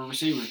 Trade him for a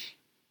receiver.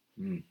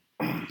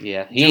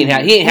 Yeah, he ain't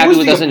happy Who was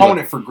with the us opponent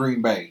anyway. for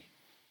Green Bay?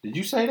 Did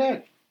you say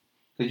that?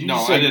 'Cause you No,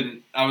 just I said,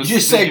 didn't. I was You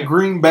just said thinking-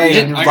 Green Bay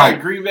and it I was got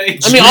like, Green Bay. I mean,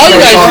 Green all you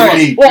Bay's all guys,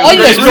 we need. well, all you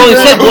guys have only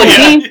said one Yeah.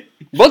 team.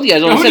 Both of you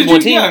guys only Who said did one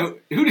you- team.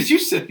 yeah, who did you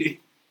say?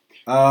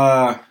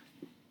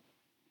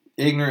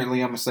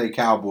 Ignorantly, I'm going to say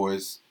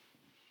Cowboys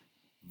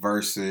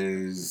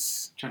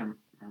versus... I'm trying to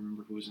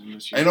remember who was in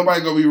this year. Ain't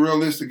nobody gonna be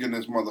realistic in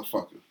this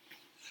motherfucker.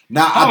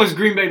 Now, How is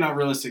Green Bay not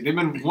realistic? They've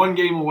been one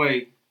game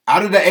away.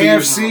 out of the 2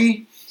 years in a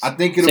AFC, I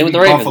think Same it'll with be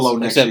the Ravens, Buffalo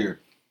next except- year.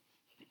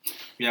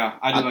 Yeah,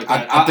 I do like I-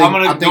 that. I think- I'm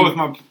going I to think go with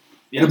my...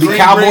 Yeah, It'll be Green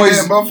Cowboys. Bay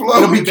and Buffalo.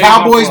 It'll be Green Bay,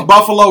 Cowboys, Buffalo.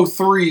 Buffalo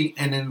 3,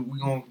 and then we're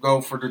going to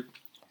go for the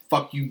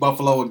fuck you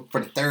Buffalo for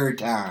the third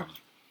time.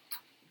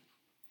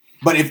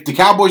 But if the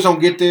Cowboys don't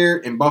get there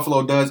and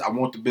Buffalo does, I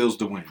want the Bills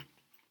to win.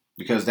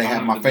 Because they I have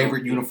want my the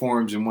favorite Bills.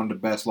 uniforms and one of the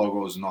best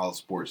logos in all of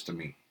sports to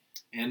me.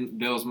 And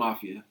Bills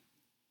Mafia.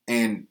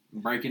 And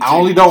Breaking I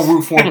only don't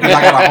root for them because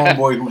I got a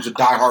homeboy who's a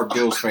diehard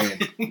Bills fan.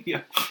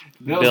 yeah.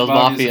 Bills Mafia.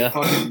 Mafia. Is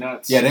fucking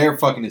nuts. Yeah, they're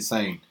fucking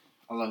insane.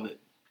 I love it.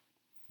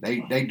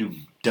 They do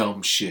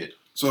dumb shit.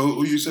 So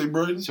who you say,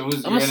 Brady? So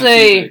who's I'm your gonna NFC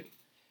say- pick?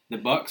 The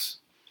Bucks.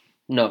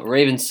 No,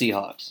 Ravens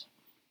Seahawks.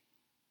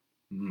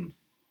 Mm.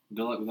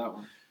 Good luck with that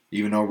one.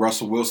 Even though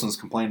Russell Wilson's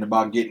complaining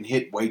about getting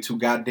hit way too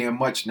goddamn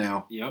much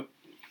now. Yep.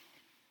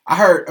 I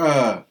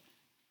heard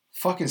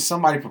fucking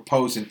somebody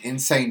proposed an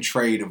insane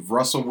trade of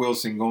Russell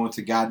Wilson going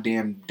to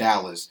goddamn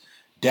Dallas,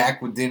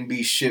 Dak would then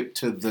be shipped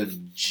to the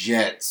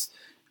Jets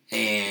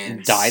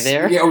and Die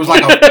there? Yeah, it was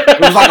like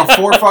a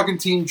 4 fucking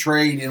team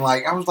trade, and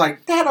like I was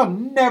like, that'll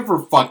never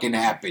fucking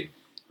happen.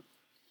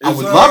 I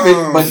would love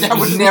it, but that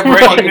would never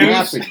breaking fucking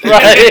news. happen.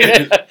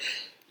 Right.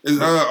 Is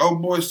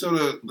old boy still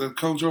the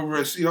coach over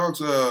at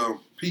Seahawks?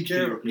 Pete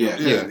Carroll.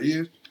 Yeah. He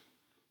is.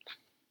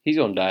 He's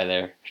gonna die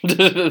there.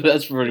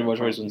 That's pretty much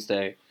where he's gonna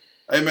stay.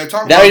 Hey man,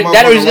 talking That- about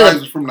that was motherfucking gonna-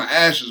 rises from the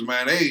ashes,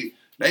 man.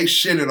 They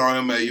shitted on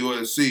him at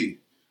USC.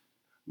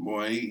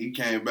 Boy, he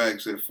came back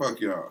and said,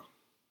 "Fuck y'all."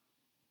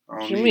 I What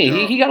don't do you need mean?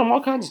 y'all. He got him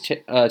all kinds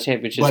of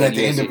championships. But at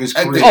the end USC. of his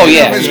At career, the Oh, end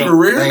yeah. of his they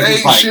career, was they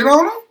ain't like- shit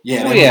on him.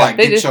 Yeah, Oh, they yeah, was like,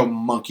 they get did. your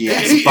monkey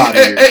ass He, up out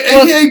of here.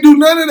 and he ain't do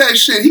none of that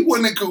shit. He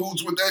wasn't in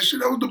cahoots with that shit.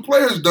 That was the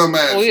players'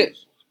 dumbass. Oh, yeah.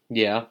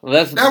 Yeah, well,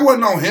 that's That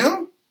wasn't on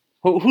him.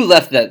 who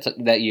left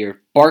that year.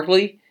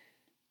 Barkley.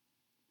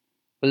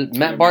 Was it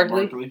Matt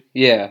Barkley?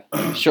 Yeah,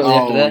 shortly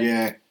after that.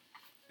 Yeah.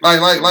 Like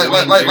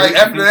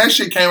after that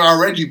shit came out,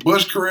 Reggie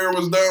Bush's career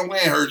was done. We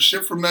ain't heard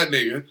shit from that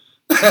nigga.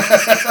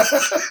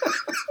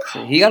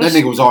 He got That a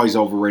nigga was always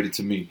overrated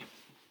to me.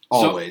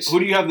 Always. So, who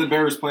do you have the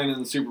Bears playing in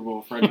the Super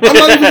Bowl, Fred? I'm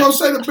not even gonna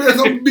say the Bears. I'm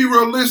gonna be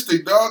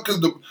realistic, dog.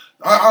 Because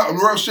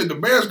real shit, the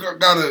Bears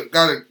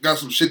got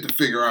some shit to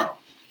figure out.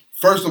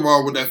 First of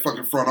all, with that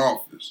fucking front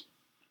office,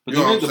 But You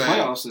know they made what the I'm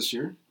saying? playoffs this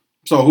year.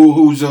 So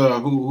who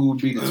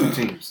would be the two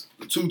teams?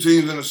 the two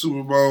teams in the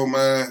Super Bowl,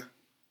 man.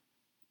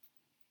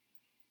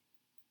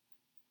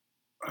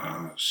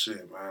 Oh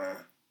shit, man.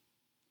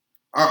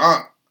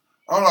 I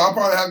don't know. I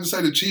probably have to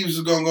say the Chiefs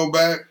is gonna go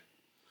back.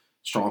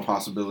 Strong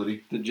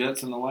possibility. The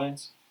Jets and the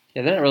Lions.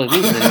 yeah, they're not really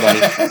losing anybody.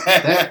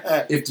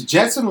 If the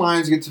Jets and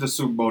Lions get to the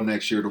Super Bowl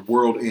next year, the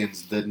world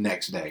ends the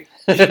next day.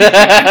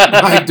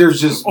 Like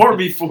there's just Or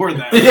before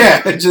that.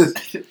 yeah, just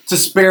to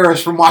spare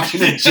us from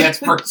watching the Jets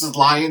versus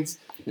Lions.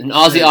 And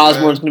Ozzy Yeah,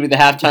 Osbourne's going to be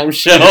the halftime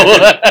show.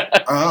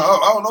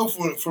 I don't know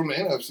from the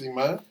NFC,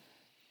 man.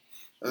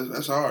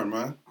 That's hard,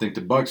 man. Think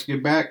the Bucks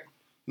get back?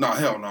 No,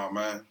 hell no,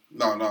 man.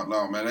 No,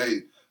 man. Hey,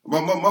 They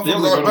only go to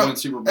motherfuckers. win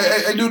Super Bowl.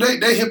 Hey,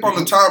 dude, they hip on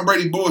the Tom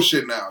Brady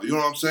bullshit now. You know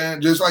what I'm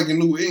saying? Just like in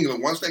New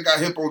England, once they got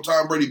hip on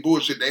Tom Brady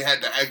bullshit, they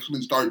had to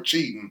actually start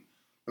cheating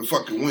and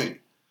fucking win.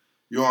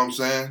 You know what I'm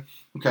saying?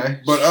 Okay.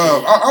 But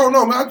I don't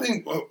know, man. I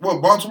think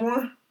what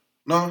Baltimore?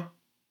 No.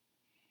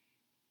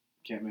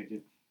 Can't make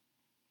it.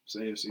 It's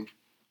AFC.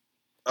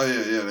 Oh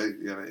yeah,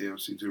 they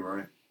AFC too,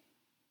 right?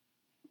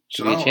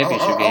 Should be a I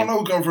championship don't game. know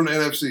who come from the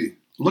NFC.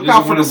 Look He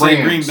out doesn't for the wanna say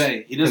Rams. Green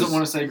Bay. He doesn't 'Cause-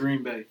 want to say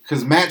Green Bay.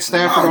 Because Matt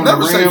Stafford I'll on the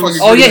never say Rams.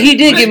 fucking Oh, yeah, he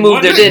did get Nick, moved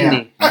what there, did- didn't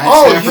he? Matt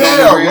Oh, Stafford yeah, on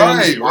the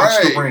Rams. right, Watch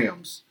right. the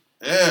Rams.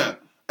 Yeah.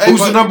 Hey, Who's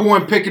but- the number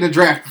one pick in the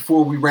draft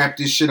before we wrap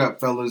this shit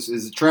up, fellas?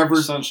 Is it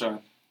Trevor? Sunshine.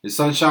 Is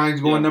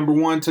Sunshine's going Yeah. number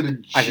one to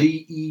the I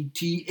can-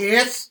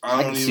 Jets? I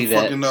I don't can see even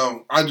that. fucking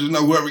know. I just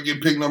know whoever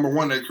get picked number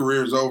one, their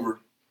career is over.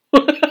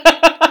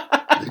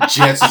 The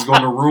Jets is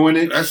going to ruin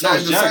it. That's No, not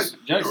it's the Jags. same.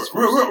 Jags is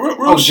first.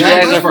 Real shit,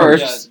 Jags man. are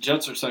first. Yeah,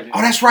 Jets are second.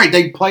 Oh, that's right.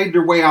 They played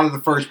their way out of the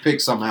first pick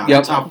somehow. Yep.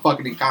 That's how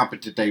fucking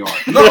incompetent they are.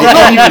 No, They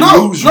can't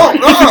even lose right.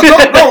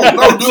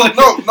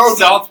 dude, no,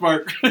 South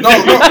Park. no,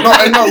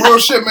 real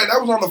shit, man. That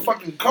was on the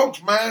fucking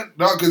coach, man.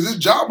 No, because his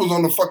job was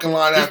on the fucking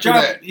line His after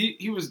job, that.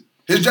 he was.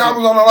 His job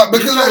was on the line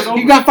because His job was that, over.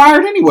 He got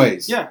fired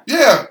anyways. Yeah,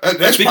 yeah,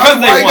 that's Because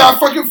probably they why he won. got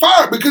fucking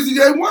fired because he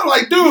ain't won.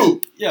 Like,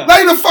 dude, yeah.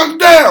 lay the fuck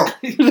down.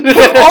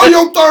 Put all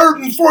your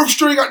third and fourth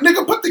string out,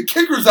 nigga. Put the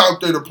kickers out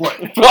there to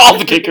play. All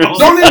the kickers.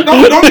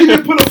 Don't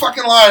even put a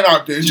fucking line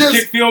out there. Just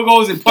kick Just field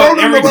goals and throw punt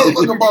them the everything.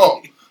 motherfucking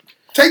ball.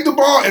 Take the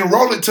ball and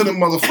roll it to the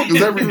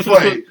motherfuckers every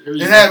play,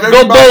 and have Go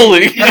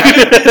everybody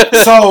bowling.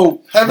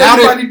 So have now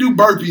everybody do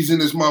burpees in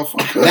this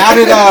motherfucker.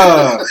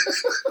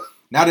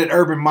 now that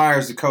Urban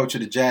Meyer's the coach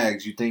of the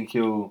Jags, you think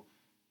he'll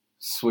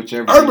switch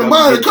everything? Urban up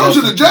Meyer, and the get coach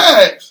of the Justin-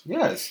 Jags.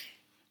 Yes.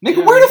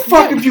 Nigga, where the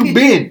fuck have you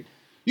been?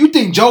 You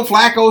think Joe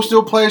Flacco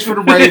still plays for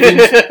the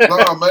Ravens?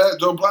 No, man,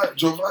 Joe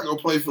Flacco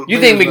play for the You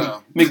Bears think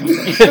now. you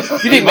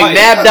think Might.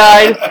 McNabb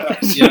died?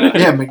 Yeah.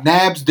 Yeah,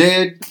 McNabb's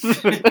dead.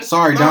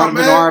 Sorry, No, Donovan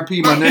man.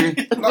 R.I.P., my No.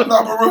 nigga. No,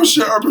 but real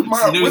shit, Urban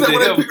Meyer. News When to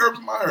they him. pick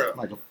Urban Meyer up?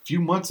 Like a few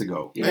months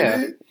ago. Yeah.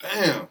 They did?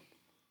 Damn.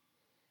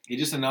 He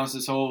just announced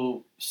his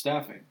whole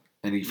staffing.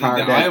 And he The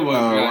fired that Iowa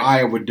guy.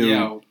 Iowa dude.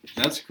 Yeah,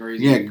 that's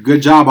crazy. Yeah,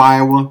 good job,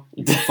 Iowa.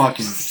 You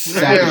fucking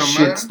sack Damn, of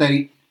shit man.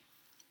 state.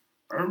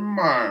 Urban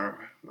Meyer.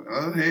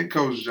 Head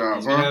coach job,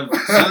 He's gonna huh?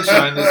 have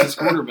Sunshine as his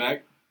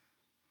quarterback.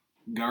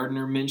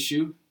 Gardner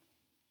Minshew.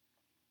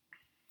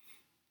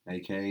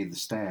 A.K.A. the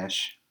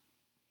stash.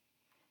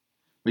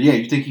 But yeah,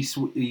 you think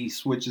he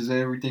switches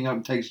everything up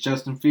and takes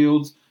Justin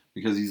Fields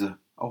because he's a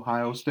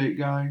Ohio State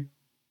guy?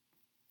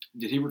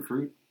 Did he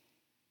recruit?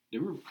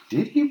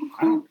 Did he I recruit?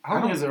 don't. How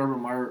long is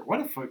Urban Meyer?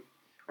 What the fuck?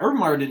 Urban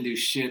Meyer didn't do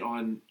shit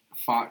on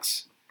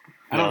Fox.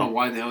 I don't No. know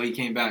why the hell he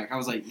came back. I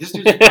was like, this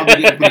dude's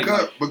probably getting paid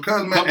like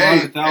Because a man, couple hey,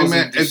 hundred thousand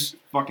man, just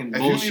fucking if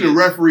bullshit. you need a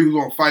referee who's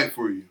gonna fight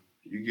for you,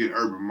 you get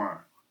Urban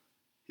Meyer.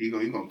 He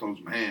gonna throw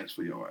some hands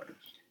for your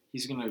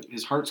ass.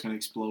 His heart's gonna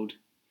explode.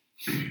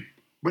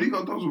 But he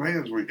gonna throw some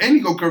hands for you, and he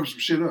gonna cover some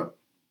shit up.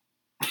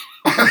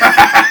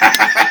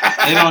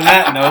 And on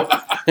that note,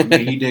 I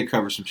mean, he did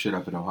cover some shit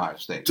up at Ohio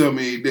State. Tell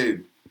me he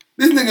did.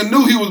 This nigga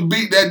knew he was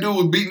that dude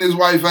was beating his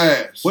wife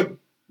ass.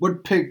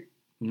 What pick?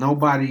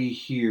 Nobody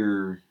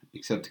here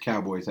except the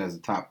Cowboys has a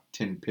top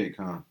 10 pick,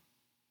 huh?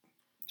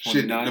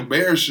 Shit, 29. the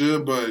Bears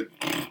should, but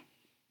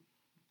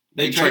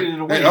They traded it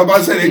away. I'm about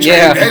to say they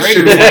traded that shit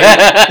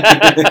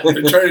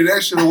away. They traded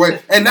that shit away.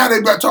 And now they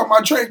about talking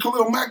about trade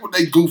Khalil Mack with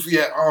they goofy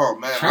at. Oh,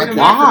 man. Trade him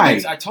Why? out for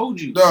picks. I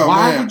told you. No,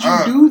 Why man, would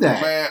you do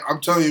that? Man,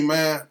 I'm telling you,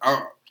 man.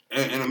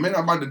 In a minute,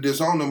 I'm about to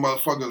disown them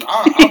motherfuckers.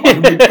 I'm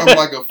about to become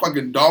like a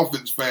fucking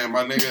Dolphins fan,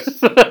 my nigga.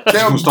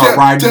 I'm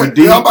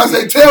about to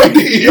say, tell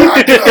D.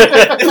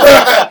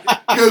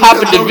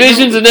 Hopping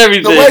divisions and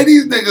everything. The way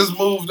these niggas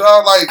moved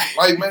on,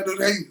 like man,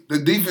 the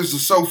defense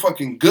is so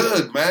fucking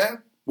good,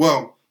 man.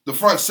 Well, the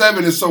front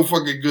seven is so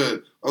fucking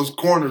good. Those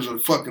corners are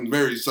fucking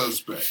very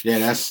suspect. Yeah,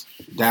 Dallas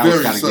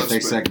got to get their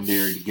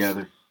secondary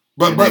together.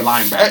 But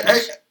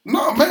linebackers.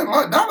 No, man,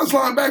 Dallas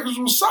linebackers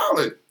was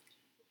solid.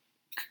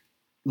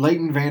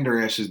 Leighton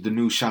Vander Esch is the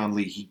new Sean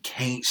Lee. He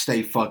can't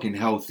stay fucking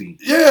healthy.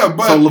 Yeah,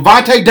 but so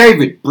Levante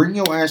David, bring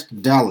your ass to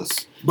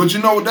Dallas. But you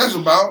know what that's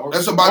about?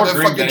 That's about that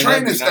fucking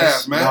training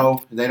staff, man.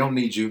 No, they don't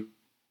need you.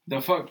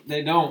 The fuck,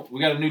 they don't. We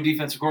got a new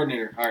defensive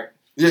coordinator. All right.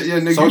 Yeah,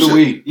 Nick. So do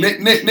we.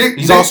 Nick.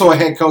 He's also a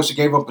head coach that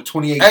gave up a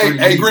 28.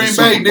 Hey, Green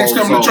Bay. Nick's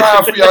coming to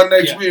try for y'all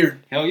next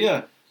year. Hell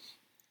yeah.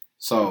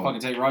 So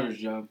fucking take Rodgers'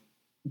 job.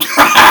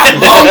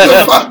 Hold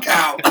the fuck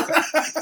out.